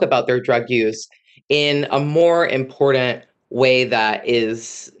and talk about their drug use in a more important way that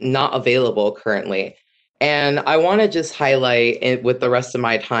is not available currently. And I want to just highlight with the rest of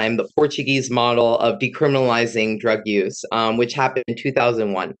my time the Portuguese model of decriminalizing drug use, which happened in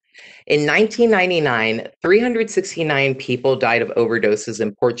 2001. In 1999, 369 people died of overdoses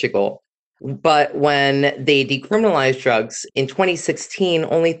in Portugal. But when they decriminalized drugs in 2016,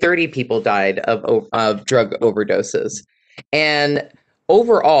 only 30 people died of drug overdoses. And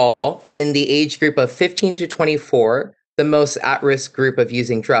overall, in the age group of 15 to 24, the most at-risk group of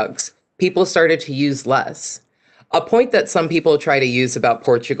using drugs, people started to use less. A point that some people try to use about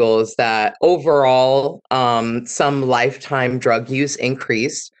Portugal is that overall, some lifetime drug use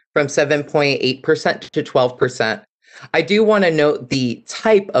increased from 7.8% to 12%. I do want to note the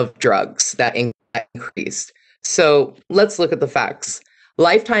type of drugs that increased. So let's look at the facts.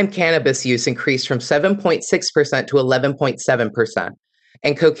 Lifetime cannabis use increased from 7.6% to 11.7%.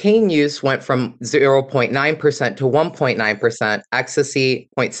 And cocaine use went from 0.9% to 1.9%, ecstasy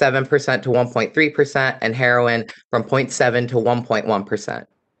 0.7% to 1.3%, and heroin from 0.7 to 1.1%.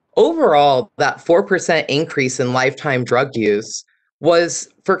 Overall, that 4% increase in lifetime drug use was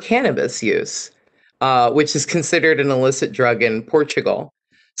for cannabis use, which is considered an illicit drug in Portugal.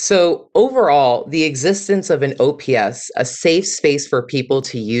 So overall, the existence of an OPS, a safe space for people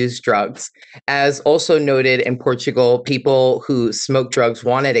to use drugs, as also noted in Portugal, people who smoke drugs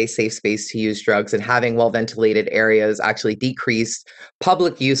wanted a safe space to use drugs, and having well-ventilated areas actually decreased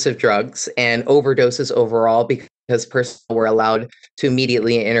public use of drugs and overdoses overall because personnel were allowed to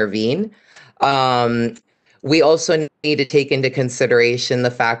immediately intervene. We also need to take into consideration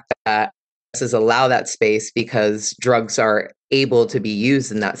the fact that allow that space because drugs are able to be used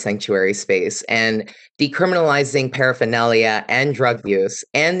in that sanctuary space, and decriminalizing paraphernalia and drug use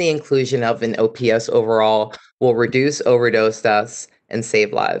and the inclusion of an OPS overall will reduce overdose deaths and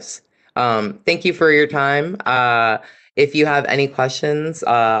save lives. Thank you for your time. If you have any questions,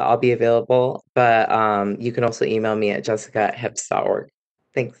 I'll be available, but you can also email me at jessica@hips.org.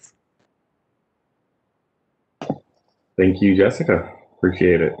 Thanks. Thank you, Jessica.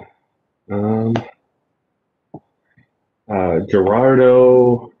 Appreciate it.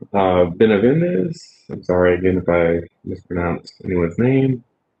 Gerardo Benavides, I'm sorry again if I mispronounced anyone's name.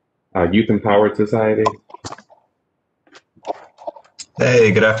 Youth Empowered Society.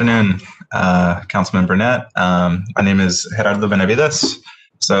 Hey, good afternoon, Councilman Burnett. My name is Gerardo Benavides,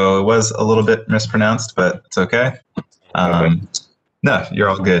 so it was a little bit mispronounced, but it's okay. No, you're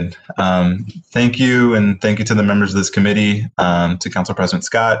all good. Thank you, and thank you to the members of this committee, to Council President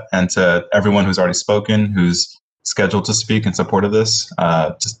Scott, and to everyone who's already spoken, who's scheduled to speak in support of this.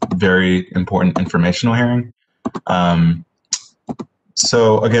 Just very important informational hearing.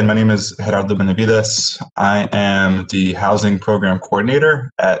 So again, my name is Gerardo Benavides. I am the Housing Program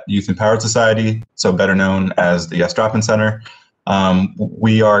Coordinator at Youth Empowered Society, so better known as the Yes Drop-In Center.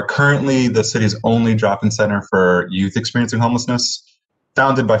 We are currently the city's only drop-in center for youth experiencing homelessness,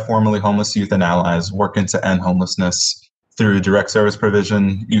 founded by formerly homeless youth and allies working to end homelessness through direct service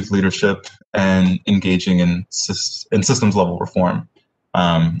provision, youth leadership, and engaging in systems level reform.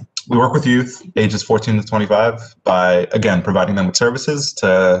 We work with youth ages 14 to 25 by, again, providing them with services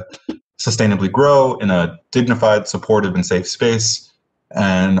to sustainably grow in a dignified, supportive, and safe space.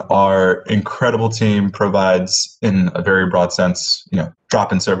 And our incredible team provides, in a very broad sense,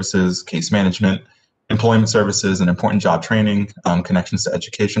 drop-in services, case management, employment services, and important job training, connections to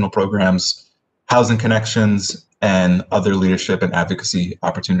educational programs, housing connections, and other leadership and advocacy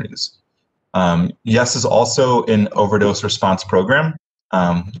opportunities. YES is also an overdose response program.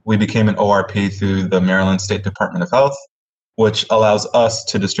 We became an ORP through the Maryland State Department of Health, which allows us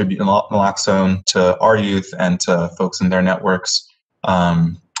to distribute naloxone to our youth and to folks in their networks,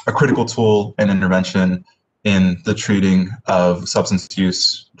 a critical tool and intervention in the treating of substance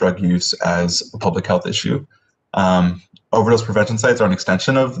use, drug use as a public health issue. Overdose prevention sites are an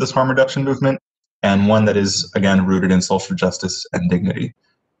extension of this harm reduction movement, and one that is, again, rooted in social justice and dignity.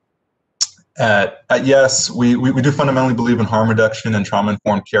 At YES, we do fundamentally believe in harm reduction and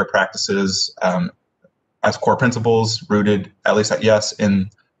trauma-informed care practices as core principles, rooted, at least at YES, in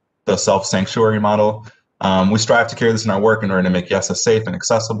the self-sanctuary model. We strive to carry this in our work in order to make YES as safe and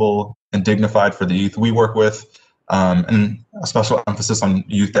accessible and dignified for the youth we work with, and a special emphasis on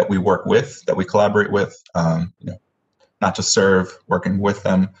youth that we work with, that we collaborate with, not just serve, working with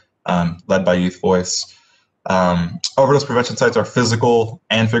them, led by Youth Voice. Overdose prevention sites are physical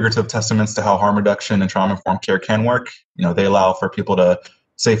and figurative testaments to how harm reduction and trauma-informed care can work. They allow for people to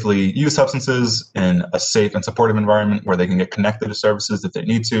safely use substances in a safe and supportive environment where they can get connected to services if they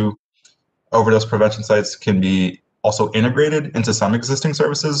need to. Overdose prevention sites can be also integrated into some existing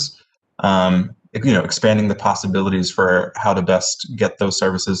services, expanding the possibilities for how to best get those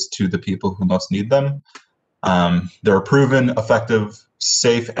services to the people who most need them. They're a proven, effective,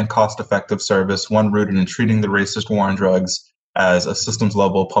 safe, and cost-effective service, one rooted in treating the racist war on drugs as a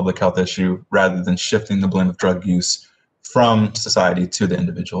systems-level public health issue rather than shifting the blame of drug use from society to the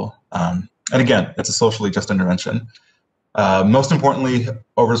individual. And again, it's a socially just intervention. Most importantly,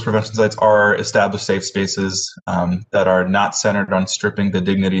 overdose prevention sites are established safe spaces that are not centered on stripping the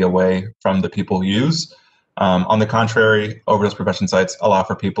dignity away from the people who use. On the contrary, overdose prevention sites allow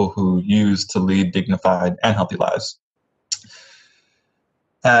for people who use to lead dignified and healthy lives.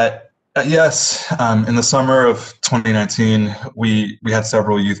 At YES, in the summer of 2019, we had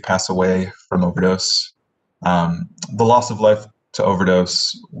several youth pass away from overdose. The loss of life to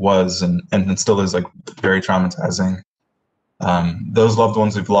overdose was and still is very traumatizing. Those loved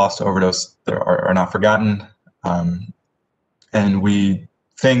ones we've lost to overdose are not forgotten. And we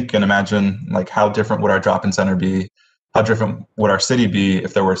think and imagine, like, how different would our drop-in center be? How different would our city be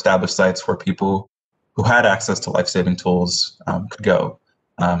if there were established sites where people who had access to life-saving tools could go?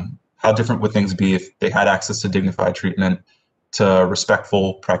 How different would things be if they had access to dignified treatment, to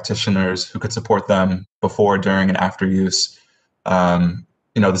respectful practitioners who could support them before, during, and after use?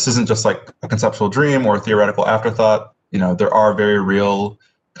 This isn't just like a conceptual dream or a theoretical afterthought. There are very real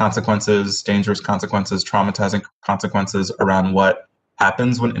consequences, dangerous consequences, traumatizing consequences around what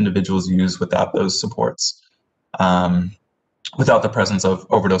happens when individuals use without those supports, without the presence of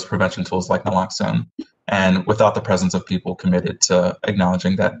overdose prevention tools like naloxone, and without the presence of people committed to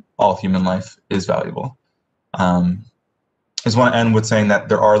acknowledging that all human life is valuable. I just want to end with saying that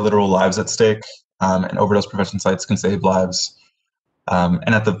there are literal lives at stake, and overdose prevention sites can save lives.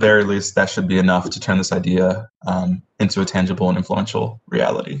 And at the very least, that should be enough to turn this idea into a tangible and influential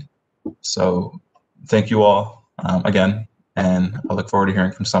reality. So thank you all again, and I look forward to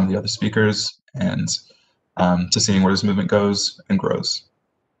hearing from some of the other speakers and to seeing where this movement goes and grows.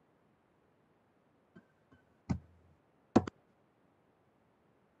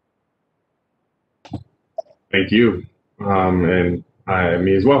 Thank you, and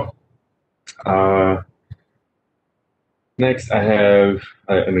me as well. Next, I have,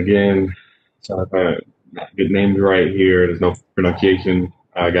 and again, sorry if I not get names right here. There's no pronunciation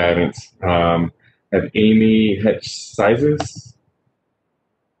guidance. I have Amy Hetch-Sizes,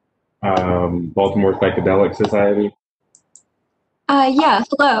 Baltimore Psychedelic Society. Yeah,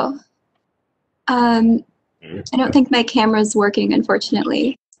 hello. I don't think my camera's working,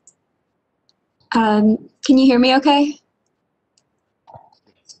 unfortunately. Can you hear me okay?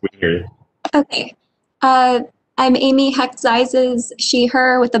 We can hear you. Okay. I'm Amy Hecht-Zizes, she,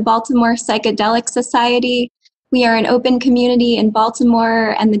 her, with the Baltimore Psychedelic Society. We are an open community in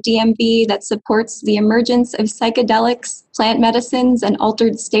Baltimore and the DMV that supports the emergence of psychedelics, plant medicines, and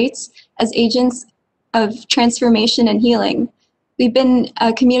altered states as agents of transformation and healing. We've been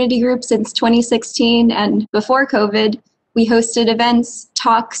a community group since 2016, and before COVID, we hosted events,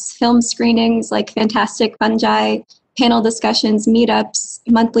 talks, film screenings like Fantastic Fungi, panel discussions, meetups,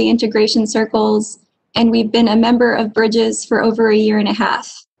 monthly integration circles, and we've been a member of Bridges for over a year and a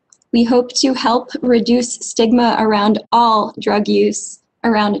half. We hope to help reduce stigma around all drug use,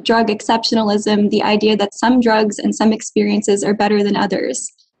 around drug exceptionalism, the idea that some drugs and some experiences are better than others.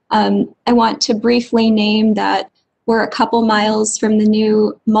 I want to briefly name that we're a couple miles from the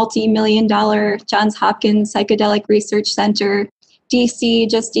new multi-million-dollar Johns Hopkins Psychedelic Research Center. DC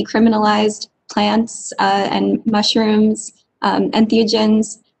just decriminalized plants and mushrooms,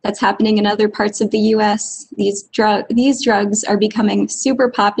 entheogens. That's happening in other parts of the US. These drugs are becoming super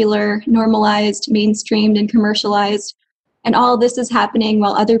popular, normalized, mainstreamed, and commercialized. And all this is happening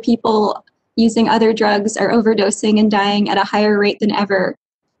while other people using other drugs are overdosing and dying at a higher rate than ever.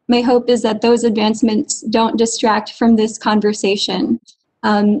 My hope is that those advancements don't distract from this conversation.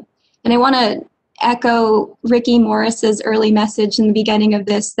 And I want to echo Ricky Morris's early message in the beginning of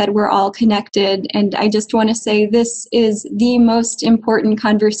this, that we're all connected. And I just want to say this is the most important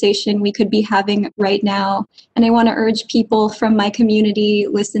conversation we could be having right now. And I want to urge people from my community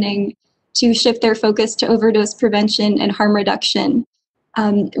listening to shift their focus to overdose prevention and harm reduction.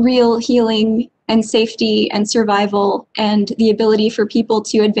 Real healing and safety and survival and the ability for people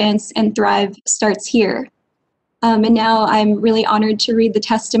to advance and thrive starts here. And now I'm really honored to read the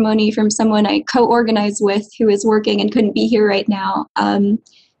testimony from someone I co-organize with who is working and couldn't be here right now,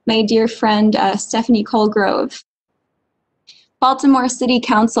 my dear friend, Stephanie Colgrove. Baltimore City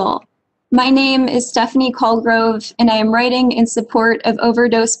Council. My name is Stephanie Colgrove, and I am writing in support of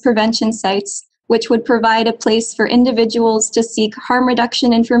overdose prevention sites, which would provide a place for individuals to seek harm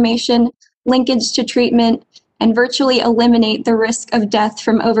reduction information, linkage to treatment, and virtually eliminate the risk of death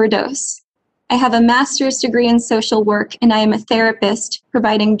from overdose. I have a master's degree in social work, and I am a therapist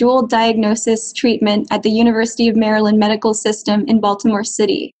providing dual diagnosis treatment at the University of Maryland Medical System in Baltimore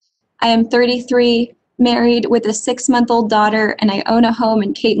City. I am 33, married with a 6-month-old daughter, and I own a home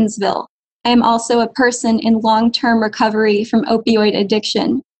in Catonsville. I am also a person in long-term recovery from opioid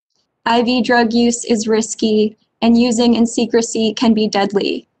addiction. IV drug use is risky, and using in secrecy can be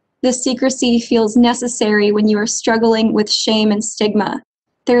deadly. This secrecy feels necessary when you are struggling with shame and stigma.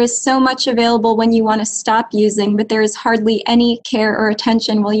 There is so much available when you want to stop using, but there is hardly any care or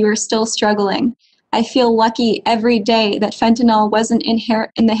attention while you are still struggling. I feel lucky every day that fentanyl wasn't in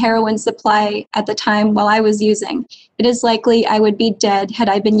the heroin supply at the time while I was using. It is likely I would be dead had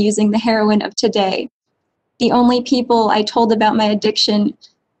I been using the heroin of today. The only people I told about my addiction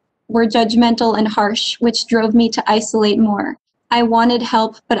were judgmental and harsh, which drove me to isolate more. I wanted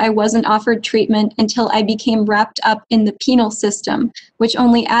help, but I wasn't offered treatment until I became wrapped up in the penal system, which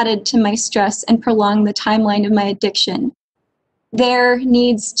only added to my stress and prolonged the timeline of my addiction. There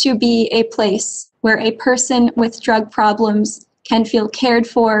needs to be a place where a person with drug problems can feel cared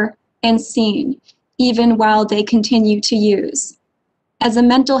for and seen, even while they continue to use. As a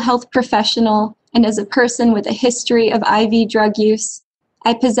mental health professional and as a person with a history of IV drug use,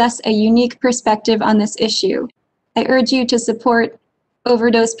 I possess a unique perspective on this issue. I urge you to support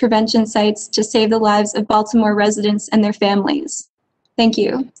overdose prevention sites to save the lives of Baltimore residents and their families. Thank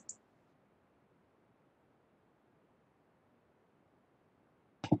you.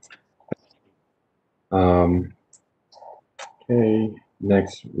 Okay,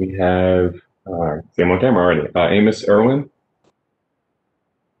 next we have, same on camera already, Amos Irwin.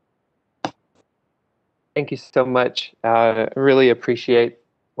 Thank you so much. I really appreciate,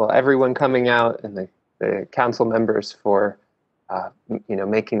 well, everyone coming out and the council members for,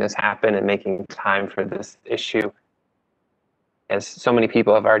 making this happen and making time for this issue. As so many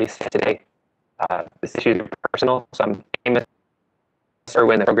people have already said today, this issue is personal. So I'm Amos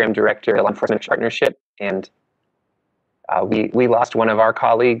Irwin, the program director at Law Enforcement Partnership, and we lost one of our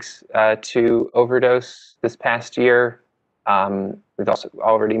colleagues to overdose this past year. We've also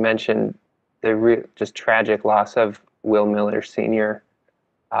already mentioned the just tragic loss of Will Miller Sr.,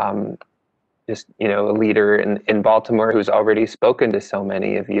 a leader in Baltimore who's already spoken to so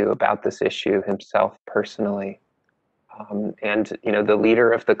many of you about this issue himself personally. And the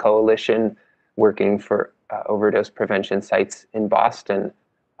leader of the coalition working for overdose prevention sites in Boston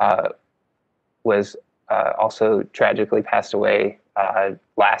was also tragically passed away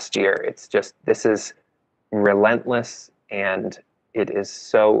last year. It's just, this is relentless, and it is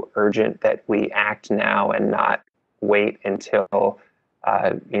so urgent that we act now and not wait until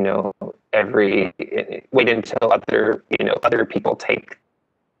wait until other people take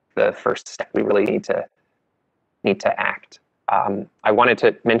the first step. We really need to act. I wanted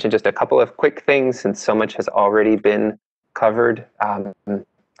to mention just a couple of quick things since so much has already been covered.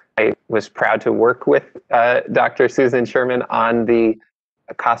 I was proud to work with Dr. Susan Sherman on the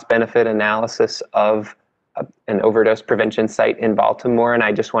cost-benefit analysis of an overdose prevention site in Baltimore, and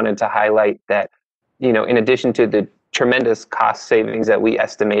I just wanted to highlight that, in addition to the tremendous cost savings that we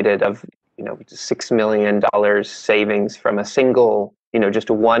estimated of, $6 million savings from a single,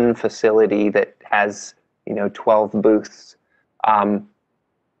 just one facility that has, 12 booths.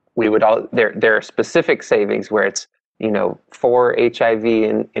 There are specific savings where it's, 4 HIV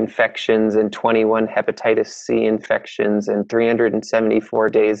infections and 21 hepatitis C infections and 374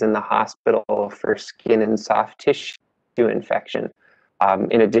 days in the hospital for skin and soft tissue infection,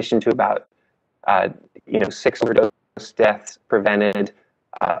 in addition to about 6 overdose deaths prevented,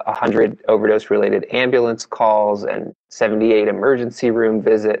 100 overdose-related ambulance calls, and 78 emergency room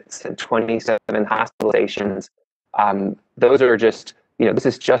visits, and 27 hospitalizations. Those are just, this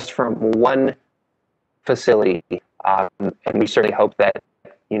is just from one facility, and we certainly hope that,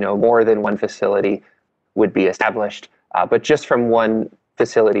 more than one facility would be established. But just from one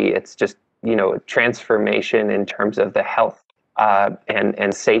facility, it's just, transformation in terms of the health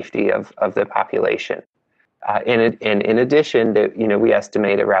and safety of the population. In addition, we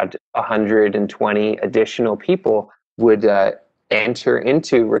estimate around 120 additional people would enter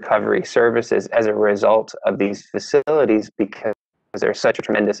into recovery services as a result of these facilities, because there's such a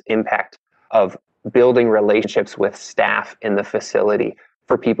tremendous impact of building relationships with staff in the facility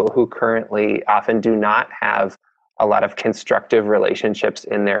for people who currently often do not have a lot of constructive relationships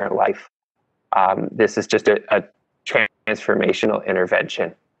in their life. This is just a transformational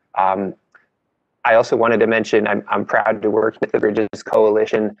intervention. I also wanted to mention I'm proud to work with the Bridges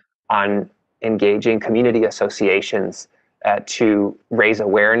Coalition on engaging community associations to raise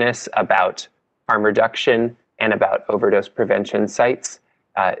awareness about harm reduction and about overdose prevention sites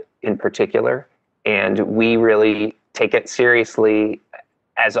in particular. And we really take it seriously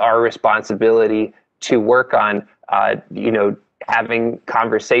as our responsibility to work on, having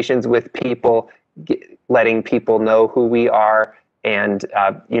conversations with people, letting people know who we are, and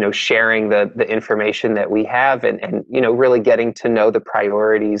sharing the information that we have, and really getting to know the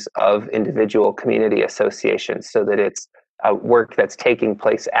priorities of individual community associations, so that it's work that's taking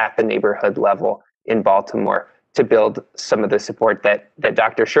place at the neighborhood level in Baltimore to build some of the support that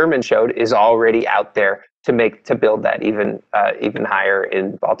Dr. Sherman showed is already out there to build that even higher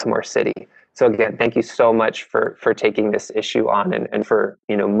in Baltimore City. So again, thank you so much for taking this issue on and for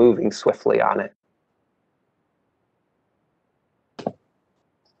moving swiftly on it.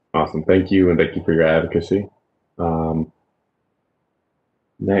 Awesome. Thank you, and thank you for your advocacy.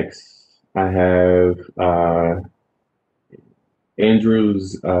 Next, I have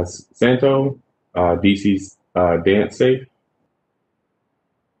Andrews Santo, DC's Dance Safe.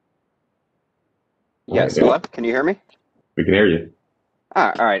 Yes, hello, can you hear me? We can hear you.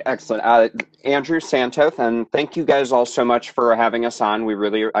 All right, excellent. Andrew Santoth, and thank you guys all so much for having us on.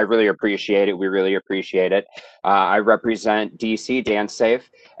 I really appreciate it. We really appreciate it. I represent DC Dance Safe,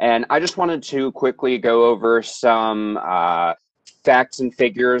 and I just wanted to quickly go over some facts and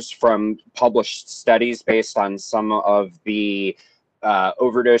figures from published studies based on some of the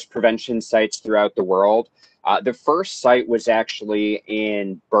overdose prevention sites throughout the world. The first site was actually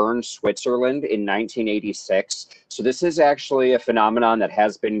in Bern, Switzerland in 1986. So this is actually a phenomenon that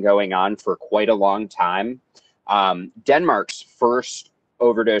has been going on for quite a long time. Denmark's first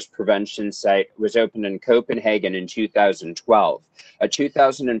overdose prevention site was opened in Copenhagen in 2012. A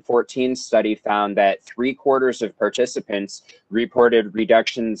 2014 study found that 3/4 of participants reported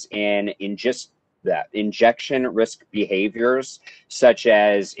reductions in injection risk behaviors, such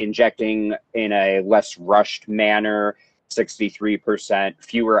as injecting in a less rushed manner, 63%,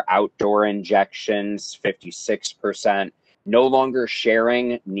 fewer outdoor injections, 56%, no longer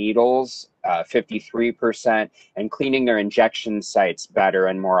sharing needles, 53%, and cleaning their injection sites better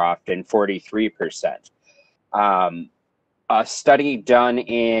and more often, 43%. A study done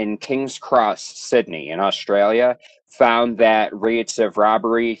in King's Cross, Sydney in Australia found that rates of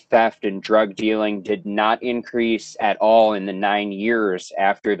robbery, theft, and drug dealing did not increase at all in the 9 years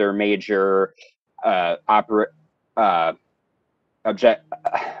after their major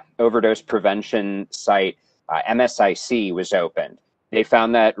overdose prevention site, MSIC, was opened. They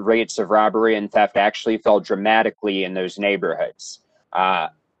found that rates of robbery and theft actually fell dramatically in those neighborhoods.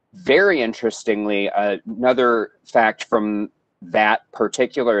 Very interestingly, another fact from that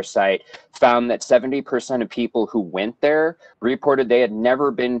particular site found that 70% of people who went there reported they had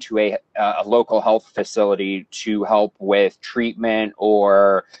never been to a local health facility to help with treatment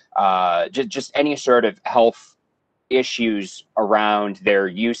or just any sort of health issues around their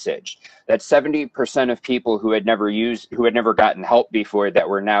usage. That's 70% of people who had never gotten help before that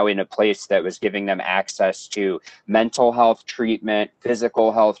were now in a place that was giving them access to mental health treatment,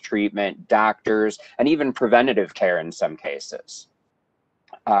 physical health treatment, doctors, and even preventative care in some cases.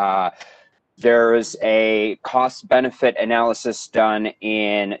 There's a cost-benefit analysis done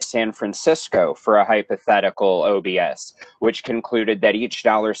in San Francisco for a hypothetical OBS, which concluded that each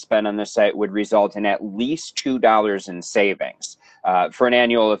dollar spent on the site would result in at least $2 in savings, for an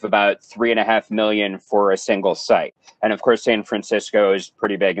annual of about $3.5 million for a single site. And of course, San Francisco is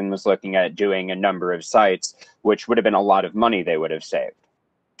pretty big and was looking at doing a number of sites, which would have been a lot of money they would have saved.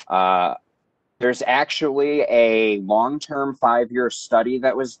 There's actually a long-term 5-year study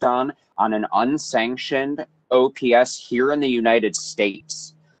that was done on an unsanctioned OPS here in the United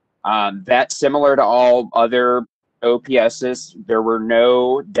States. That's similar to all other OPSs. There were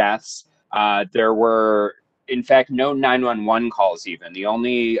no deaths. There were, in fact, no 911 calls even. The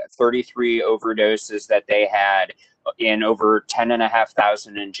only 33 overdoses that they had in over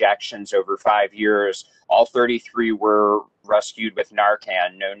 10,500 injections over 5 years, all 33 were rescued with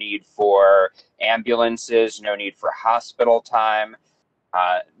Narcan. No need for ambulances, no need for hospital time.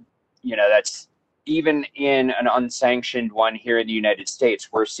 That's even in an unsanctioned one here in the United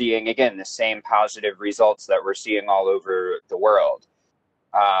States, we're seeing, again, the same positive results that we're seeing all over the world.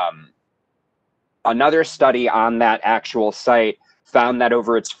 Another study on that actual site found that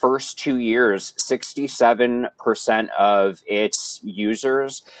over its first 2 years, 67% of its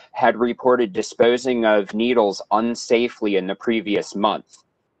users had reported disposing of needles unsafely in the previous month.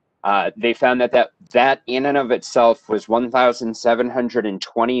 They found that in and of itself was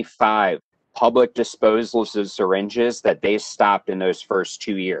 1,725 public disposals of syringes that they stopped in those first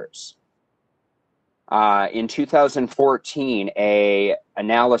 2 years. In 2014, an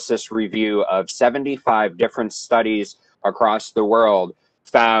analysis review of 75 different studies across the world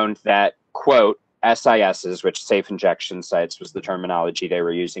found that, quote, SISs, which safe injection sites was the terminology they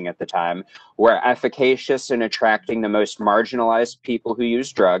were using at the time, were efficacious in attracting the most marginalized people who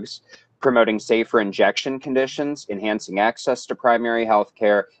use drugs, promoting safer injection conditions, enhancing access to primary health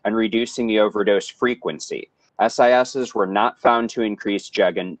care, and reducing the overdose frequency. SISs were not found to increase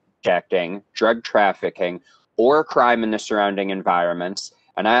drug injecting, drug trafficking, or crime in the surrounding environments,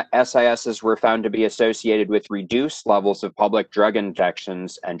 and SISs were found to be associated with reduced levels of public drug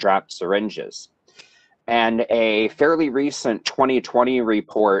injections and dropped syringes. And a fairly recent 2020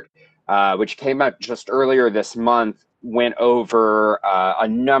 report, which came out just earlier this month, went over a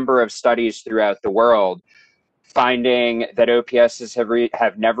number of studies throughout the world, finding that OPSs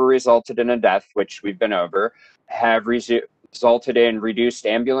have never resulted in a death, which we've been over, have resulted in reduced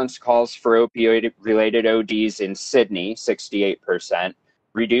ambulance calls for opioid-related ODs in Sydney, 68%,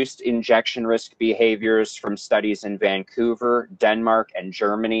 reduced injection risk behaviors from studies in Vancouver, Denmark, and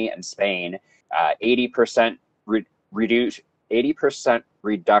Germany and Spain, 80% reduced 80%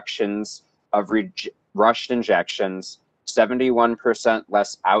 reductions of rushed injections, 71%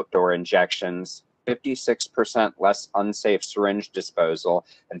 less outdoor injections, 56% less unsafe syringe disposal,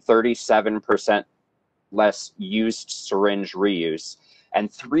 and 37% less used syringe reuse.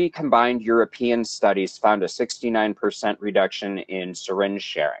 And 3 combined European studies found a 69% reduction in syringe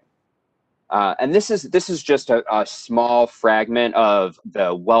sharing. And this is just a small fragment of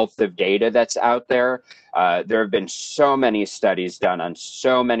the wealth of data that's out there. There have been so many studies done on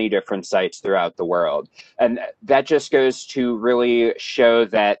so many different sites throughout the world. And that just goes to really show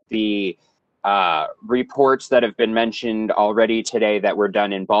that the reports that have been mentioned already today that were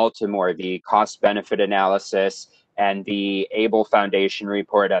done in Baltimore, the cost-benefit analysis and the Able Foundation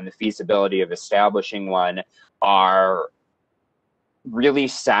report on the feasibility of establishing one, are really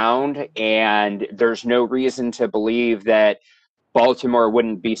sound, and there's no reason to believe that Baltimore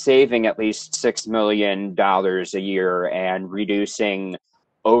wouldn't be saving at least $6 million a year and reducing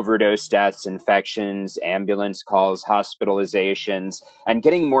overdose deaths, infections, ambulance calls, hospitalizations, and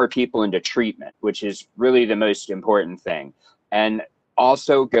getting more people into treatment, which is really the most important thing. And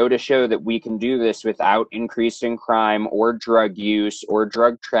also go to show that we can do this without increasing crime or drug use or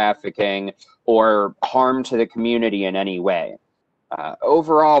drug trafficking or harm to the community in any way.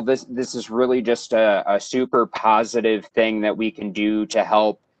 Overall, this is really just a super positive thing that we can do to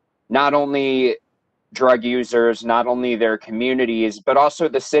help not only drug users, not only their communities, but also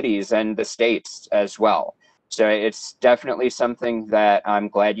the cities and the states as well. So it's definitely something that I'm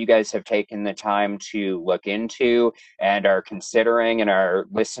glad you guys have taken the time to look into and are considering and are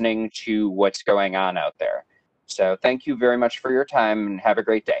listening to what's going on out there. So thank you very much for your time and have a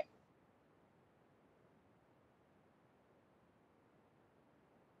great day.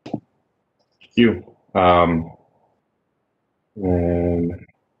 Thank you. And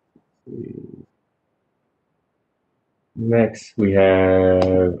next we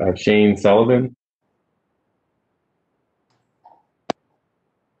have Shane Sullivan.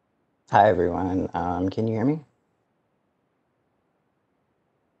 Hi, everyone. Can you hear me?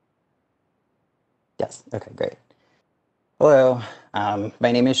 Yes. Okay, great. Hello.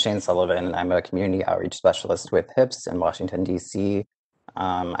 My name is Shane Sullivan, and I'm a community outreach specialist with HIPS in Washington, D.C.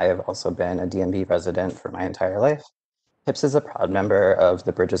 I have also been a DMV resident for my entire life. HIPS is a proud member of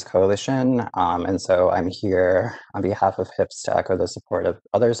the Bridges Coalition, and so I'm here on behalf of HIPS to echo the support of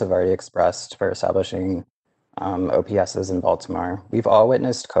others have already expressed for establishing OPSs in Baltimore. We've all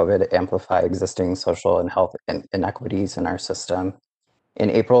witnessed COVID amplify existing social and health inequities in our system. In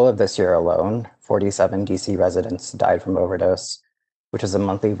April of this year alone, 47 DC residents died from overdose, which is a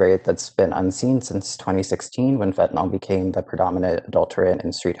monthly rate that's been unseen since 2016 when fentanyl became the predominant adulterant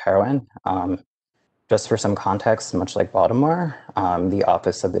in street heroin. Just for some context, much like Baltimore, the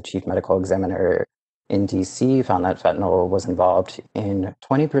Office of the Chief Medical Examiner in DC found that fentanyl was involved in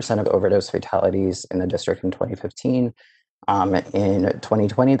 20% of overdose fatalities in the district in 2015. In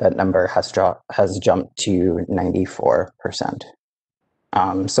 2020, that number has jumped to 94%.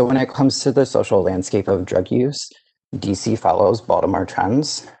 So when it comes to the social landscape of drug use, DC follows Baltimore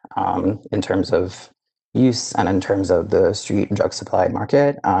trends in terms of use and in terms of the street drug supply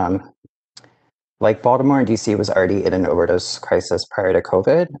market. Like Baltimore, DC was already in an overdose crisis prior to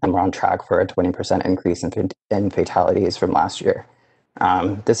COVID, and we're on track for a 20% increase in fatalities from last year.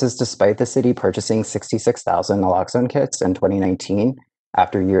 This is despite the city purchasing 66,000 naloxone kits in 2019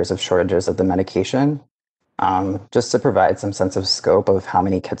 after years of shortages of the medication. Just to provide some sense of scope of how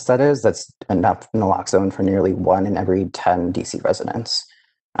many kits that is, that's enough naloxone for nearly 1 in every 10 DC residents.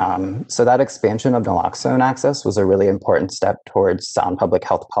 So that expansion of naloxone access was a really important step towards sound public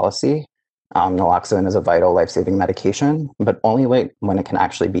health policy. Naloxone is a vital life-saving medication, but only when it can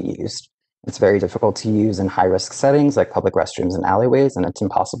actually be used. It's very difficult to use in high-risk settings like public restrooms and alleyways, and it's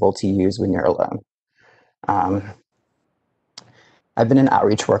impossible to use when you're alone. I've been an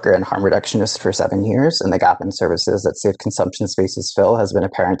outreach worker and harm reductionist for 7 years, and the gap in services that safe consumption spaces fill has been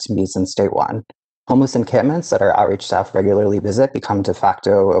apparent to me since day one. Homeless encampments that our outreach staff regularly visit become de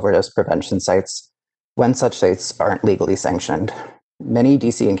facto overdose prevention sites when such sites aren't legally sanctioned. Many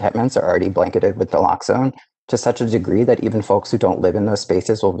DC encampments are already blanketed with naloxone to such a degree that even folks who don't live in those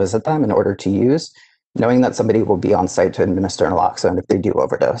spaces will visit them in order to use, knowing that somebody will be on site to administer naloxone if they do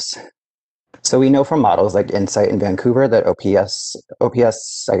overdose. So we know from models like Insight in Vancouver that OPS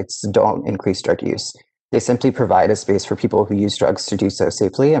sites don't increase drug use. They simply provide a space for people who use drugs to do so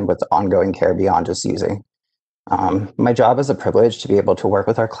safely and with ongoing care beyond just using. My job is a privilege to be able to work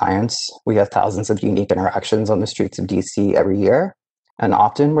with our clients. We have thousands of unique interactions on the streets of DC every year. And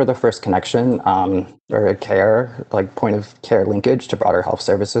often we're the first connection or a care, like point of care linkage to broader health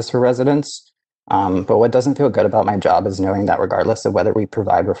services for residents. But what doesn't feel good about my job is knowing that regardless of whether we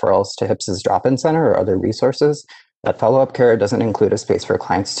provide referrals to HIPS's drop-in center or other resources, that follow-up care doesn't include a space for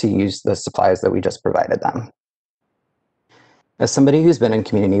clients to use the supplies that we just provided them. As somebody who's been in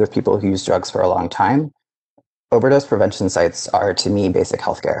community with people who use drugs for a long time, overdose prevention sites are, to me, basic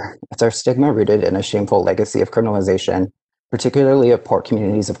healthcare. It's our stigma rooted in a shameful legacy of criminalization, particularly of poor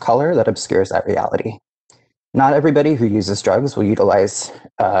communities of color, that obscures that reality. Not everybody who uses drugs will utilize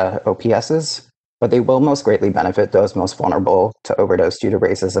OPSs, but they will most greatly benefit those most vulnerable to overdose due to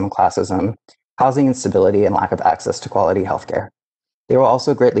racism, classism, housing instability, and lack of access to quality healthcare. They will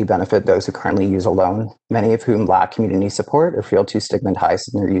also greatly benefit those who currently use alone, many of whom lack community support or feel too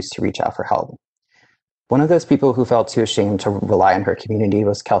stigmatized in their use to reach out for help. One of those people who felt too ashamed to rely on her community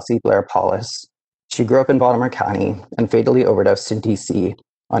was Kelsey Blair Paulus. She grew up in Baltimore County and fatally overdosed in DC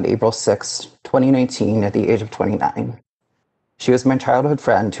on April 6, 2019 at the age of 29. She was my childhood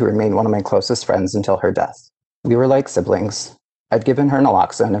friend who remained one of my closest friends until her death. We were like siblings. I'd given her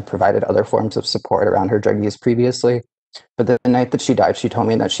naloxone and provided other forms of support around her drug use previously, but the night that she died, she told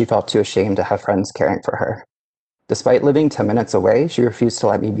me that she felt too ashamed to have friends caring for her. Despite living 10 minutes away, she refused to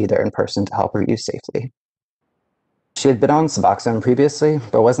let me be there in person to help her use safely. She had been on Suboxone previously,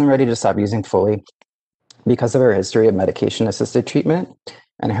 but wasn't ready to stop using fully because of her history of medication-assisted treatment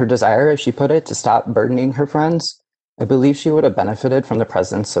and her desire, as she put it, to stop burdening her friends. I believe she would have benefited from the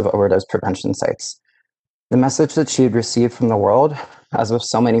presence of overdose prevention sites. The message that she had received from the world, as with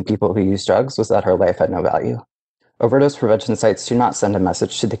so many people who use drugs, was that her life had no value. Overdose prevention sites do not send a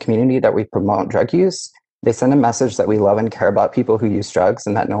message to the community that we promote drug use. They send a message that we love and care about people who use drugs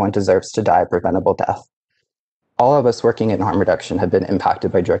and that no one deserves to die a preventable death. All of us working in harm reduction have been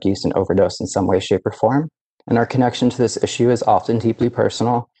impacted by drug use and overdose in some way, shape, or form, and our connection to this issue is often deeply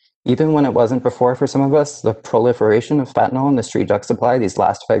personal. Even when it wasn't before for some of us, the proliferation of fentanyl in the street drug supply these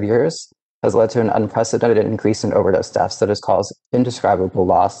last 5 years has led to an unprecedented increase in overdose deaths that has caused indescribable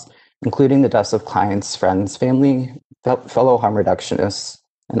loss, including the deaths of clients, friends, family, fellow harm reductionists,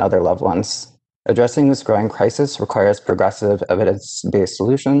 and other loved ones. Addressing this growing crisis requires progressive, evidence-based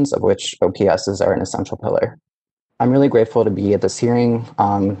solutions, of which OPSs are an essential pillar. I'm really grateful to be at this hearing.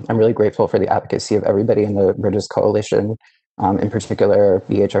 I'm really grateful for the advocacy of everybody in the Bridges Coalition, in particular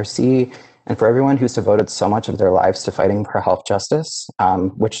BHRC, and for everyone who's devoted so much of their lives to fighting for health justice,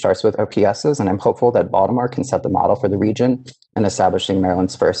 which starts with OPSs, and I'm hopeful that Baltimore can set the model for the region in establishing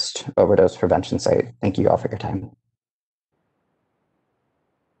Maryland's first overdose prevention site. Thank you all for your time.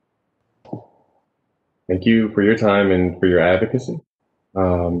 Thank you for your time and for your advocacy.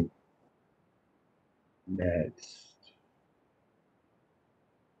 Next.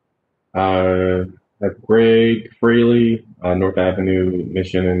 Have Greg Fraley, North Avenue,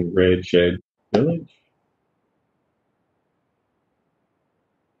 Mission and Red Shed Village.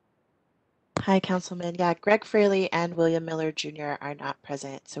 Hi, Councilman. Yeah, Greg Fraley and William Miller Jr. are not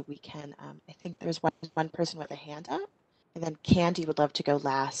present, so we can, I think there's one person with a hand up, and then Candy would love to go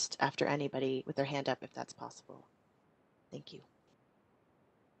last after anybody with their hand up, if that's possible. Thank you.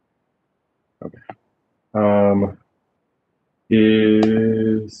 Okay.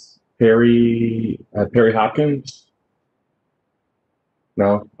 Is Perry Hopkins?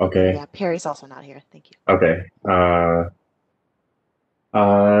 No? Okay. Yeah, Perry's also not here. Thank you. Okay.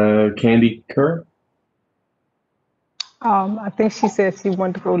 Candy Kerr? I think she said she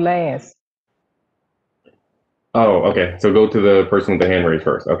wanted to go last. Oh, okay. So go to the person with the hand raised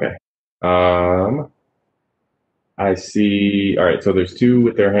first. Okay. I see. All right. So there's two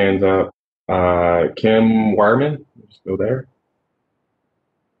with their hands up. Kim Wireman, still there?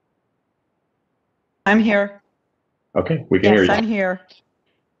 I'm here. Okay, we can hear you. Yes, I'm here.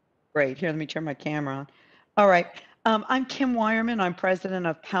 Great. Here, let me turn my camera on. All right. I'm Kim Wireman. I'm president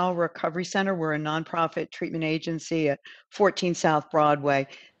of PAL Recovery Center. We're a nonprofit treatment agency at 14 South Broadway.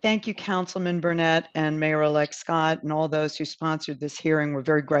 Thank you, Councilman Burnett and Mayor-elect Scott and all those who sponsored this hearing. We're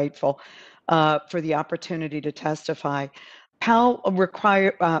very grateful for the opportunity to testify. PAL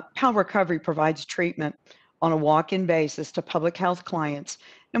Recovery provides treatment on a walk-in basis to public health clients,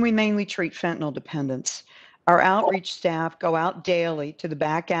 and we mainly treat fentanyl dependents. Our outreach staff go out daily to the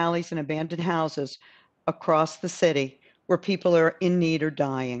back alleys and abandoned houses across the city where people are in need or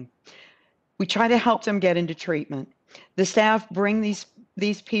dying. We try to help them get into treatment. The staff bring these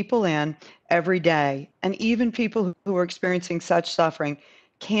people in every day, and even people who are experiencing such suffering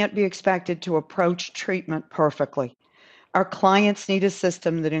can't be expected to approach treatment perfectly. Our clients need a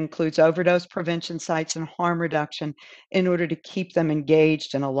system that includes overdose prevention sites and harm reduction in order to keep them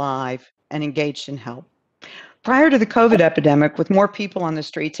engaged and alive and engaged in help. Prior to the COVID epidemic, with more people on the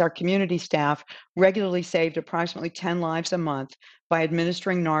streets, our community staff regularly saved approximately 10 lives a month by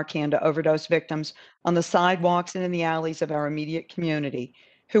administering Narcan to overdose victims on the sidewalks and in the alleys of our immediate community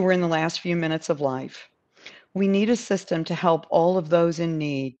who were in the last few minutes of life. We need a system to help all of those in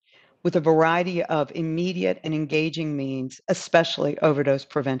need with a variety of immediate and engaging means, especially overdose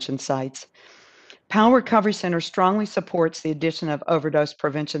prevention sites. Powell Recovery Center strongly supports the addition of overdose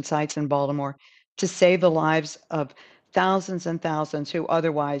prevention sites in Baltimore to save the lives of thousands and thousands who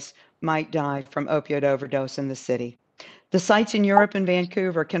otherwise might die from opioid overdose in the city. The sites in Europe and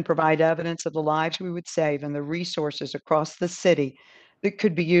Vancouver can provide evidence of the lives we would save and the resources across the city that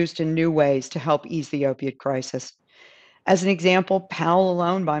could be used in new ways to help ease the opiate crisis. As an example, Powell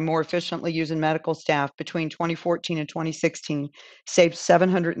alone, by more efficiently using medical staff between 2014 and 2016, saved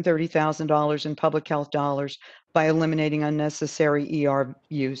 $730,000 in public health dollars by eliminating unnecessary ER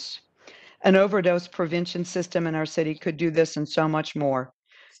use. An overdose prevention system in our city could do this and so much more.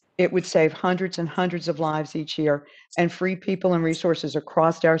 It would save hundreds and hundreds of lives each year and free people and resources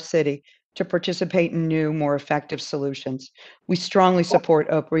across our city to participate in new, more effective solutions. We strongly support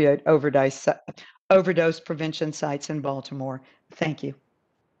opioid overdose prevention sites in Baltimore. Thank you.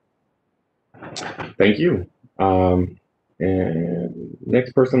 Thank you. And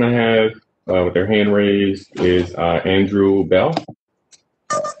next person I have with their hand raised is Andrew Bell.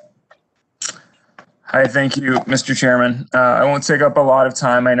 Hi, thank you, Mr. Chairman. I won't take up a lot of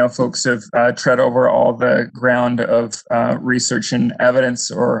time. I know folks have tread over all the ground of research and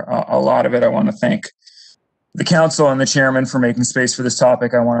evidence, or a lot of it. I want to thank the council and the chairman for making space for this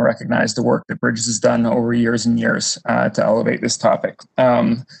topic. I want to recognize the work that Bridges has done over years and years to elevate this topic.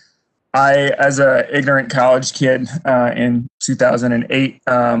 I, as an ignorant college kid in 2008,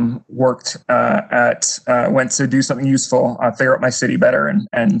 went to do something useful, figure out my city better,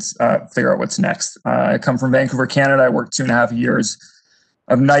 and figure out what's next. I come from Vancouver, Canada. I worked 2.5 years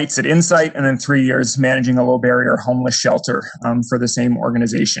of nights at Insight, and then 3 years managing a low barrier homeless shelter for the same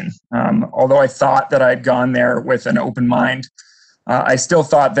organization. Although I thought that I'd gone there with an open mind, I still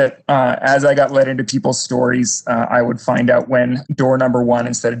thought that as I got led into people's stories, I would find out when door number 1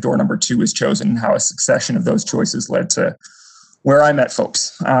 instead of door number 2 was chosen, and how a succession of those choices led to where I met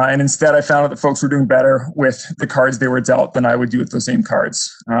folks. And instead, I found out that folks were doing better with the cards they were dealt than I would do with those same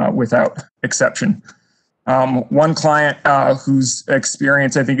cards, without exception. One client whose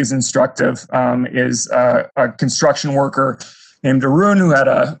experience I think is instructive is a construction worker named Arun, who had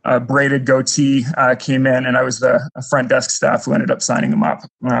a braided goatee, came in, and I was the front desk staff who ended up signing him up.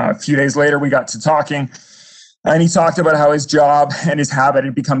 A few days later, we got to talking, and he talked about how his job and his habit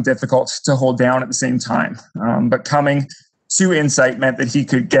had become difficult to hold down at the same time. But coming to Insight meant that he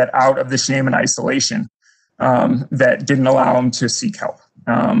could get out of the shame and isolation that didn't allow him to seek help.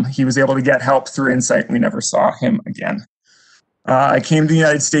 He was able to get help through Insight, and we never saw him again. I came to the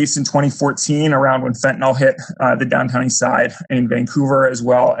United States in 2014, around when fentanyl hit the downtown east side in Vancouver, as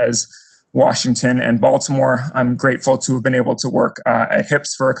well as Washington and Baltimore. I'm grateful to have been able to work at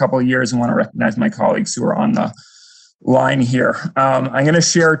HIPS for a couple of years, and want to recognize my colleagues who are on the line here. I'm going to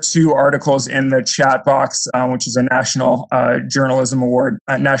share 2 articles in the chat box, which is a National Journalism Award,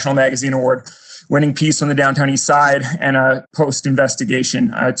 National Magazine Award winning piece on the downtown east side, and a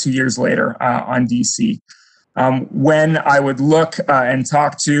post-investigation 2 years later on DC. When I would look and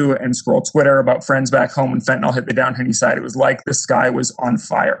talk to and scroll Twitter about friends back home when fentanyl hit the downtown east side, it was like the sky was on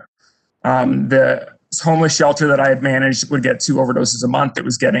fire. The homeless shelter that I had managed would get 2 overdoses a month. It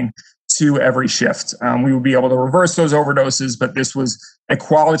was getting 2 every shift. We would be able to reverse those overdoses, but this was a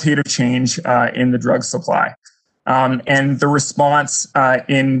qualitative change in the drug supply. And the response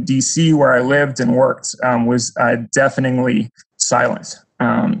in DC, where I lived and worked, was deafeningly silent.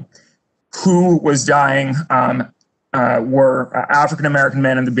 Who was dying were African-American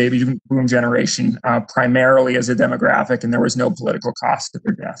men in the baby boom generation, primarily as a demographic, and there was no political cost to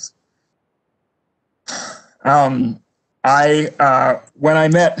their deaths. When I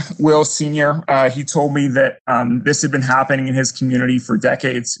met Will Sr., he told me that this had been happening in his community for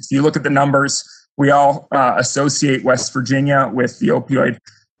decades. If you look at the numbers, we all associate West Virginia with the opioid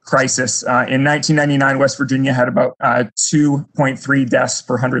crisis. In 1999, West Virginia had about 2.3 deaths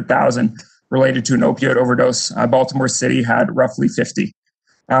per 100,000 related to an opioid overdose. Baltimore City had roughly 50.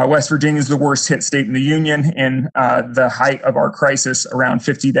 West Virginia is the worst hit state in the union. In the height of our crisis, around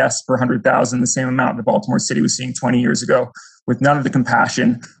 50 deaths per 100,000, the same amount that Baltimore City was seeing 20 years ago, with none of the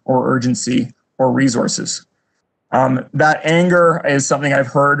compassion or urgency or resources. That anger is something I've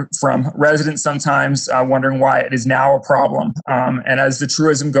heard from residents sometimes, wondering why it is now a problem. And as the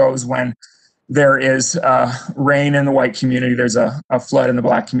truism goes, when there is rain in the white community, there's a flood in the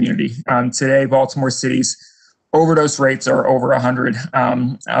black community. Today, Baltimore City's overdose rates are over 100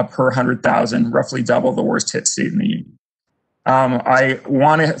 per 100,000, roughly double the worst hit state in the union. I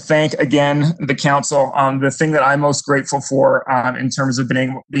want to thank again the council. The thing that I'm most grateful for in terms of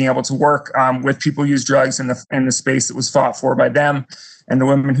being able to work with people who use drugs in the space that was fought for by them, and the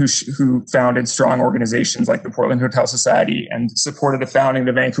women who founded strong organizations like the Portland Hotel Society and supported the founding of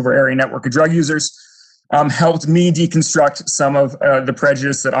the Vancouver Area Network of Drug Users, helped me deconstruct some of the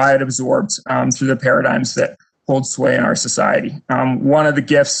prejudice that I had absorbed through the paradigms that hold sway in our society. One of the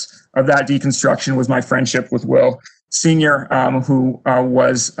gifts of that deconstruction was my friendship with Will Sr., who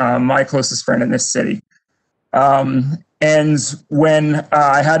was my closest friend in this city. And when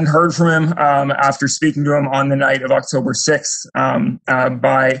I hadn't heard from him after speaking to him on the night of October 6th,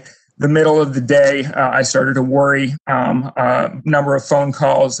 by the middle of the day, I started to worry. A number of phone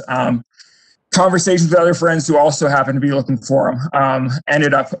calls, conversations with other friends who also happened to be looking for him,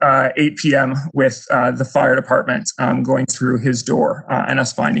 ended up 8 p.m. with the fire department going through his door and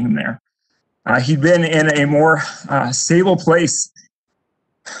us finding him there. He'd been in a more stable place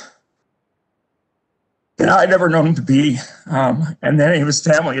than I'd ever known him to be, and then his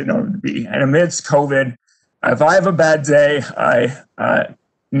family had known him to be. And amidst COVID, if I have a bad day, I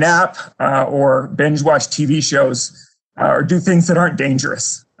nap or binge watch TV shows or do things that aren't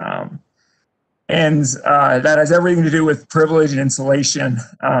dangerous. And that has everything to do with privilege and insulation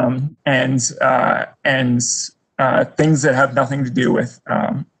and things that have nothing to do with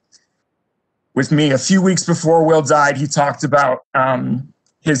me. A few weeks before Will died, he talked about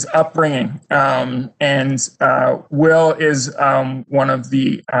his upbringing. Will is one of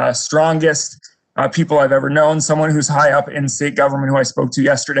the strongest people I've ever known, someone who's high up in state government who I spoke to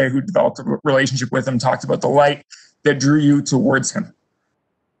yesterday, who developed a relationship with him, talked about the light that drew you towards him.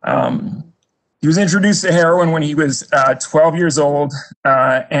 He was introduced to heroin when he was 12 years old,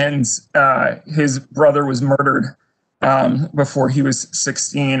 and his brother was murdered before he was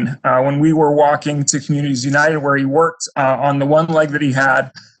 16. When we were walking to Communities United, where he worked on the one leg that he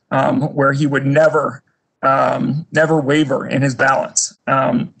had, where he would never waver in his balance.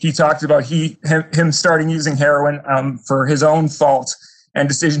 He talked about him starting using heroin for his own fault and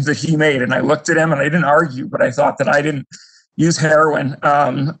decisions that he made. And I looked at him and I didn't argue, but I thought that I didn't use heroin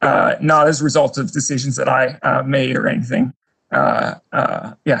not as a result of decisions that I made or anything.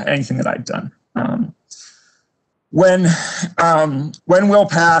 Anything that I'd done. When Will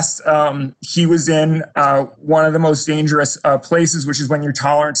passed, he was in one of the most dangerous places, which is when your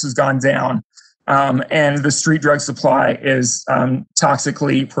tolerance has gone down, and the street drug supply is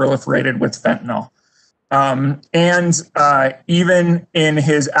toxically proliferated with fentanyl. Even in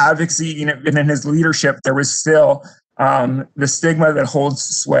his advocacy and in his leadership, there was still the stigma that holds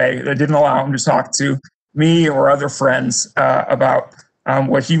sway that didn't allow him to talk to me or other friends about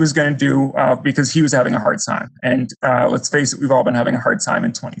what he was going to do because he was having a hard time. And let's face it, we've all been having a hard time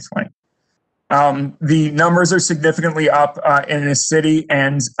in 2020. The numbers are significantly up in this city,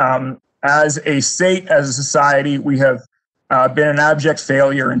 and as a state, as a society, we have been an abject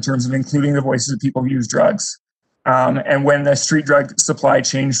failure in terms of including the voices of people who use drugs. And when the street drug supply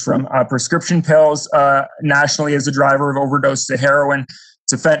changed from prescription pills nationally as a driver of overdose to heroin,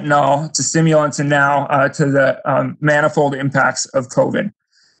 to fentanyl, to stimulants, and now to the manifold impacts of COVID.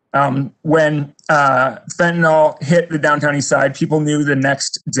 When fentanyl hit the downtown east side, people knew the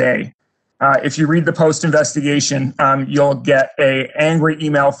next day. If you read the Post investigation, you'll get an angry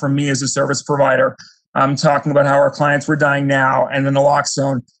email from me as a service provider talking about how our clients were dying now, and the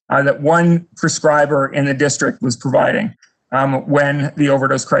naloxone that one prescriber in the district was providing when the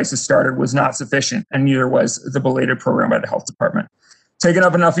overdose crisis started was not sufficient, and neither was the belated program by the health department. Taken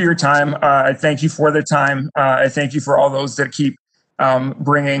up enough of your time. I thank you for the time. I thank you for all those that keep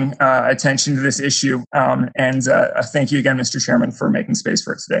bringing attention to this issue. And thank you again, Mr. Chairman, for making space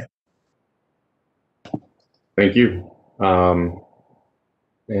for it today. Thank you.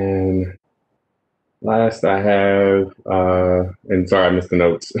 And last I have, and sorry, I missed the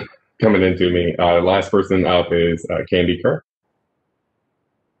notes coming into me. Last person up is Candy Kerr.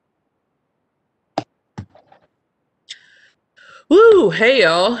 Woo! Hey,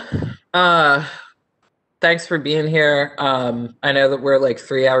 y'all. Thanks for being here. I know that we're like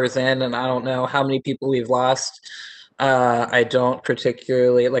 3 hours in, and I don't know how many people we've lost. I don't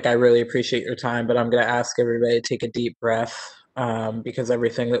particularly, I really appreciate your time, but I'm going to ask everybody to take a deep breath because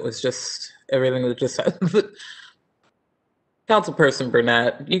everything that just said. Councilperson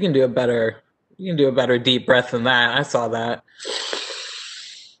Burnett, you can do a better You can do a better deep breath than that. I saw that.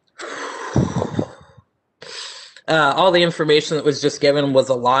 All the information that was just given was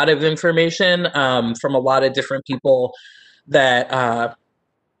a lot of information from a lot of different people that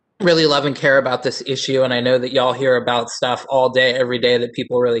really love and care about this issue. And I know that y'all hear about stuff all day, every day that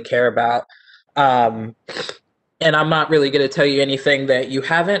people really care about. And I'm not really going to tell you anything that you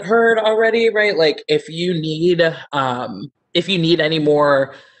haven't heard already, right? Like if you need any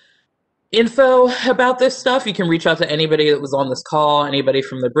more info about this stuff, you can reach out to anybody that was on this call, anybody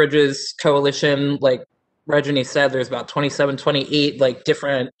from the Bridges Coalition. Like Reggie said, there's about 27, 28 like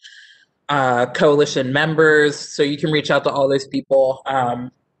different coalition members. So you can reach out to all those people.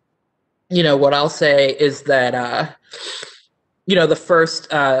 What I'll say is that, the first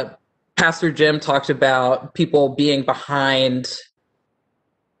Pastor Jim talked about people being behind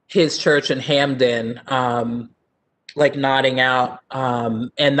his church in Hamden, like nodding out.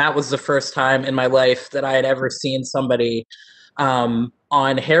 And that was the first time in my life that I had ever seen somebody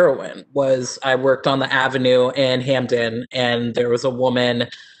on heroin. I worked on the Avenue in Hamden, and there was a woman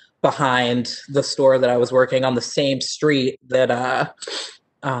behind the store that I was working on the same street that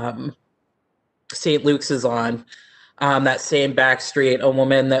St. Luke's is on, that same back street, a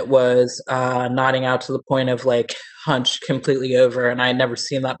woman that was nodding out to the point of like hunched completely over. And I had never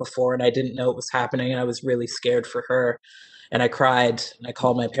seen that before, and I didn't know it was happening. And I was really scared for her. And I cried, and I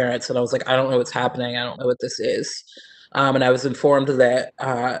called my parents, and I was like, I don't know what's happening. I don't know what this is. And I was informed that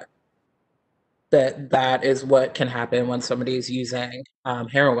that is what can happen when somebody is using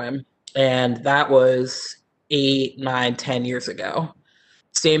heroin. And that was 8, 9, 10 years ago.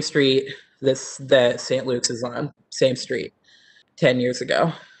 Same street that St. Luke's is on, same street, 10 years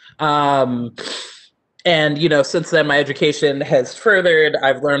ago. And, since then my education has furthered.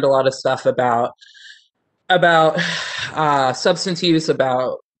 I've learned a lot of stuff about substance use,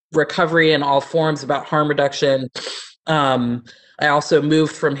 about recovery in all forms, about harm reduction. I also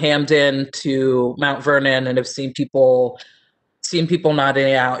moved from Hamden to Mount Vernon and have seen people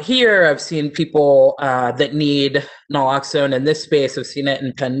nodding out here. I've seen people that need naloxone in this space. I've seen it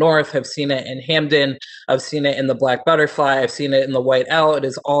in Penn North. I've seen it in Hamden. I've seen it in the Black Butterfly. I've seen it in the White Owl. It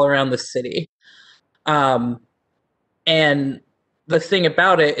is all around the city. And the thing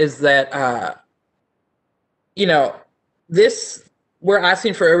about it is that, we're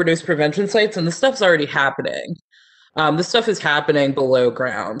asking for overdose prevention sites, and this stuff's already happening. This stuff is happening below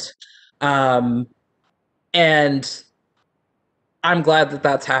ground. And I'm glad that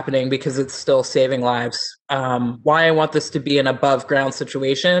that's happening because it's still saving lives. Why I want this to be an above ground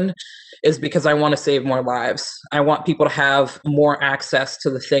situation is because I want to save more lives. I want people to have more access to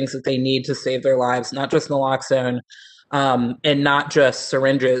the things that they need to save their lives, not just naloxone, and not just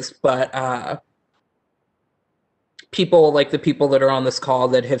syringes, but people like the people that are on this call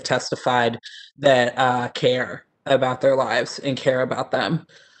that have testified that care about their lives and care about them.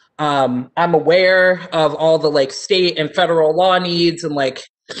 I'm aware of all the like state and federal law needs, and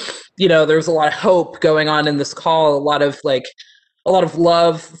there's a lot of hope going on in this call, a lot of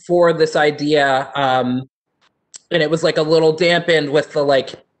love for this idea. And it was like a little dampened with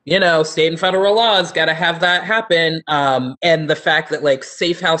the state and federal laws got to have that happen. And the fact that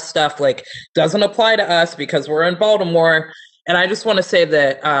safe house stuff doesn't apply to us because we're in Baltimore. And I just want to say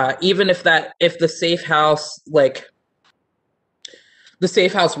that even if the safe house the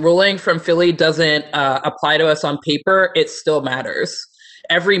safe house ruling from Philly doesn't apply to us on paper, it still matters.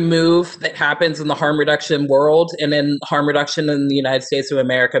 Every move that happens in the harm reduction world and in harm reduction in the United States of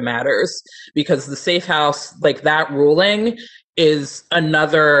America matters, because the safe house, that ruling is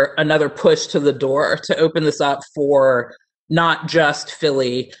another push to the door to open this up for not just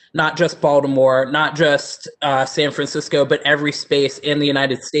Philly, not just Baltimore, not just San Francisco, but every space in the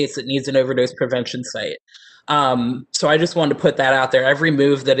United States that needs an overdose prevention site. So I just wanted to put that out there. Every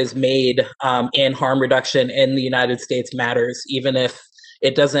move that is made in harm reduction in the United States matters, even if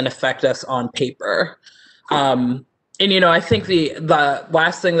it doesn't affect us on paper. And, I think the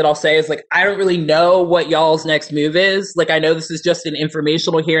last thing that I'll say is I don't really know what y'all's next move is. I know this is just an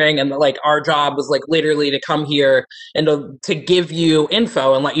informational hearing, and our job was literally to come here and to give you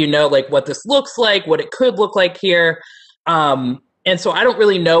info and let you know what this looks like, what it could look like here. And so I don't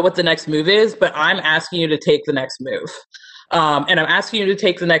really know what the next move is, but I'm asking you to take the next move. And I'm asking you to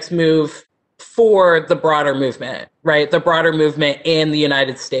take the next move for the broader movement, right? The broader movement in the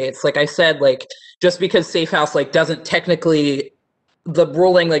United States. Like I said, just because Safe House doesn't technically, the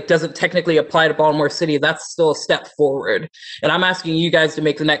ruling doesn't technically apply to Baltimore City, that's still a step forward. And I'm asking you guys to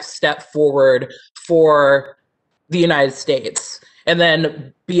make the next step forward for the United States. And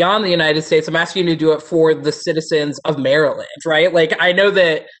then beyond the United States, I'm asking you to do it for the citizens of Maryland, right? I know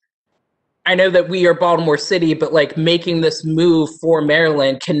that I know that we are Baltimore City, but like making this move for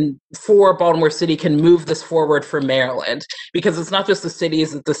Maryland for Baltimore City can move this forward for Maryland, because it's not just the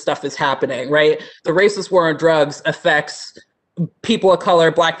cities that this stuff is happening, right? The racist war on drugs affects people of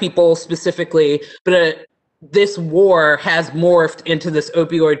color, Black people specifically, but this war has morphed into this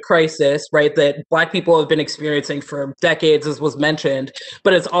opioid crisis, right, that Black people have been experiencing for decades, as was mentioned,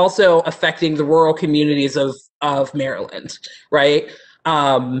 but it's also affecting the rural communities of Maryland, right?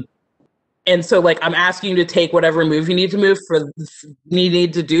 And so, like, I'm asking you to take whatever move you need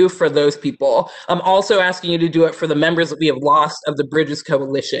to do for those people. I'm also asking you to do it for the members that we have lost of the Bridges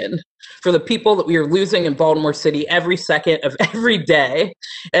Coalition, for the people that we are losing in Baltimore City every second of every day.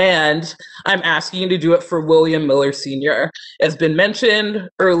 And I'm asking you to do it for William Miller Sr. As been mentioned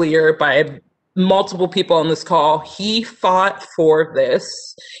earlier by multiple people on this call, he fought for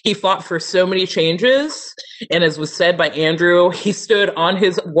this. He fought for so many changes. And as was said by Andrew, he stood on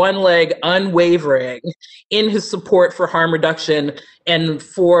his one leg, unwavering in his support for harm reduction and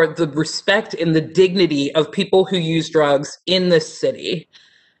for the respect and the dignity of people who use drugs in this city.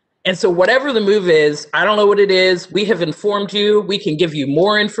 And so whatever the move is, I don't know what it is. We have informed you. We can give you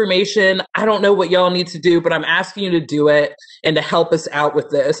more information. I don't know what y'all need to do, but I'm asking you to do it and to help us out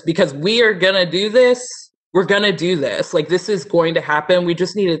with this, because we are going to do this. We're going to do this. Like, this is going to happen. We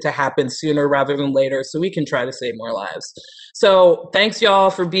just need it to happen sooner rather than later so we can try to save more lives. So thanks,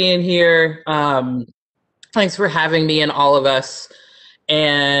 y'all, for being here. Thanks for having me and all of us.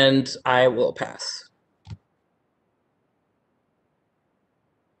 And I will pass.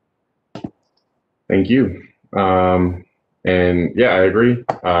 Thank you. And yeah, I agree.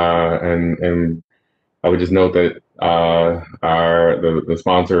 And I would just note that the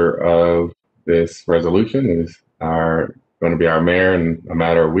sponsor of this resolution is going to be our mayor in a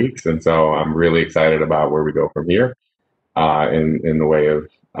matter of weeks, and so I'm really excited about where we go from here in the way of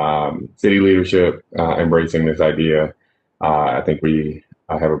city leadership embracing this idea. I think we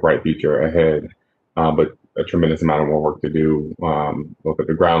have a bright future ahead, but a tremendous amount of more work to do, both at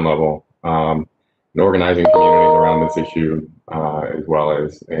the ground level and organizing communities around this issue, as well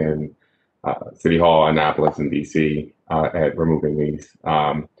as in City Hall, Annapolis, and DC at removing these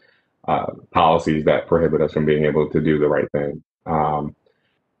policies that prohibit us from being able to do the right thing.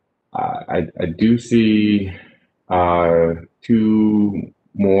 I do see two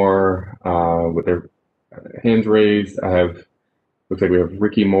more with their hands raised. Looks like we have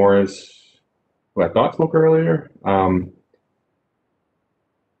Ricky Morris, who I thought spoke earlier.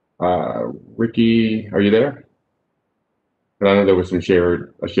 Ricky, are you there? And I know there was a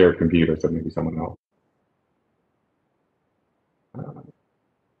shared computer, so maybe someone else.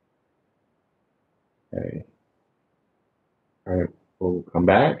 Okay. All right, we'll come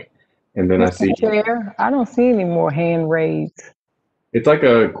back. And then Mr. I see Chair, I don't see any more hand raised. it's like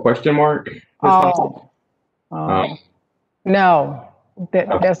a question mark. No,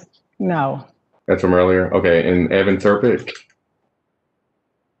 that's no. That's from earlier. Okay, and Evan Serpic.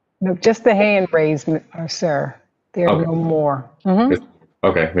 No, just the hand raised, sir. There are no more. Mhm.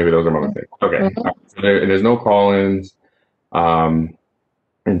 Okay, maybe those are my mistakes. Okay, all right. So there's no call-ins.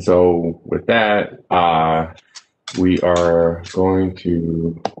 And so with that, we are going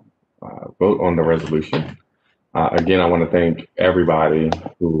to vote on the resolution. Again, I want to thank everybody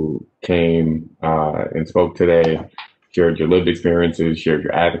who came and spoke today, shared your lived experiences, shared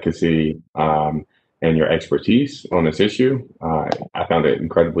your advocacy, and your expertise on this issue. I found it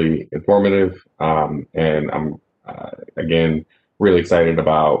incredibly informative, and I'm, again, really excited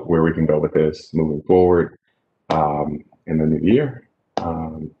about where we can go with this moving forward in the new year.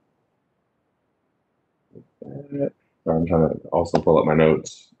 I'm trying to also pull up my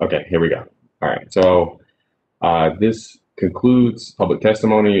notes. Okay, here we go. All right, so this concludes public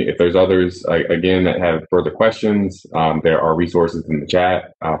testimony. If there's others, again, that have further questions, there are resources in the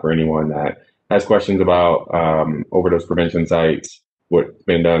chat for anyone that has questions about overdose prevention sites, what's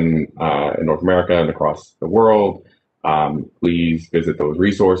been done in North America and across the world. Please visit those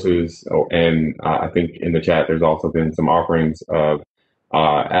resources. And I think in the chat, there's also been some offerings of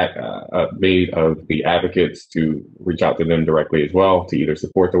made of the advocates to reach out to them directly as well to either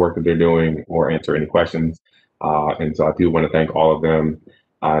support the work that they're doing or answer any questions. And so I do want to thank all of them,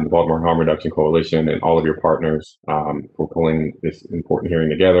 the Baltimore Harm Reduction Coalition, and all of your partners for pulling this important hearing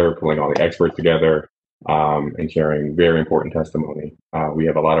together, pulling all the experts together, and sharing very important testimony. We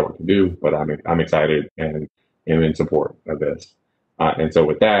have a lot of work to do, but I'm excited and am in support of this. And so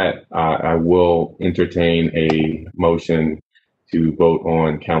with that, I will entertain a motion to vote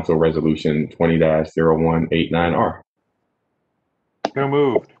on Council Resolution 20-0189R. So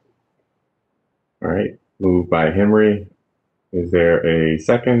moved. All right, moved by Henry. Is there a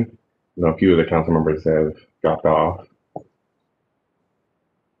second? know a few of the council members have dropped off.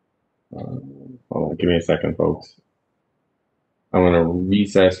 Hold on, give me a second, folks. I'm going to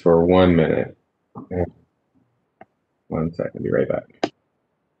recess for 1 minute. 1 second, be right back.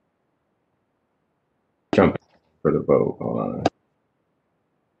 Jump for the vote. Hold on.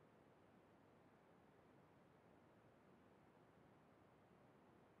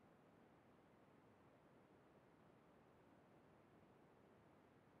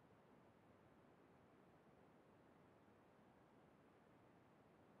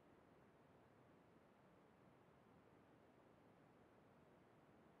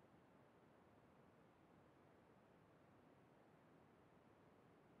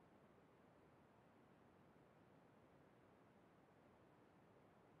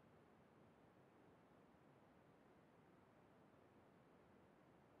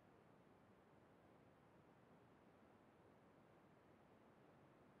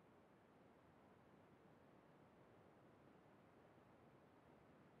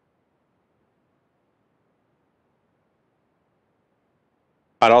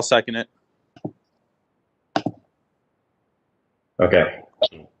 I'll second it. Okay.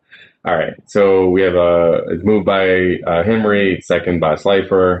 All right. So we have it's moved by Henry, second by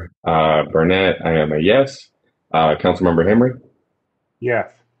Slifer. Burnett, I am a yes. Councilmember Henry.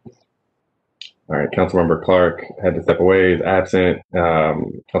 Yes. All right. Councilmember Clark had to step away, is absent.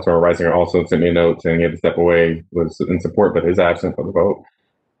 Councilmember Reisinger also sent me a note saying he had to step away, was in support, but is absent for the vote.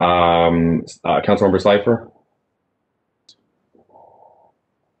 Councilmember Slifer.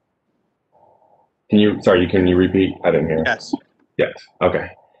 Can you repeat? I didn't hear. Yes. Yes. Okay.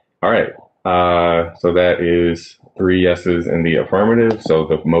 All right. So that is 3 yeses in the affirmative. So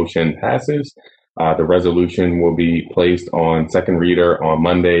the motion passes. The resolution will be placed on second reader on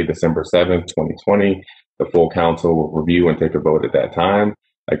Monday, December 7th, 2020. The full council will review and take a vote at that time.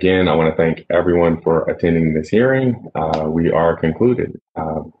 Again, I want to thank everyone for attending this hearing. We are concluded.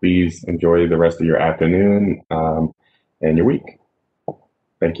 Please enjoy the rest of your afternoon and your week.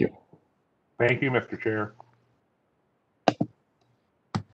 Thank you. Thank you, Mr. Chair.